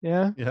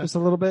 Just a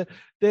little bit.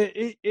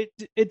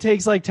 It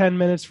takes like 10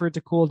 minutes for it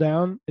to cool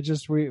down. It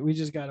just we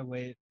just gotta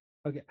wait.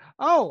 Okay.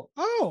 Oh,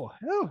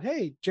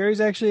 hey, Jerry's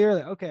actually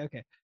early. Okay.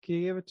 Can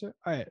you give it to her?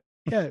 All right.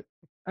 Yeah.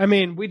 I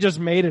mean, we just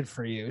made it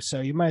for you, so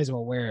you might as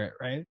well wear it,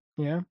 right?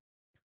 Yeah.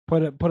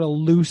 Put a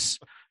loose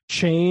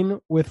chain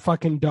with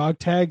fucking dog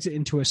tags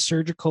into a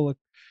surgical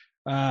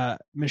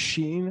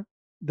machine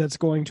that's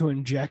going to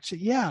inject.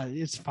 Yeah,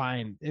 it's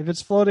fine. If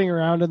it's floating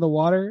around in the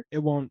water, it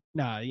won't.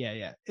 Nah,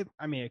 yeah.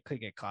 It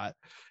could get caught.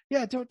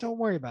 Yeah, don't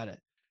worry about it.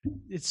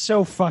 It's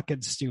so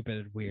fucking stupid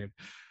and weird.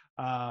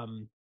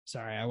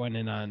 Sorry, I went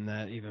in on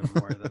that even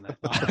more than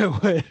I thought I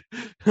would.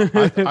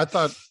 I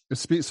thought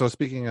so.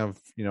 Speaking of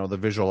the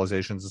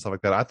visualizations and stuff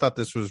like that, I thought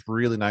this was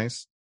really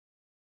nice.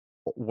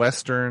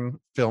 Western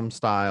film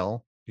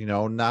style,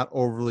 not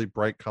overly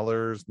bright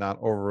colors, not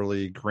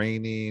overly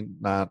grainy,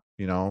 not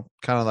kind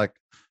of like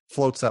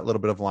floats that little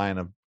bit of line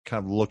of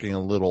kind of looking a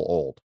little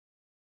old.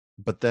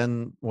 But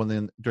then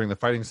during the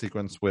fighting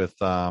sequence with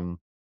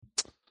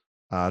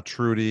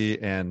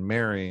Trudy and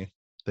Mary,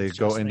 they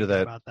go into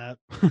that.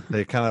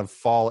 They kind of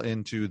fall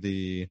into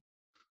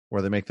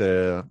where they make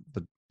the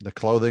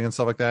clothing and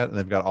stuff like that, and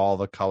they've got all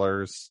the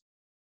colors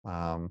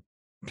kind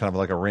of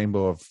like a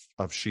rainbow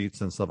of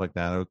sheets and stuff like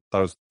that.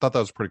 Thought that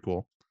was pretty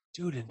cool.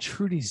 Dude, and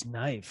Trudy's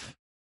knife.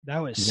 That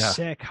was Yeah,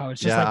 sick. How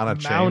it's just yeah, like on a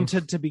chain.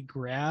 mounted to be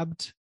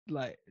grabbed.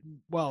 Like,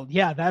 well,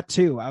 yeah, that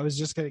too. I was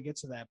just gonna get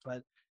to that,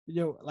 but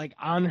like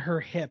on her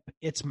hip,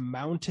 it's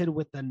mounted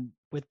with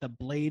the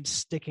blade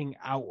sticking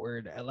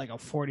outward at like a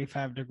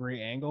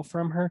 45-degree angle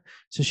from her,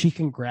 so she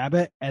can grab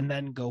it and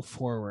then go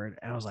forward.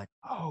 And I was like,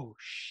 oh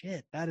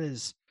shit, that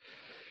is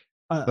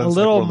a That's like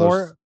little one of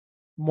those.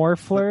 more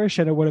flourish,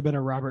 and it would have been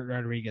a Robert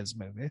Rodriguez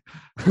movie.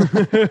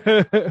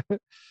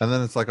 And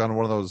then it's like on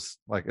one of those,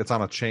 like it's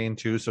on a chain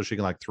too, so she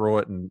can like throw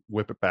it and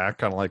whip it back,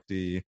 kind of like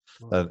the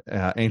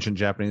ancient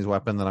Japanese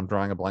weapon that I'm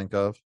drawing a blank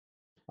of,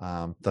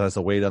 that has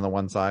a weight on the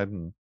one side.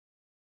 And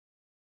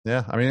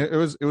yeah, I mean it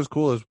was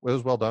cool. It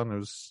was well done. It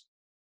was,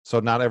 so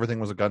not everything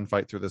was a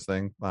gunfight through this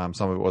thing.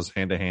 Some of it was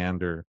hand to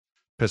hand or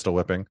pistol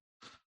whipping.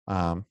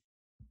 Um,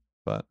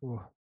 but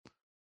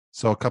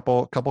so a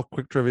couple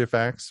quick trivia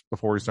facts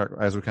before we start,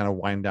 as we kind of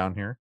wind down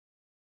here.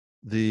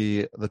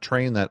 The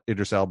train that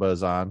Idris Elba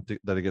is on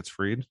that he gets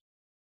freed,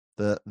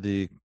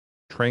 the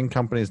train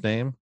company's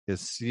name is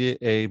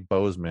C.A.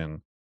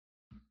 Bozeman,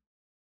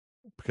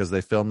 because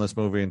they filmed this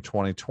movie in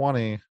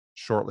 2020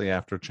 shortly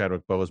after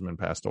Chadwick Boseman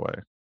passed away.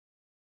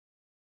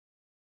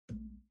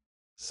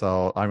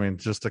 So I mean,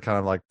 just to kind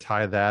of like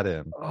tie that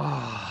in.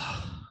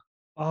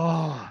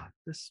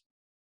 This,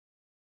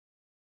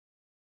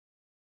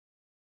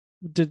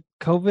 did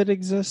COVID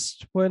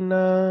exist when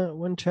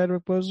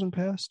Chadwick Boseman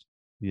passed?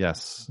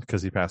 Yes,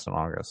 because he passed in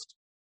August.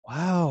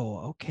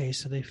 Wow. Okay,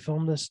 so they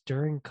filmed this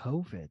during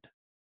COVID.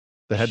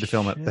 They had to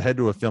film it. They had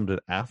to have filmed it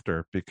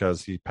after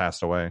because he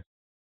passed away.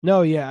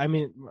 No, yeah, I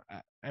mean,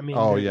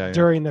 oh yeah,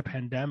 during the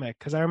pandemic,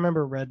 because I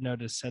remember Red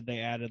Notice said they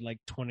added like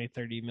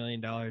 $20-30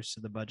 million to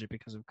the budget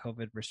because of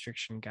COVID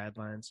restriction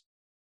guidelines,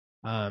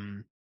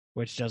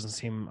 which doesn't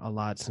seem a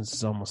lot since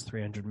it's almost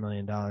 $300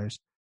 million.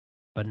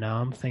 But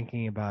now I'm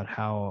thinking about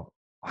how,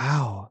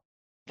 wow,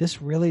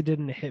 this really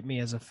didn't hit me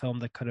as a film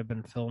that could have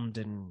been filmed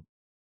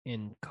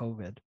in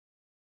COVID.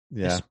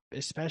 Yeah,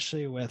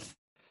 especially with,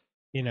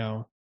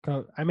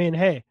 I mean,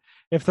 hey,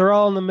 if they're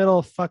all in the middle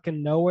of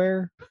fucking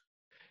nowhere,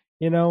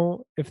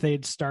 if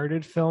they'd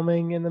started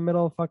filming in the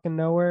middle of fucking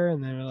nowhere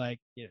and they were like,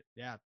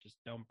 yeah, just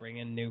don't bring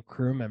in new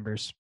crew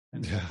members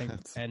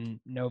and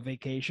no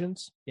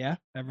vacations. Yeah,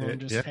 everyone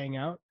just hang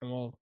out and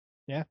we'll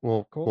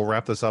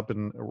wrap this up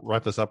in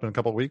a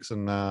couple of weeks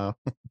and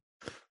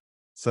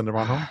send them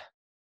on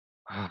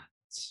home.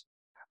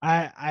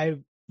 I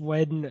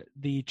when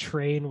the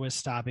train was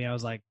stopping, I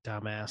was like,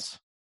 dumbass.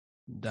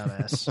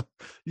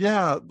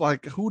 Yeah,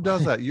 like who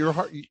does that?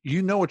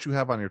 You know what you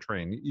have on your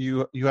train.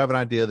 You have an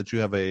idea that you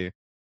have a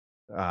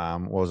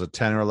what was it,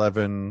 10 or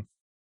 11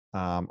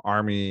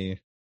 army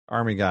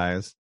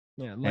guys,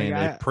 and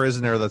a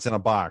prisoner that's in a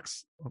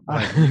box.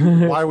 Like,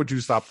 why would you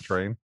stop the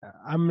train?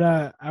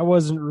 I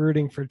wasn't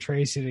rooting for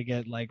Tracy to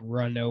get like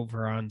run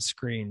over on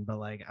screen, but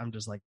like I'm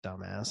just like,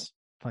 dumbass.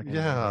 Fucking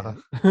yeah.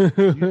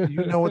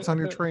 you know what's on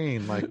your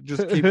train. Like,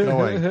 just keep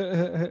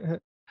going.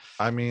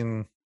 I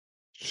mean,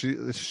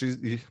 she's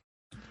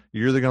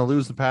you're either going to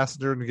lose the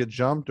passenger and get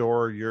jumped,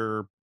 or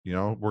we're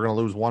going to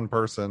lose one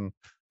person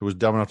who was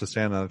dumb enough to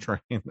stand on a train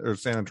or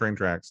stand on train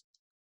tracks.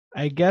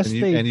 I guess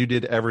and you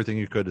did everything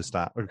you could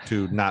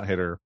to not hit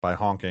her by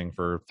honking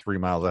for 3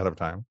 miles ahead of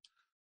time.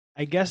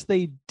 I guess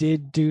they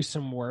did do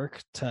some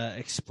work to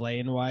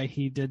explain why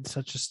he did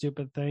such a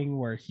stupid thing,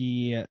 where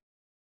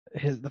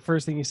the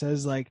first thing he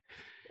says, like,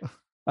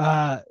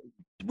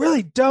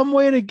 really dumb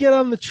way to get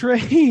on the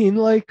train,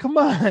 like, come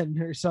on,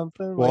 or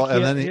something. Well, like,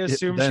 and then he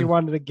assumed she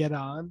wanted to get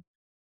on.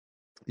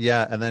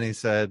 Yeah, and then he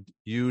said,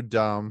 "You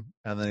dumb,"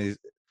 and then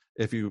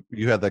if you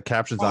had the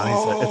captions on,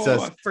 it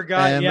says, I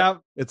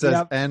forgot. It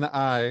says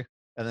N-I,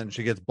 and then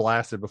she gets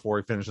blasted before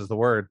he finishes the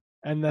word.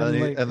 And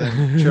then, and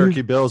then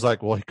Cherokee Bill's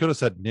like, "Well, he could have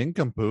said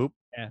nincompoop."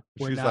 Yeah,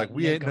 she's like,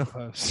 "We ain't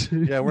no."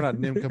 Yeah, we're not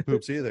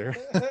nincompoops either.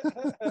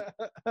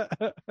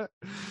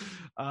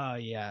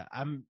 Yeah,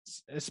 I'm,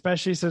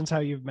 especially since how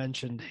you've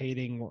mentioned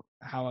hating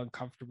how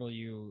uncomfortable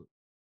you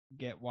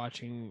get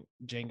watching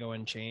Django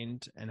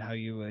Unchained, and how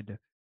you would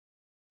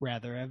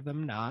rather have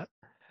them not.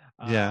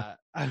 Yeah.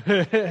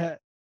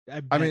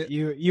 I mean,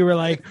 you were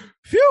like,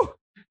 phew.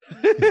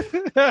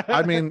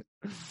 I mean,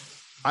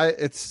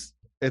 it's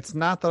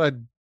not that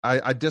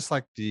I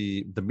dislike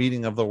the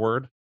meaning of the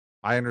word.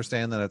 I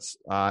understand that it's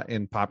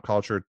in pop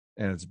culture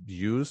and it's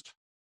used,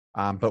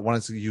 but when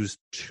it's used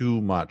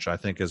too much, I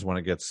think is when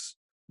it gets,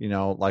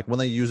 like when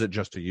they use it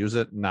just to use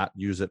it, not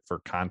use it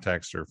for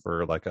context or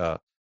for like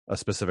a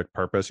specific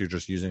purpose. You're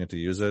just using it to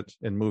use it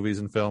in movies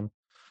and film.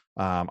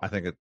 I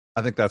think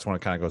that's when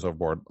it kind of goes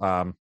overboard.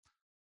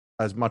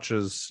 As much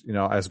as,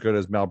 as good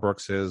as Mel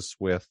Brooks is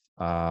with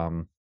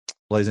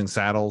Blazing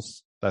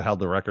Saddles, that held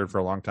the record for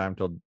a long time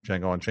till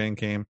Django Unchained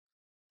came.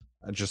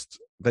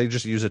 They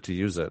just use it to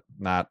use it.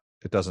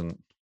 It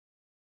doesn't.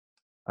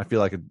 I feel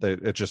like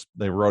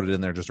they wrote it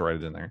in there just to write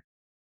it in there.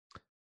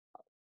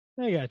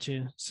 I got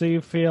you. So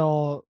you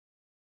feel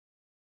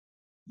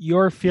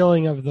your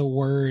feeling of the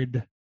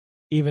word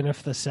even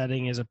if the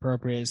setting is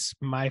appropriate, is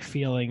my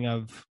feeling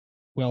of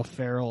Will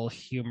Ferrell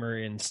humor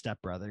in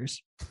Step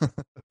Brothers.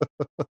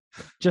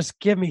 Just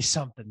give me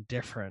something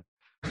different.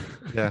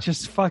 Yeah.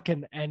 Just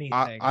fucking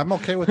anything. I'm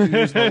okay with you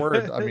using the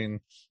word. I mean,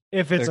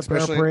 if it's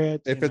especially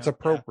appropriate. if it's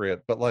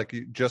appropriate, but like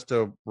just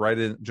to write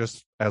it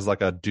just as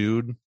like a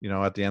dude,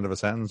 at the end of a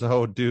sentence.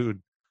 Oh,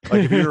 dude.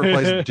 Like if you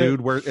replace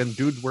dude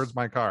where's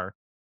my car?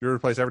 If you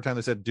replace every time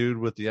they said dude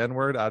with the N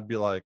word, I'd be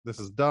like, this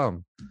is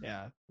dumb.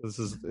 Yeah. This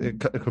is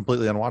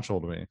completely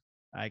unwatchable to me.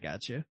 I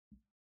got you.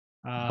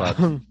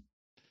 But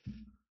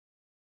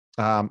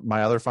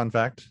my other fun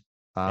fact,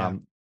 Zazie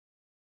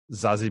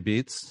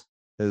Beetz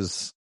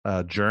is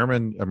a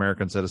German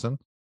American citizen.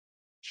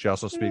 She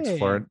also speaks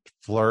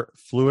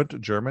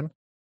fluent German.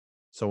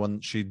 So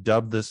when she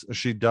dubbed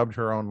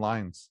her own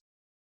lines.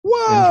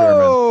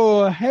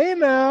 Whoa! Hey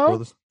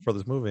now. For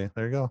this movie.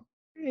 There you go.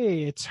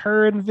 Hey, it's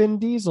her and Vin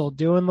Diesel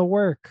doing the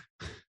work.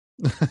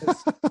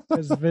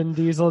 Because Vin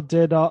Diesel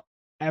did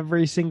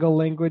every single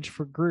language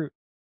for Groot.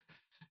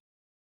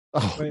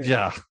 Oh,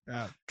 yeah.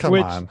 Come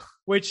on.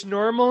 Which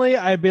normally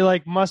I'd be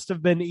like, must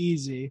have been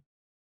easy.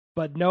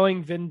 But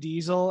knowing Vin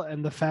Diesel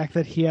and the fact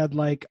that he had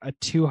like a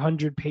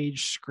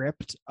 200-page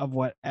script of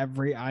what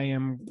every I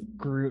Am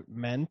Groot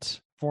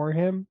meant for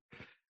him,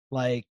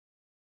 like,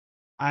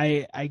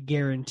 I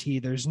guarantee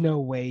there's no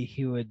way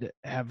he would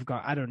have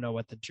gone. I don't know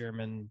what the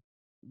German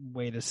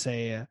way to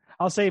say.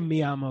 I'll say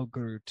 "Mi amo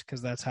Groot"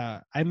 because that's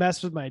how I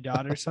mess with my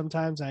daughter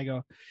sometimes. I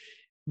go,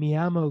 "Mi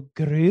amo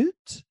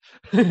Groot,"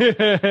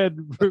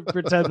 and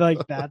pretend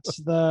like that's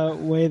the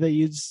way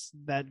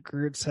that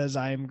Groot says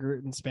 "I am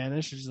Groot" in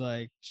Spanish. She's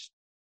like,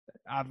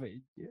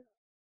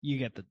 you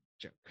get the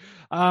joke.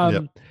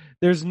 Yep.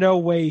 There's no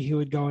way he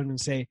would go in and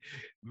say,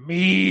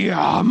 "Mi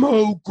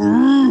amo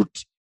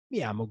Groot,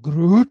 mi amo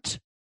Groot,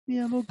 mi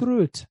amo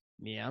Groot,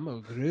 mi amo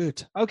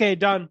Groot." Okay,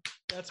 done.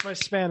 That's my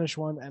Spanish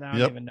one, and I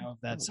don't even know if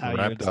that's how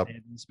you would say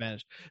it in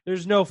Spanish.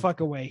 There's no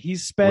fucking way.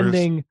 He's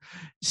spending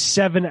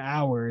 7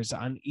 hours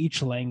on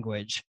each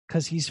language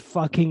because he's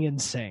fucking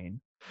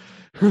insane.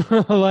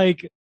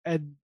 Like,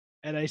 and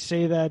I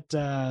say that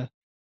to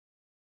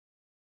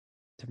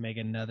make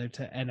another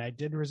and I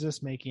did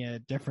resist making a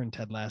different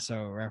Ted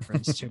Lasso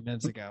reference 2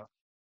 minutes ago,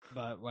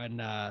 but when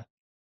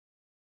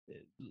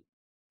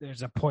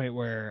there's a point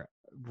where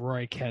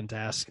Roy Kent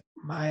asks,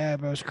 "My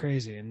eyebrows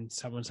crazy," and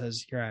someone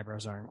says, "Your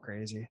eyebrows aren't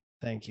crazy.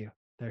 Thank you.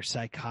 They're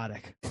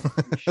psychotic."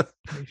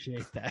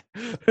 Appreciate that.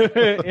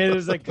 It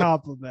is a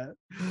compliment.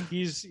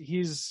 He's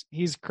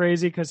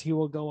crazy because he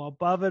will go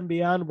above and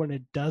beyond when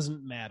it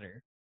doesn't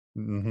matter.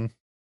 Mm-hmm.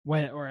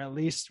 Or at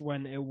least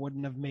when it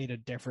wouldn't have made a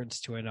difference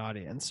to an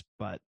audience,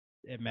 but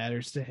it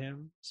matters to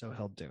him, so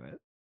he'll do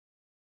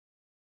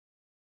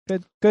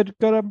it. Good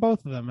on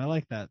both of them. I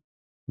like that.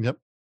 Yep.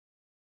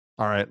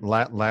 All right.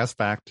 Last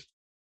fact.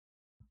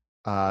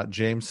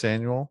 James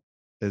Samuel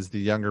is the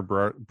younger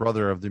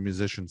brother of the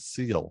musician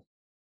Seal,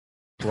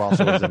 who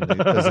also is in the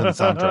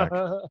soundtrack.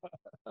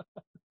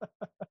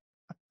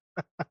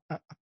 All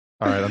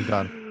right, I'm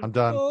done. I'm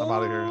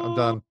out of here. I'm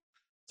done.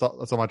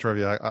 That's all my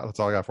trivia. That's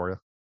all I got for you.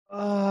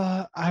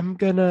 I'm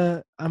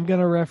gonna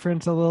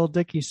reference a Lil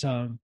Dicky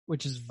song,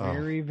 which is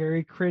very,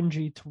 very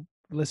cringy to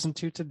listen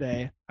to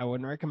today. I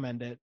wouldn't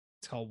recommend it.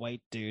 It's called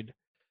White Dude.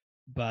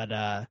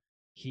 But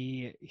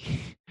he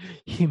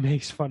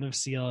makes fun of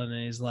Seal and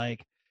he's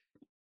like,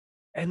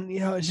 and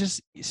it's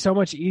just so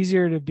much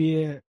easier to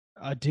be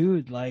a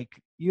dude. Like,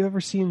 you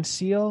ever seen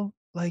Seal?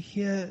 Like,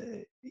 he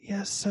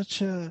has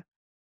such a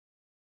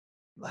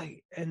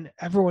like, and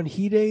everyone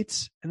he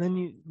dates, and then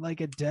you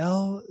like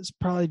Adele is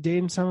probably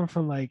dating someone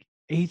from like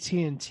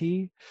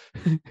AT&T.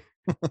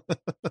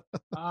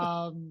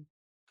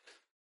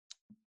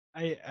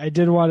 I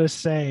did want to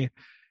say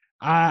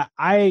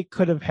I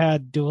could have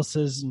had dual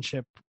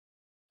citizenship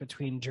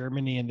between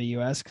Germany and the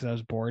US because I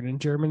was born in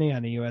Germany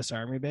on a US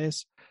Army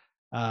base,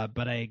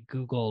 but I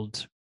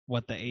Googled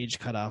what the age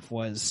cutoff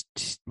was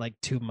like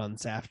 2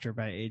 months after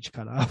my age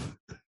cutoff.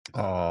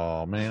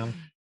 Oh man.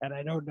 And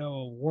I don't know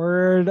a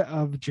word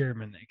of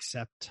German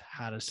except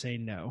how to say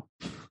no.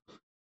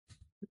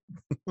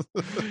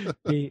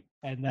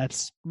 And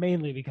that's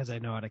mainly because I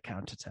know how to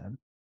count to 10.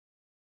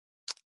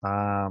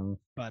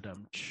 But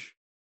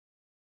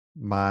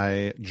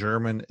my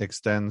German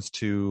extends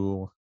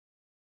to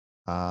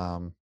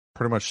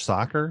pretty much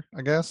soccer,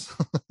 I guess.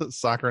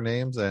 Soccer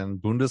names and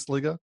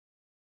Bundesliga.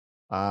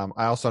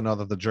 I also know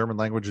that the German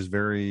language is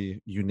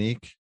very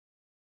unique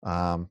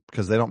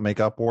because they don't make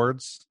up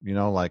words,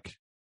 like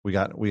we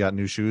got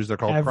new shoes. They're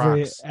called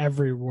Crocs.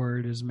 Every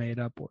word is made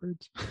up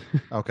words.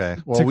 Okay.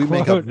 Well, we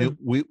make up new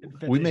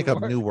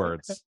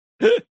words.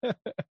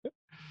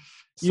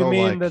 You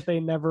mean that they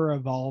never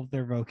evolved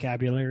their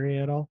vocabulary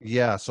at all?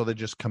 Yeah, so they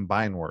just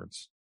combine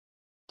words.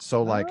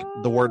 So like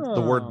the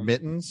word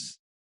mittens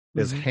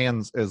is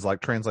hands is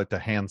like translate to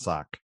hand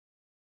sock.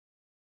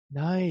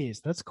 Nice.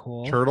 That's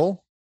cool.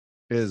 Turtle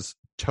is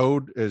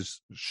toad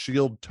is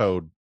shield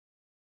toad.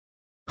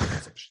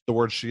 The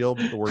word shield,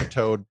 the word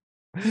toad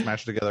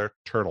smashed together,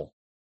 turtle.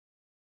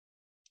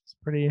 It's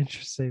pretty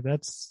interesting.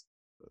 That's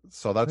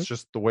So that's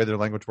just the way their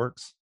language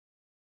works.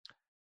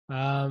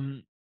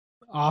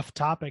 Off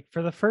topic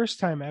for the first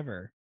time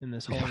ever in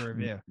this whole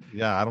review.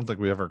 Yeah, I don't think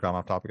we ever gone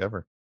off topic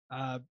ever.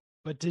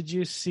 But did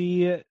you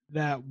see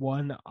that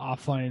one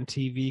offline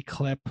TV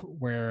clip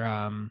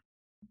where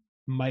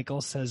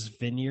Michael says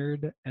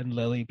vineyard and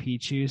Lily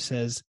Pichu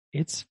says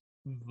it's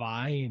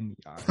vineyard?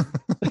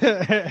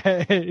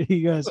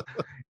 He goes,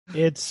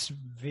 it's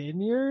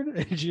vineyard,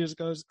 and she just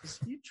goes, is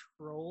he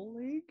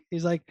trolling?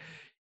 He's like,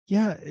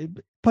 yeah,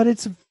 but it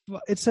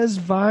says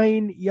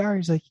vineyard.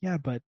 He's like, yeah,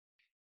 but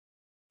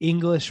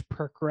English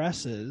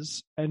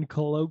progresses and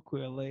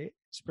colloquially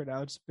it's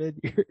pronounced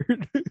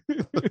vineyard.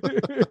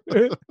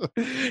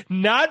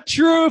 Not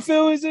true if it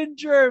was in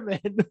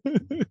German.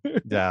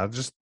 Yeah,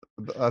 just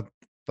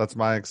that's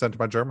my extent to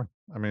my German.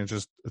 I mean,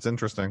 it's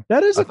interesting.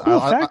 That is a cool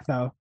fact,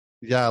 though.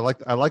 Yeah,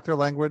 I like their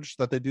language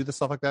that they do the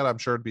stuff like that. I'm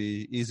sure it'd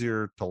be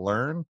easier to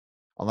learn,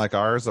 unlike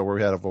ours, where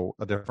we have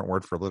a different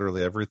word for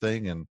literally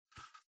everything, and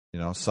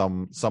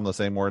some of the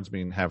same words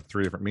have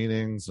 3 different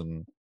meanings,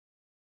 and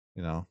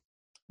so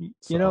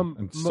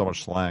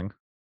much slang.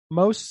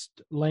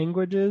 Most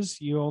languages,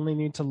 you only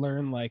need to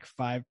learn like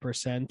 5%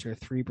 or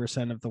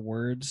 3% of the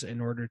words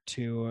in order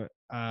to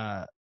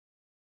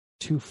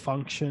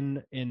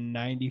function in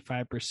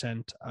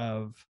 95%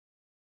 of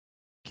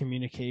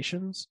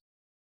communications.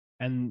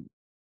 And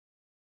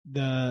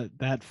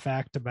that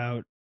fact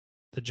about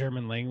the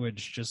German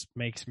language just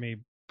makes me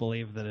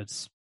believe that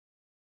it's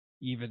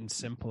even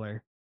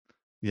simpler.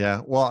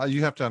 Yeah, well,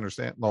 you have to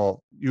understand.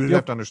 Well, you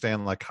have to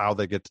understand like how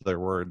they get to their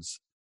words.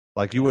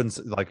 Like you wouldn't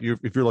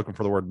if you're looking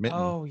for the word mitten.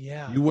 Oh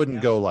yeah, you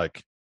wouldn't go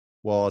like,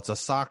 well, it's a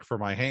sock for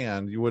my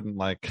hand. You wouldn't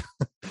like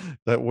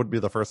that would be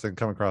the first thing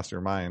come across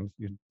your mind.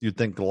 You'd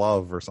think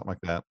glove or something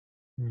like that,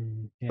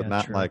 but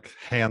not true. Like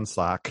hand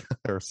sock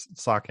or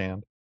sock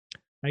hand.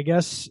 I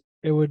guess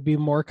it would be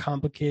more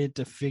complicated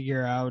to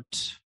figure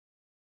out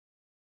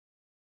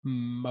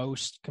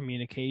most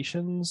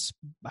communications.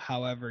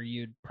 However,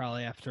 you'd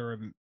probably have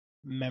to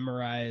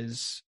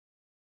memorize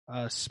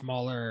a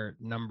smaller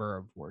number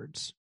of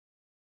words.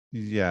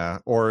 Yeah,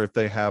 or if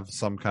they have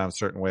some kind of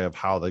certain way of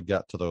how they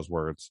get to those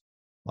words,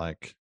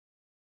 like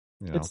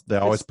they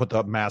always put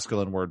the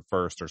masculine word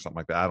first or something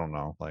like that. I don't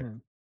know. Like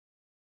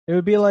it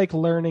would be like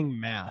learning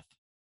math.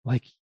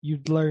 Like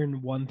you'd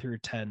learn 1 through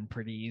 10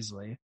 pretty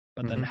easily,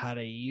 but then how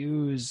to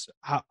use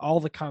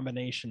all the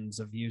combinations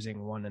of using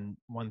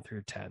 1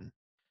 through 10.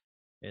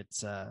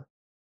 It's yeah.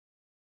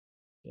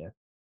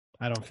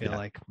 I don't feel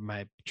like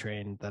my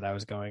train that I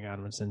was going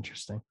on was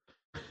interesting.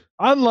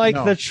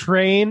 Unlike the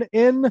train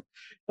in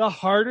The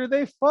Harder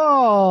They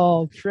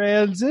Fall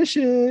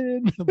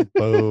transition.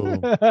 Boom.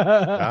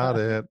 Got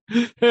it.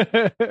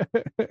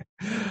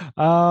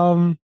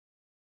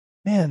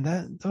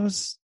 Man,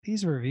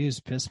 these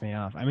reviews piss me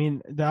off. I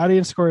mean, the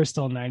audience score is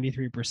still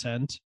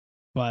 93%,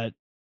 but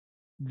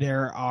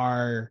there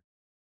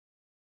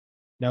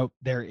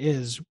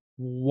is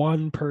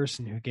one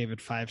person who gave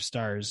it 5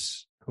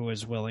 stars who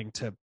is willing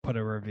to put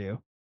a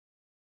review.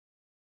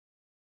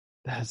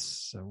 That's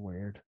so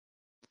weird.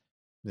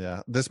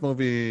 Yeah, this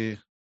movie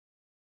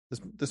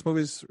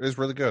is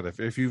really good.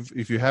 If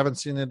you haven't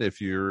seen it, it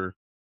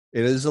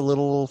is a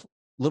little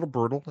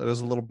brutal. It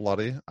is a little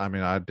bloody. I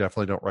mean, I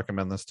definitely don't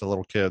recommend this to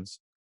little kids.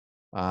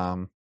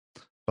 But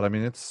I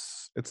mean,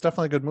 it's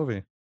definitely a good movie.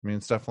 I mean,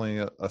 it's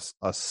definitely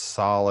a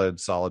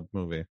solid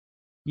movie.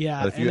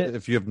 Yeah, but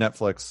if you have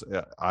Netflix,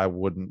 I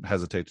wouldn't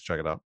hesitate to check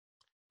it out.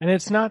 And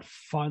it's not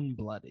fun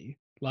bloody.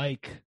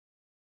 Like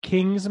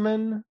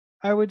Kingsman,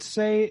 I would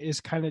say, is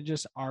kind of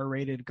just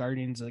R-rated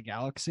Guardians of the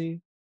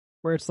Galaxy,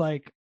 where it's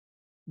like,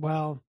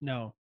 well,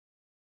 no,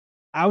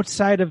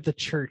 outside of the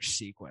church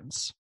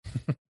sequence,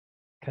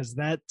 because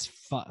that's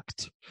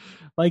fucked.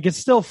 Like, it's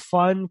still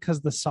fun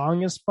because the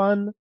song is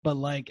fun, but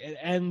like it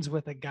ends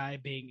with a guy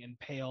being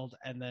impaled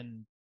and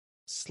then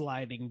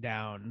sliding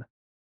down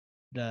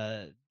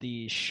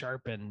the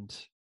sharpened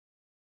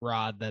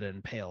rod that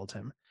impaled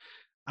him.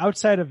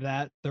 Outside of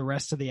that, the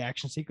rest of the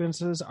action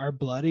sequences are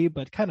bloody,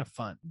 but kind of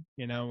fun,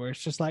 where it's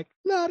just like,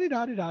 la di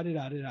da di da di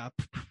da di da,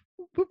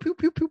 pew pew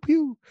pew pew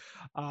pew.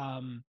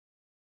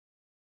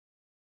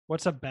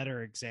 What's a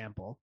better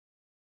example?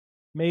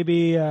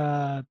 Maybe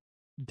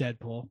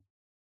Deadpool.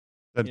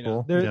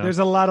 There's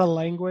a lot of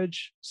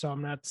language, so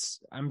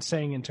I'm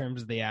saying in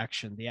terms of the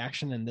action. The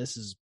action in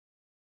this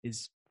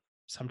is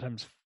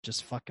sometimes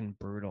just fucking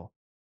brutal.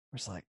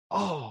 It's like,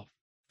 oh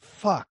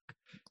fuck.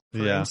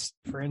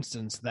 For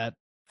instance, that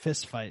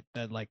fist fight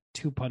that like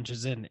 2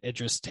 punches in,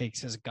 Idris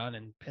takes his gun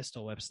and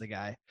pistol whips the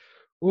guy.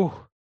 Ooh.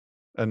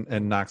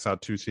 And knocks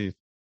out 2 teeth.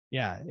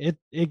 Yeah,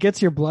 it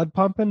gets your blood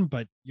pumping,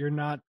 but you're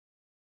not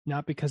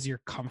because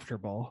you're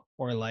comfortable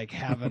or like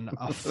having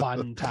a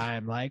fun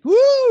time, like,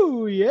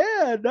 woo,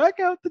 yeah,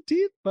 knock out the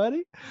teeth,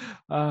 buddy.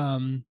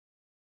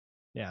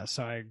 Yeah,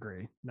 so I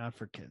agree. Not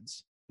for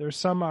kids. There's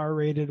some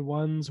R-rated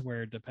ones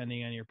where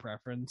depending on your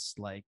preference,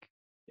 like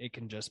it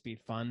can just be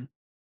fun.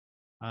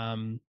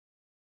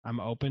 I'm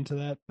open to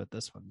that, but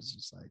this one is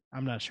just like,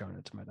 I'm not showing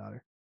it to my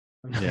daughter.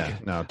 Yeah,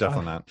 no,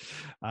 definitely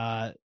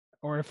not.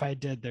 or if I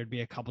did, there'd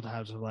be a couple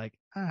times of like,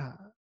 I'm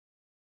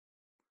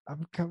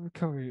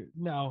covered.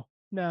 No,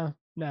 I'm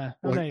Well,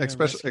 not even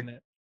risking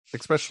it.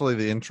 especially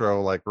the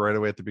intro, like right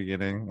away at the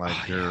beginning,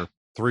 like you're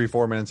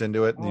 3-4 minutes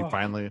into it, and you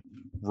finally,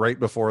 right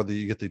before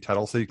you get the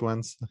title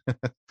sequence,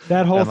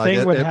 that whole and like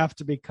thing would have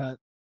to be cut.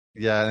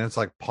 Yeah, and it's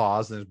like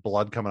paused, and there's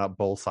blood coming up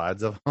both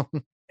sides of them.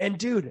 And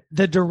dude,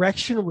 the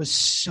direction was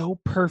so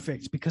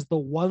perfect because the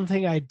one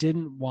thing I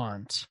didn't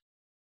want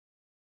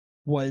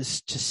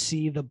was to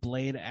see the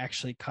blade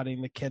actually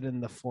cutting the kid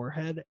in the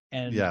forehead.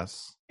 And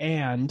yes,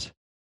 and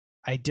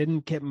I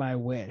didn't get my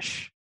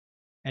wish.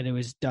 And it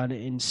was done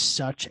in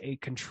such a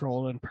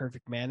controlled and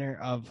perfect manner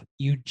of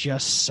you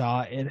just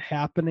saw it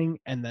happening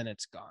and then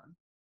it's gone.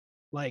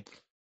 Like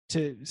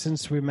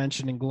since we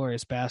mentioned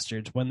Inglourious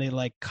Bastards, when they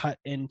like cut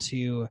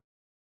into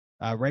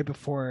right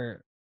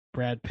before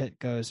Brad Pitt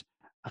goes,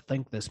 I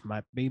think this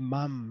might be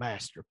my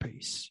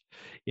masterpiece.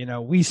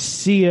 We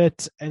see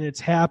it and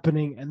it's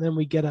happening, and then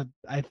we get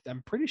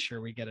I'm pretty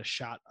sure we get a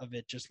shot of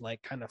it just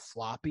like kind of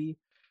floppy,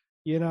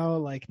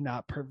 like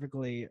not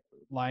perfectly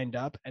lined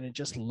up, and it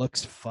just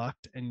looks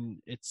fucked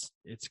and it's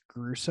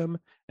gruesome.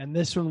 And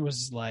this one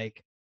was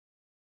like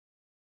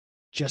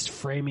just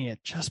framing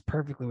it just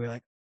perfectly. We're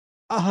like,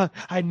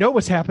 I know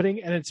what's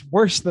happening, and it's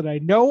worse than I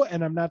know,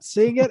 and I'm not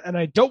seeing it, and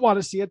I don't want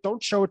to see it.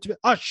 Don't show it to me.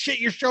 Oh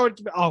shit, you're showing it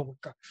to me. Oh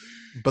god.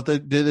 But they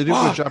do a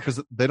good job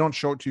because they don't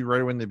show it to you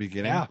right away in the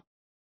beginning. Yeah.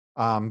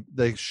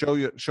 They show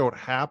it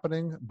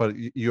happening, but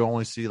you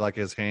only see like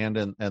his hand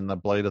and the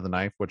blade of the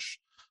knife, which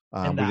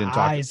and the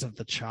eyes of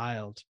the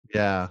child.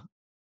 Yeah.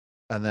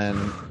 And then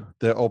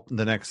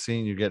the next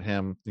scene, you get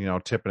him,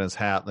 tipping his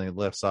hat, and he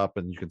lifts up,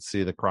 and you can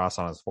see the cross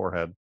on his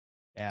forehead.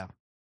 Yeah.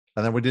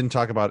 And then we didn't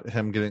talk about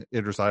him getting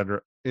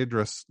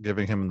Idris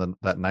giving him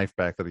that knife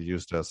back that he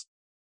used to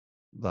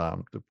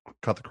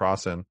cut the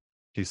cross in.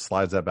 He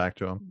slides that back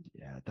to him.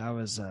 Yeah, that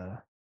was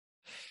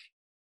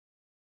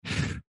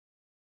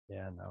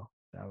yeah, no,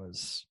 that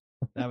was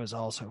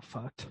also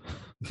fucked.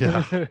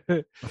 Yeah.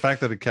 The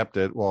fact that he kept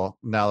it, well,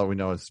 now that we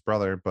know it's his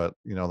brother, but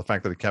the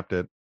fact that he kept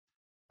it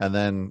and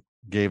then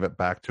gave it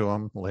back to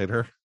him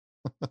later.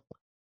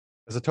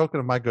 As a token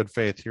of my good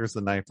faith, here's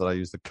the knife that I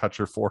used to cut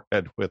your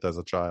forehead with as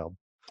a child.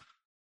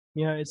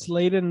 It's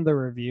late in the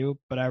review,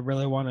 but I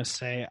really want to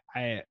say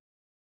I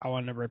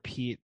want to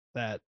repeat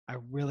that I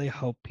really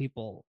hope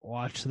people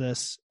watch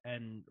this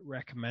and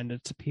recommend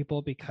it to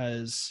people,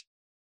 because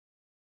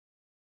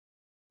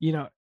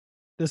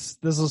this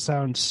will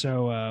sound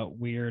so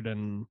weird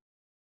and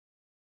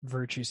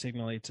virtue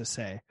signally to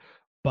say,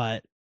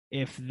 but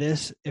if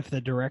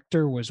the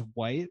director was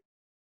white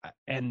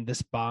and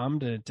this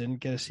bombed and it didn't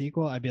get a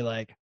sequel, I'd be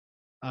like,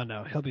 oh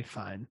no, he'll be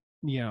fine.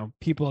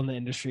 People in the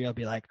industry will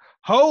be like,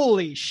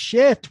 holy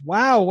shit,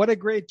 wow, what a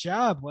great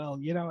job. Well,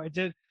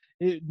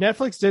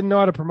 Netflix didn't know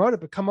how to promote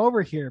it, but come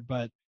over here.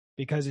 But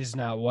because he's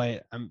not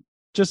white, I'm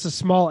just a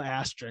small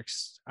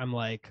asterisk. I'm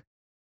like,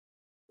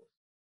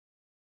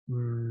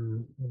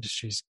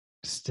 industry's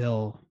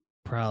still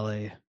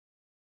probably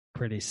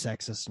pretty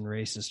sexist and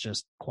racist,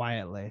 just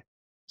quietly.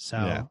 So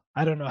yeah.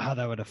 I don't know how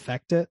that would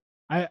affect it.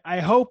 I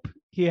hope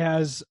he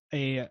has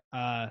a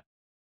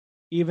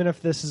even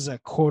if this is a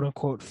quote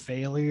unquote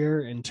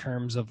failure in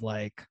terms of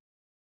like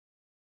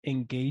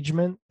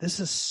engagement,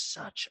 this is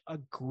such a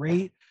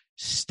great,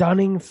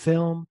 stunning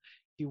film.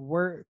 He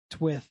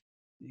worked with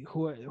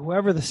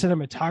whoever the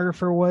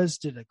cinematographer was,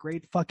 did a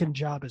great fucking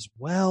job as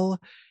well.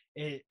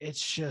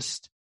 It's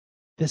just,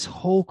 this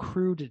whole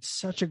crew did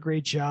such a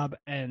great job.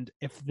 And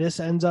if this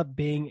ends up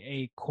being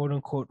a quote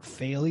unquote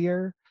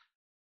failure,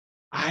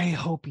 I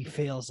hope he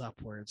fails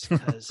upwards,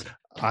 because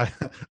I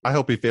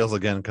hope he fails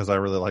again, because I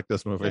really like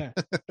this movie.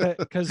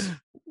 Because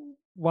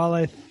while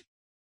I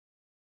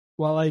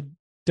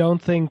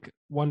don't think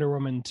Wonder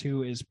Woman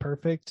 2 is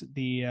perfect,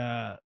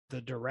 the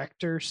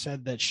director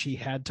said that she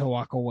had to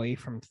walk away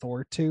from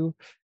Thor 2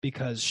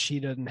 because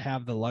she didn't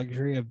have the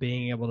luxury of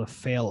being able to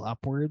fail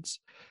upwards.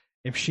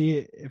 If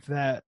she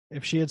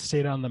had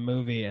stayed on the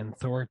movie and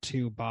Thor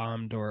 2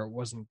 bombed or it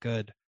wasn't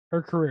good,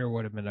 her career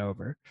would have been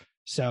over.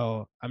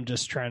 So I'm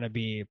just trying to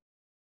be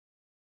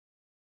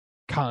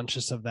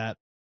conscious of that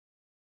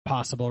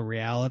possible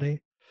reality.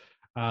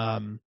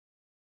 So,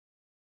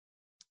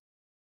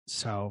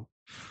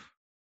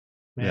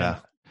 man, yeah,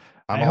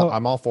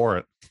 I'm all for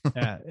it.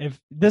 Yeah, if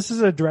this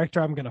is a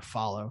director I'm gonna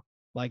follow,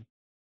 like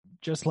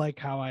just like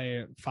how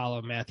I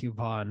follow Matthew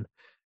Vaughn,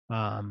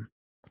 I'm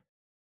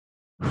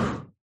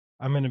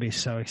gonna be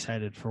so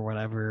excited for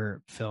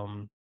whatever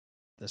film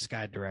this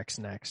guy directs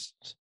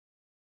next,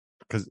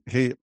 because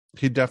he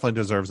definitely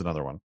deserves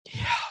another one.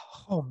 Yeah.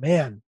 Oh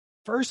man,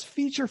 first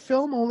feature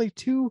film, only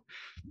two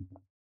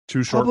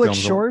short public films,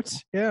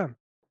 shorts. Yeah,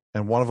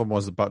 and one of them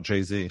was about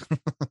Jay-Z.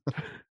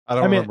 I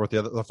don't remember what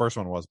the first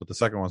one was, but the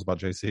second one was about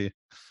Jay-Z.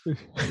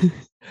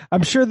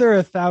 I'm sure there are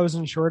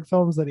 1,000 short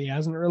films that he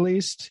hasn't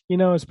released,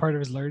 as part of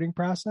his learning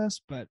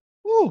process. But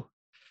oh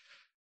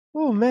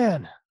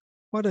man,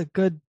 what a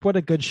good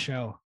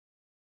show.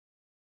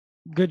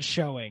 Good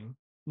showing.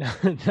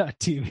 Not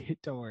TV.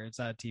 Don't worry, it's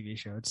not a TV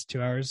show. It's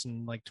 2 hours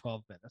and like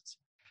 12 minutes.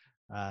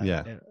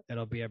 Yeah.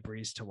 It'll be a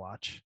breeze to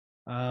watch.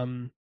 Yeah.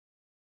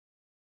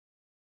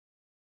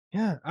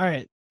 All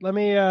right. Let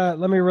me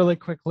really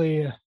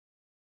quickly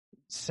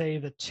say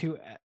the two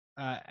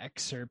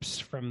excerpts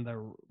from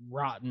the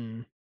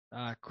Rotten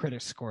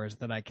critic scores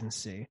that I can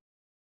see.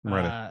 I'm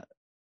ready.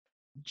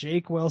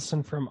 Jake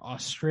Wilson from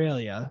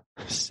Australia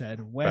said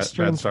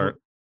Bad start.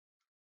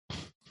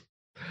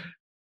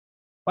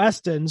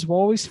 Westerns will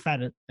always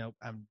fed. Nope,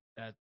 I'm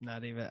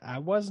not even. I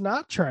was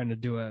not trying to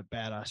do a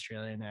bad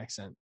Australian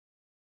accent,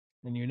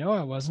 and you know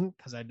I wasn't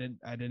because I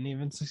didn't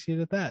even succeed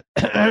at that.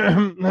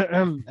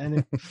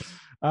 And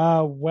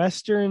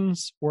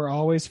westerns were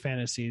always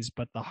fantasies,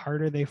 but the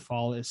harder they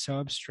fall is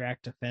so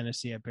abstract a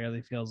fantasy it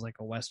barely feels like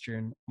a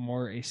western,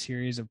 more a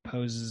series of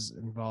poses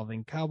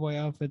involving cowboy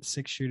outfits,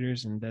 six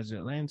shooters, and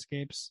desert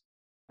landscapes.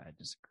 I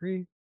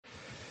disagree.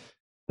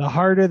 The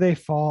harder they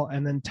fall,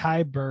 and then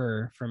Ty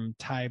Burr from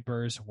Ty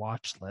Burr's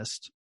Watch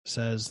List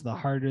says the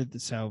harder.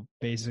 So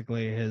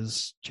basically,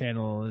 his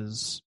channel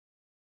is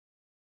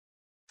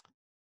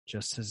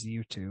just his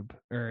YouTube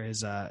or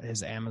his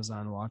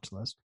Amazon watch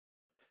list.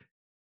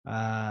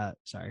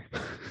 Sorry.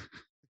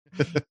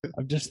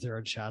 I'm just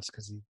throwing shots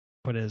because he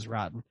put his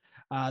Rotten.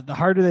 The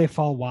harder they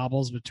fall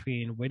wobbles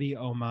between witty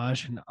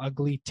homage and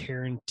ugly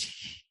Tarantinoid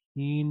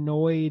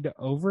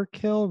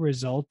overkill,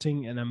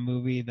 resulting in a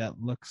movie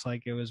that looks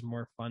like it was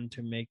more fun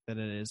to make than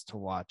it is to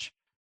watch.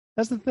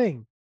 That's the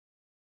thing.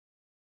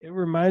 It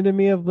reminded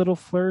me of little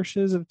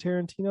flourishes of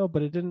Tarantino,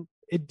 but it didn't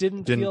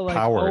feel like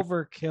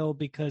overkill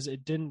because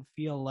it didn't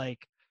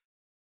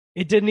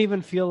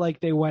even feel like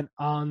they went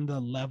on the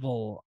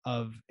level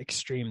of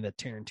extreme that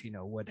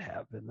Tarantino would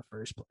have in the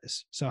first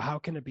place. So how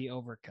can it be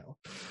overkill?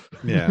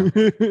 Yeah.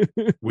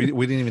 we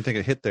didn't even think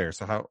it hit there.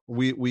 So how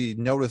we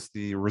noticed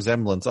the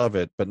resemblance of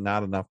it, but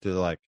not enough to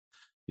like,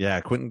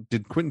 yeah,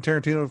 did Quentin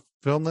Tarantino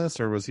film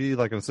this, or was he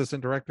like an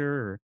assistant director?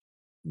 Or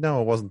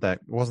no, it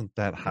wasn't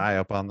that high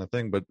up on the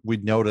thing, but we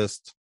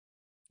noticed,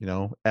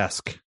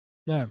 esque.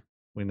 Yeah.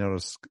 We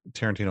noticed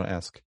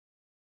Tarantino-esque.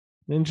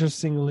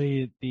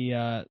 Interestingly,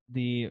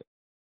 the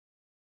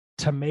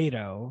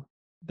tomato,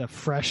 the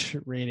fresh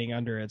rating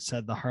under it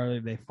said the harder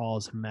they fall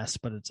is a mess,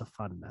 but it's a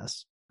fun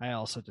mess. I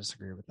also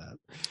disagree with that.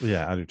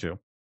 Yeah, I do too.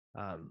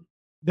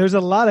 There's a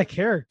lot of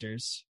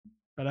characters,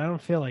 but I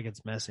don't feel like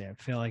it's messy. I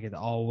feel like it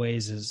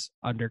always is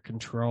under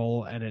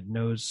control and it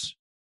knows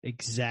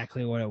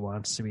exactly what it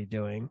wants to be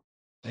doing,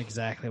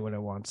 exactly what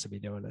it wants to be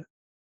doing it.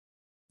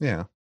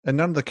 Yeah. And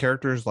none of the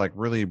characters like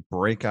really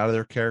break out of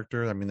their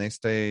character. I mean,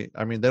 they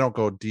don't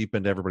go deep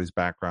into everybody's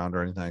background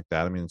or anything like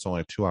that. I mean, it's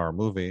only a 2-hour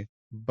movie,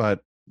 but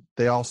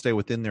they all stay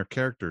within their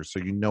characters. So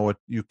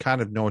you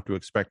kind of know what to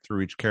expect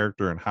through each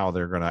character and how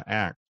they're going to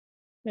act.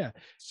 Yeah.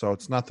 So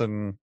it's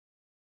nothing.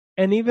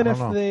 And even if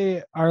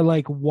they are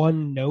like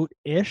one note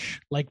ish,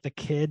 like the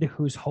kid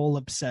whose whole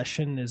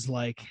obsession is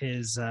like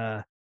his,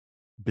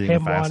 being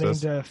him wanting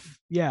to,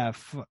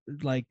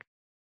 like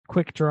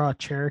quick draw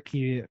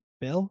Cherokee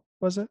Bill,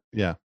 was it?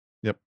 Yeah.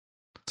 Yep.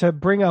 To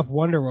bring up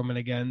Wonder Woman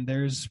again,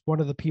 there's one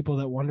of the people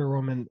that Wonder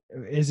Woman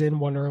is in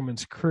Wonder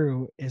Woman's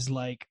crew is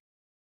like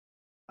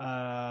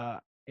a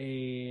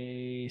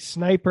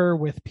sniper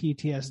with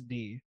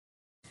PTSD.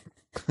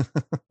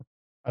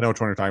 I know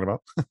which one you're talking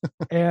about.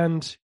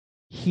 And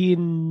he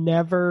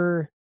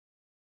never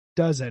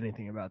does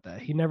anything about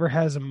that. He never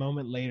has a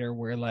moment later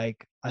where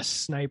like a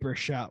sniper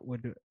shot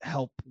would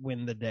help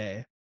win the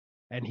day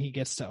and he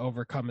gets to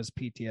overcome his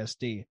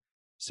PTSD.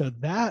 So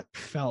that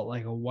felt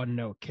like a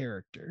one-note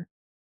character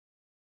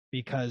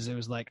because it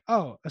was like,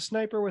 oh, a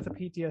sniper with a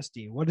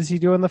PTSD. What does he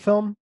do in the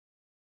film?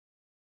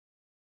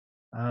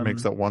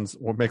 Makes the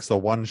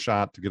one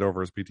shot to get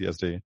over his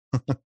PTSD.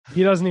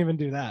 He doesn't even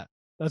do that.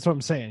 That's what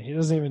I'm saying. He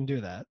doesn't even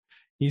do that.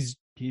 He's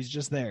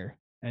just there,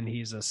 and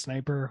he's a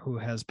sniper who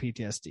has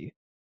PTSD,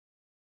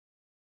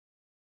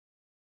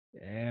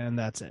 and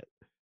that's it.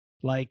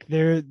 Like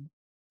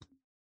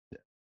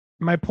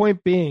my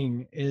point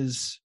being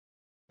is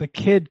the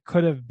kid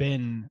could have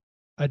been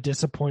a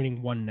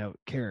disappointing one-note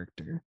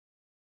character,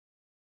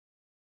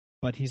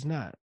 but he's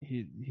not.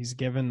 He's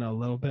given a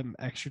little bit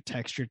extra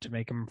texture to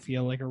make him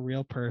feel like a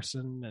real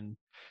person, and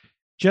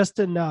just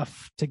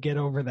enough to get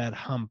over that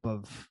hump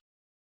of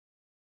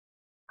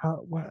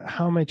how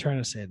am I trying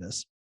to say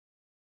this?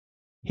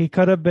 He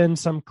could have been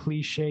some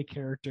cliche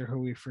character who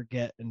we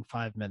forget in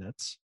 5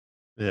 minutes.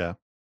 Yeah.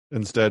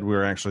 Instead, we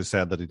were actually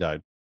sad that he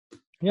died.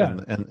 Yeah.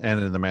 And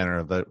in the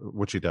manner that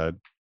which he died.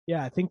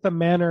 Yeah, I think the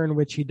manner in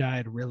which he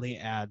died really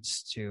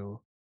adds to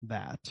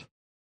that.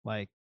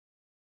 Like,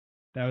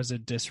 that was a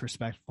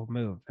disrespectful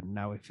move, and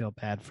now we feel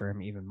bad for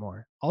him even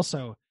more.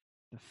 Also,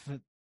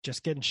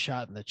 just getting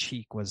shot in the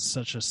cheek was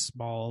such a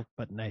small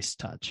but nice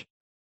touch.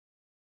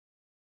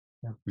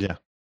 Yeah.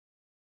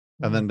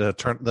 And then to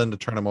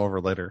turn him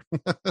over later.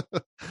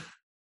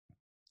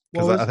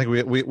 Because I think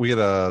we get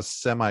a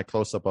semi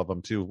close up of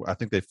him too. I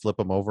think they flip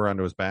him over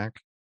onto his back.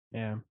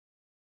 Yeah.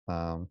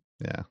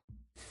 Yeah.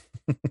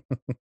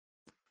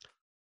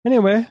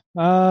 Anyway,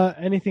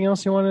 anything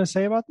else you wanted to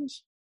say about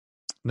this?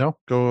 No,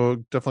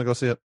 definitely go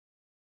see it.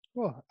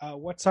 Cool.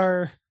 What's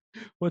our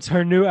What's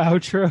our new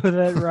outro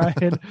that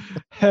Ryan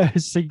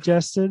has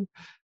suggested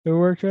we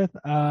worked with?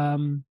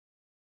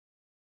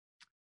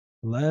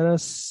 Let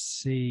us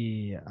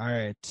see. All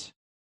right.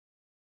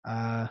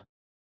 Uh,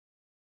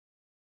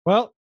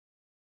 well,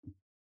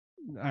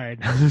 all right.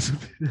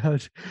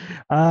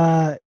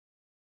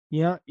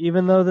 Yeah,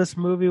 even though this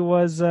movie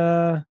was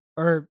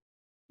or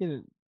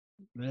you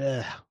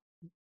know, ugh,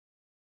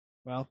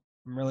 well,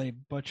 I'm really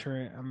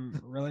butchering. I'm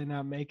really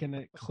not making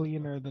it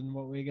cleaner than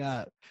what we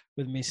got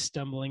with me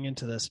stumbling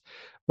into this.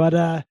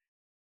 But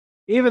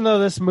even though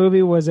this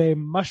movie was a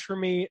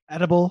mushroomy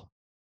edible,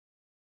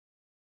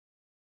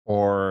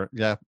 Or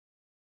yeah,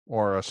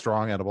 or a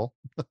strong edible.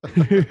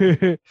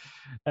 and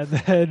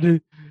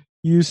then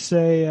you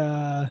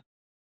say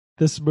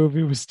this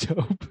movie was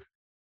dope.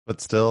 But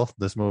still,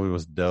 this movie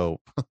was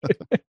dope.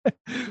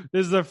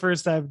 This is the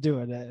first time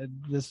doing it,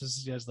 and this was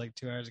just like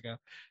 2 hours ago.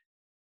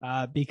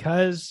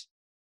 Because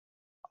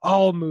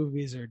all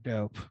movies are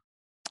dope.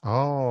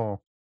 Oh,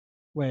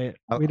 Wait,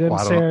 I- we didn't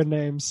well, I say don't our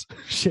names.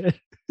 Shit.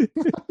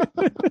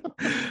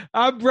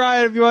 I'm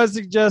Brian. If you want to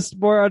suggest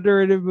more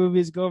underrated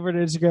movies, go over to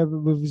Instagram. The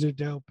movies are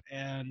dope.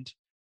 And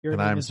your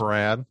and name I'm is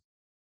Brad,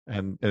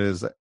 and it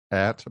is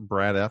at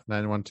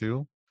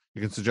BradF912.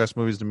 You can suggest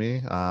movies to me.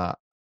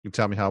 You can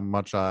tell me how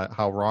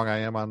wrong I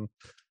am on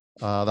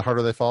The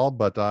Harder They Fall,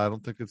 but I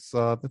don't think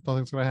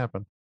nothing's going to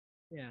happen.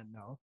 Yeah,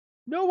 no.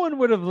 No one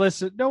would have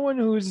listened. No one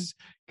who's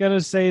gonna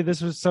say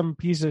this was some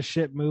piece of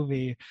shit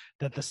movie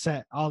that the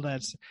set all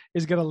that's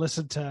is gonna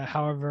listen to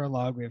however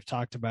long we've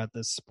talked about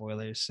this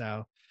spoilers.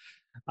 So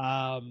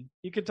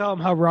you can tell him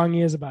how wrong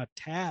he is about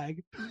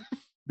Tag.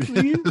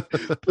 please,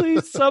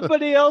 please,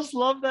 somebody else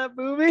love that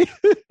movie.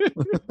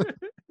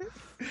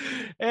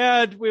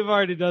 And we've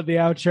already done the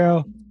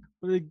outro.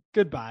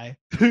 Goodbye.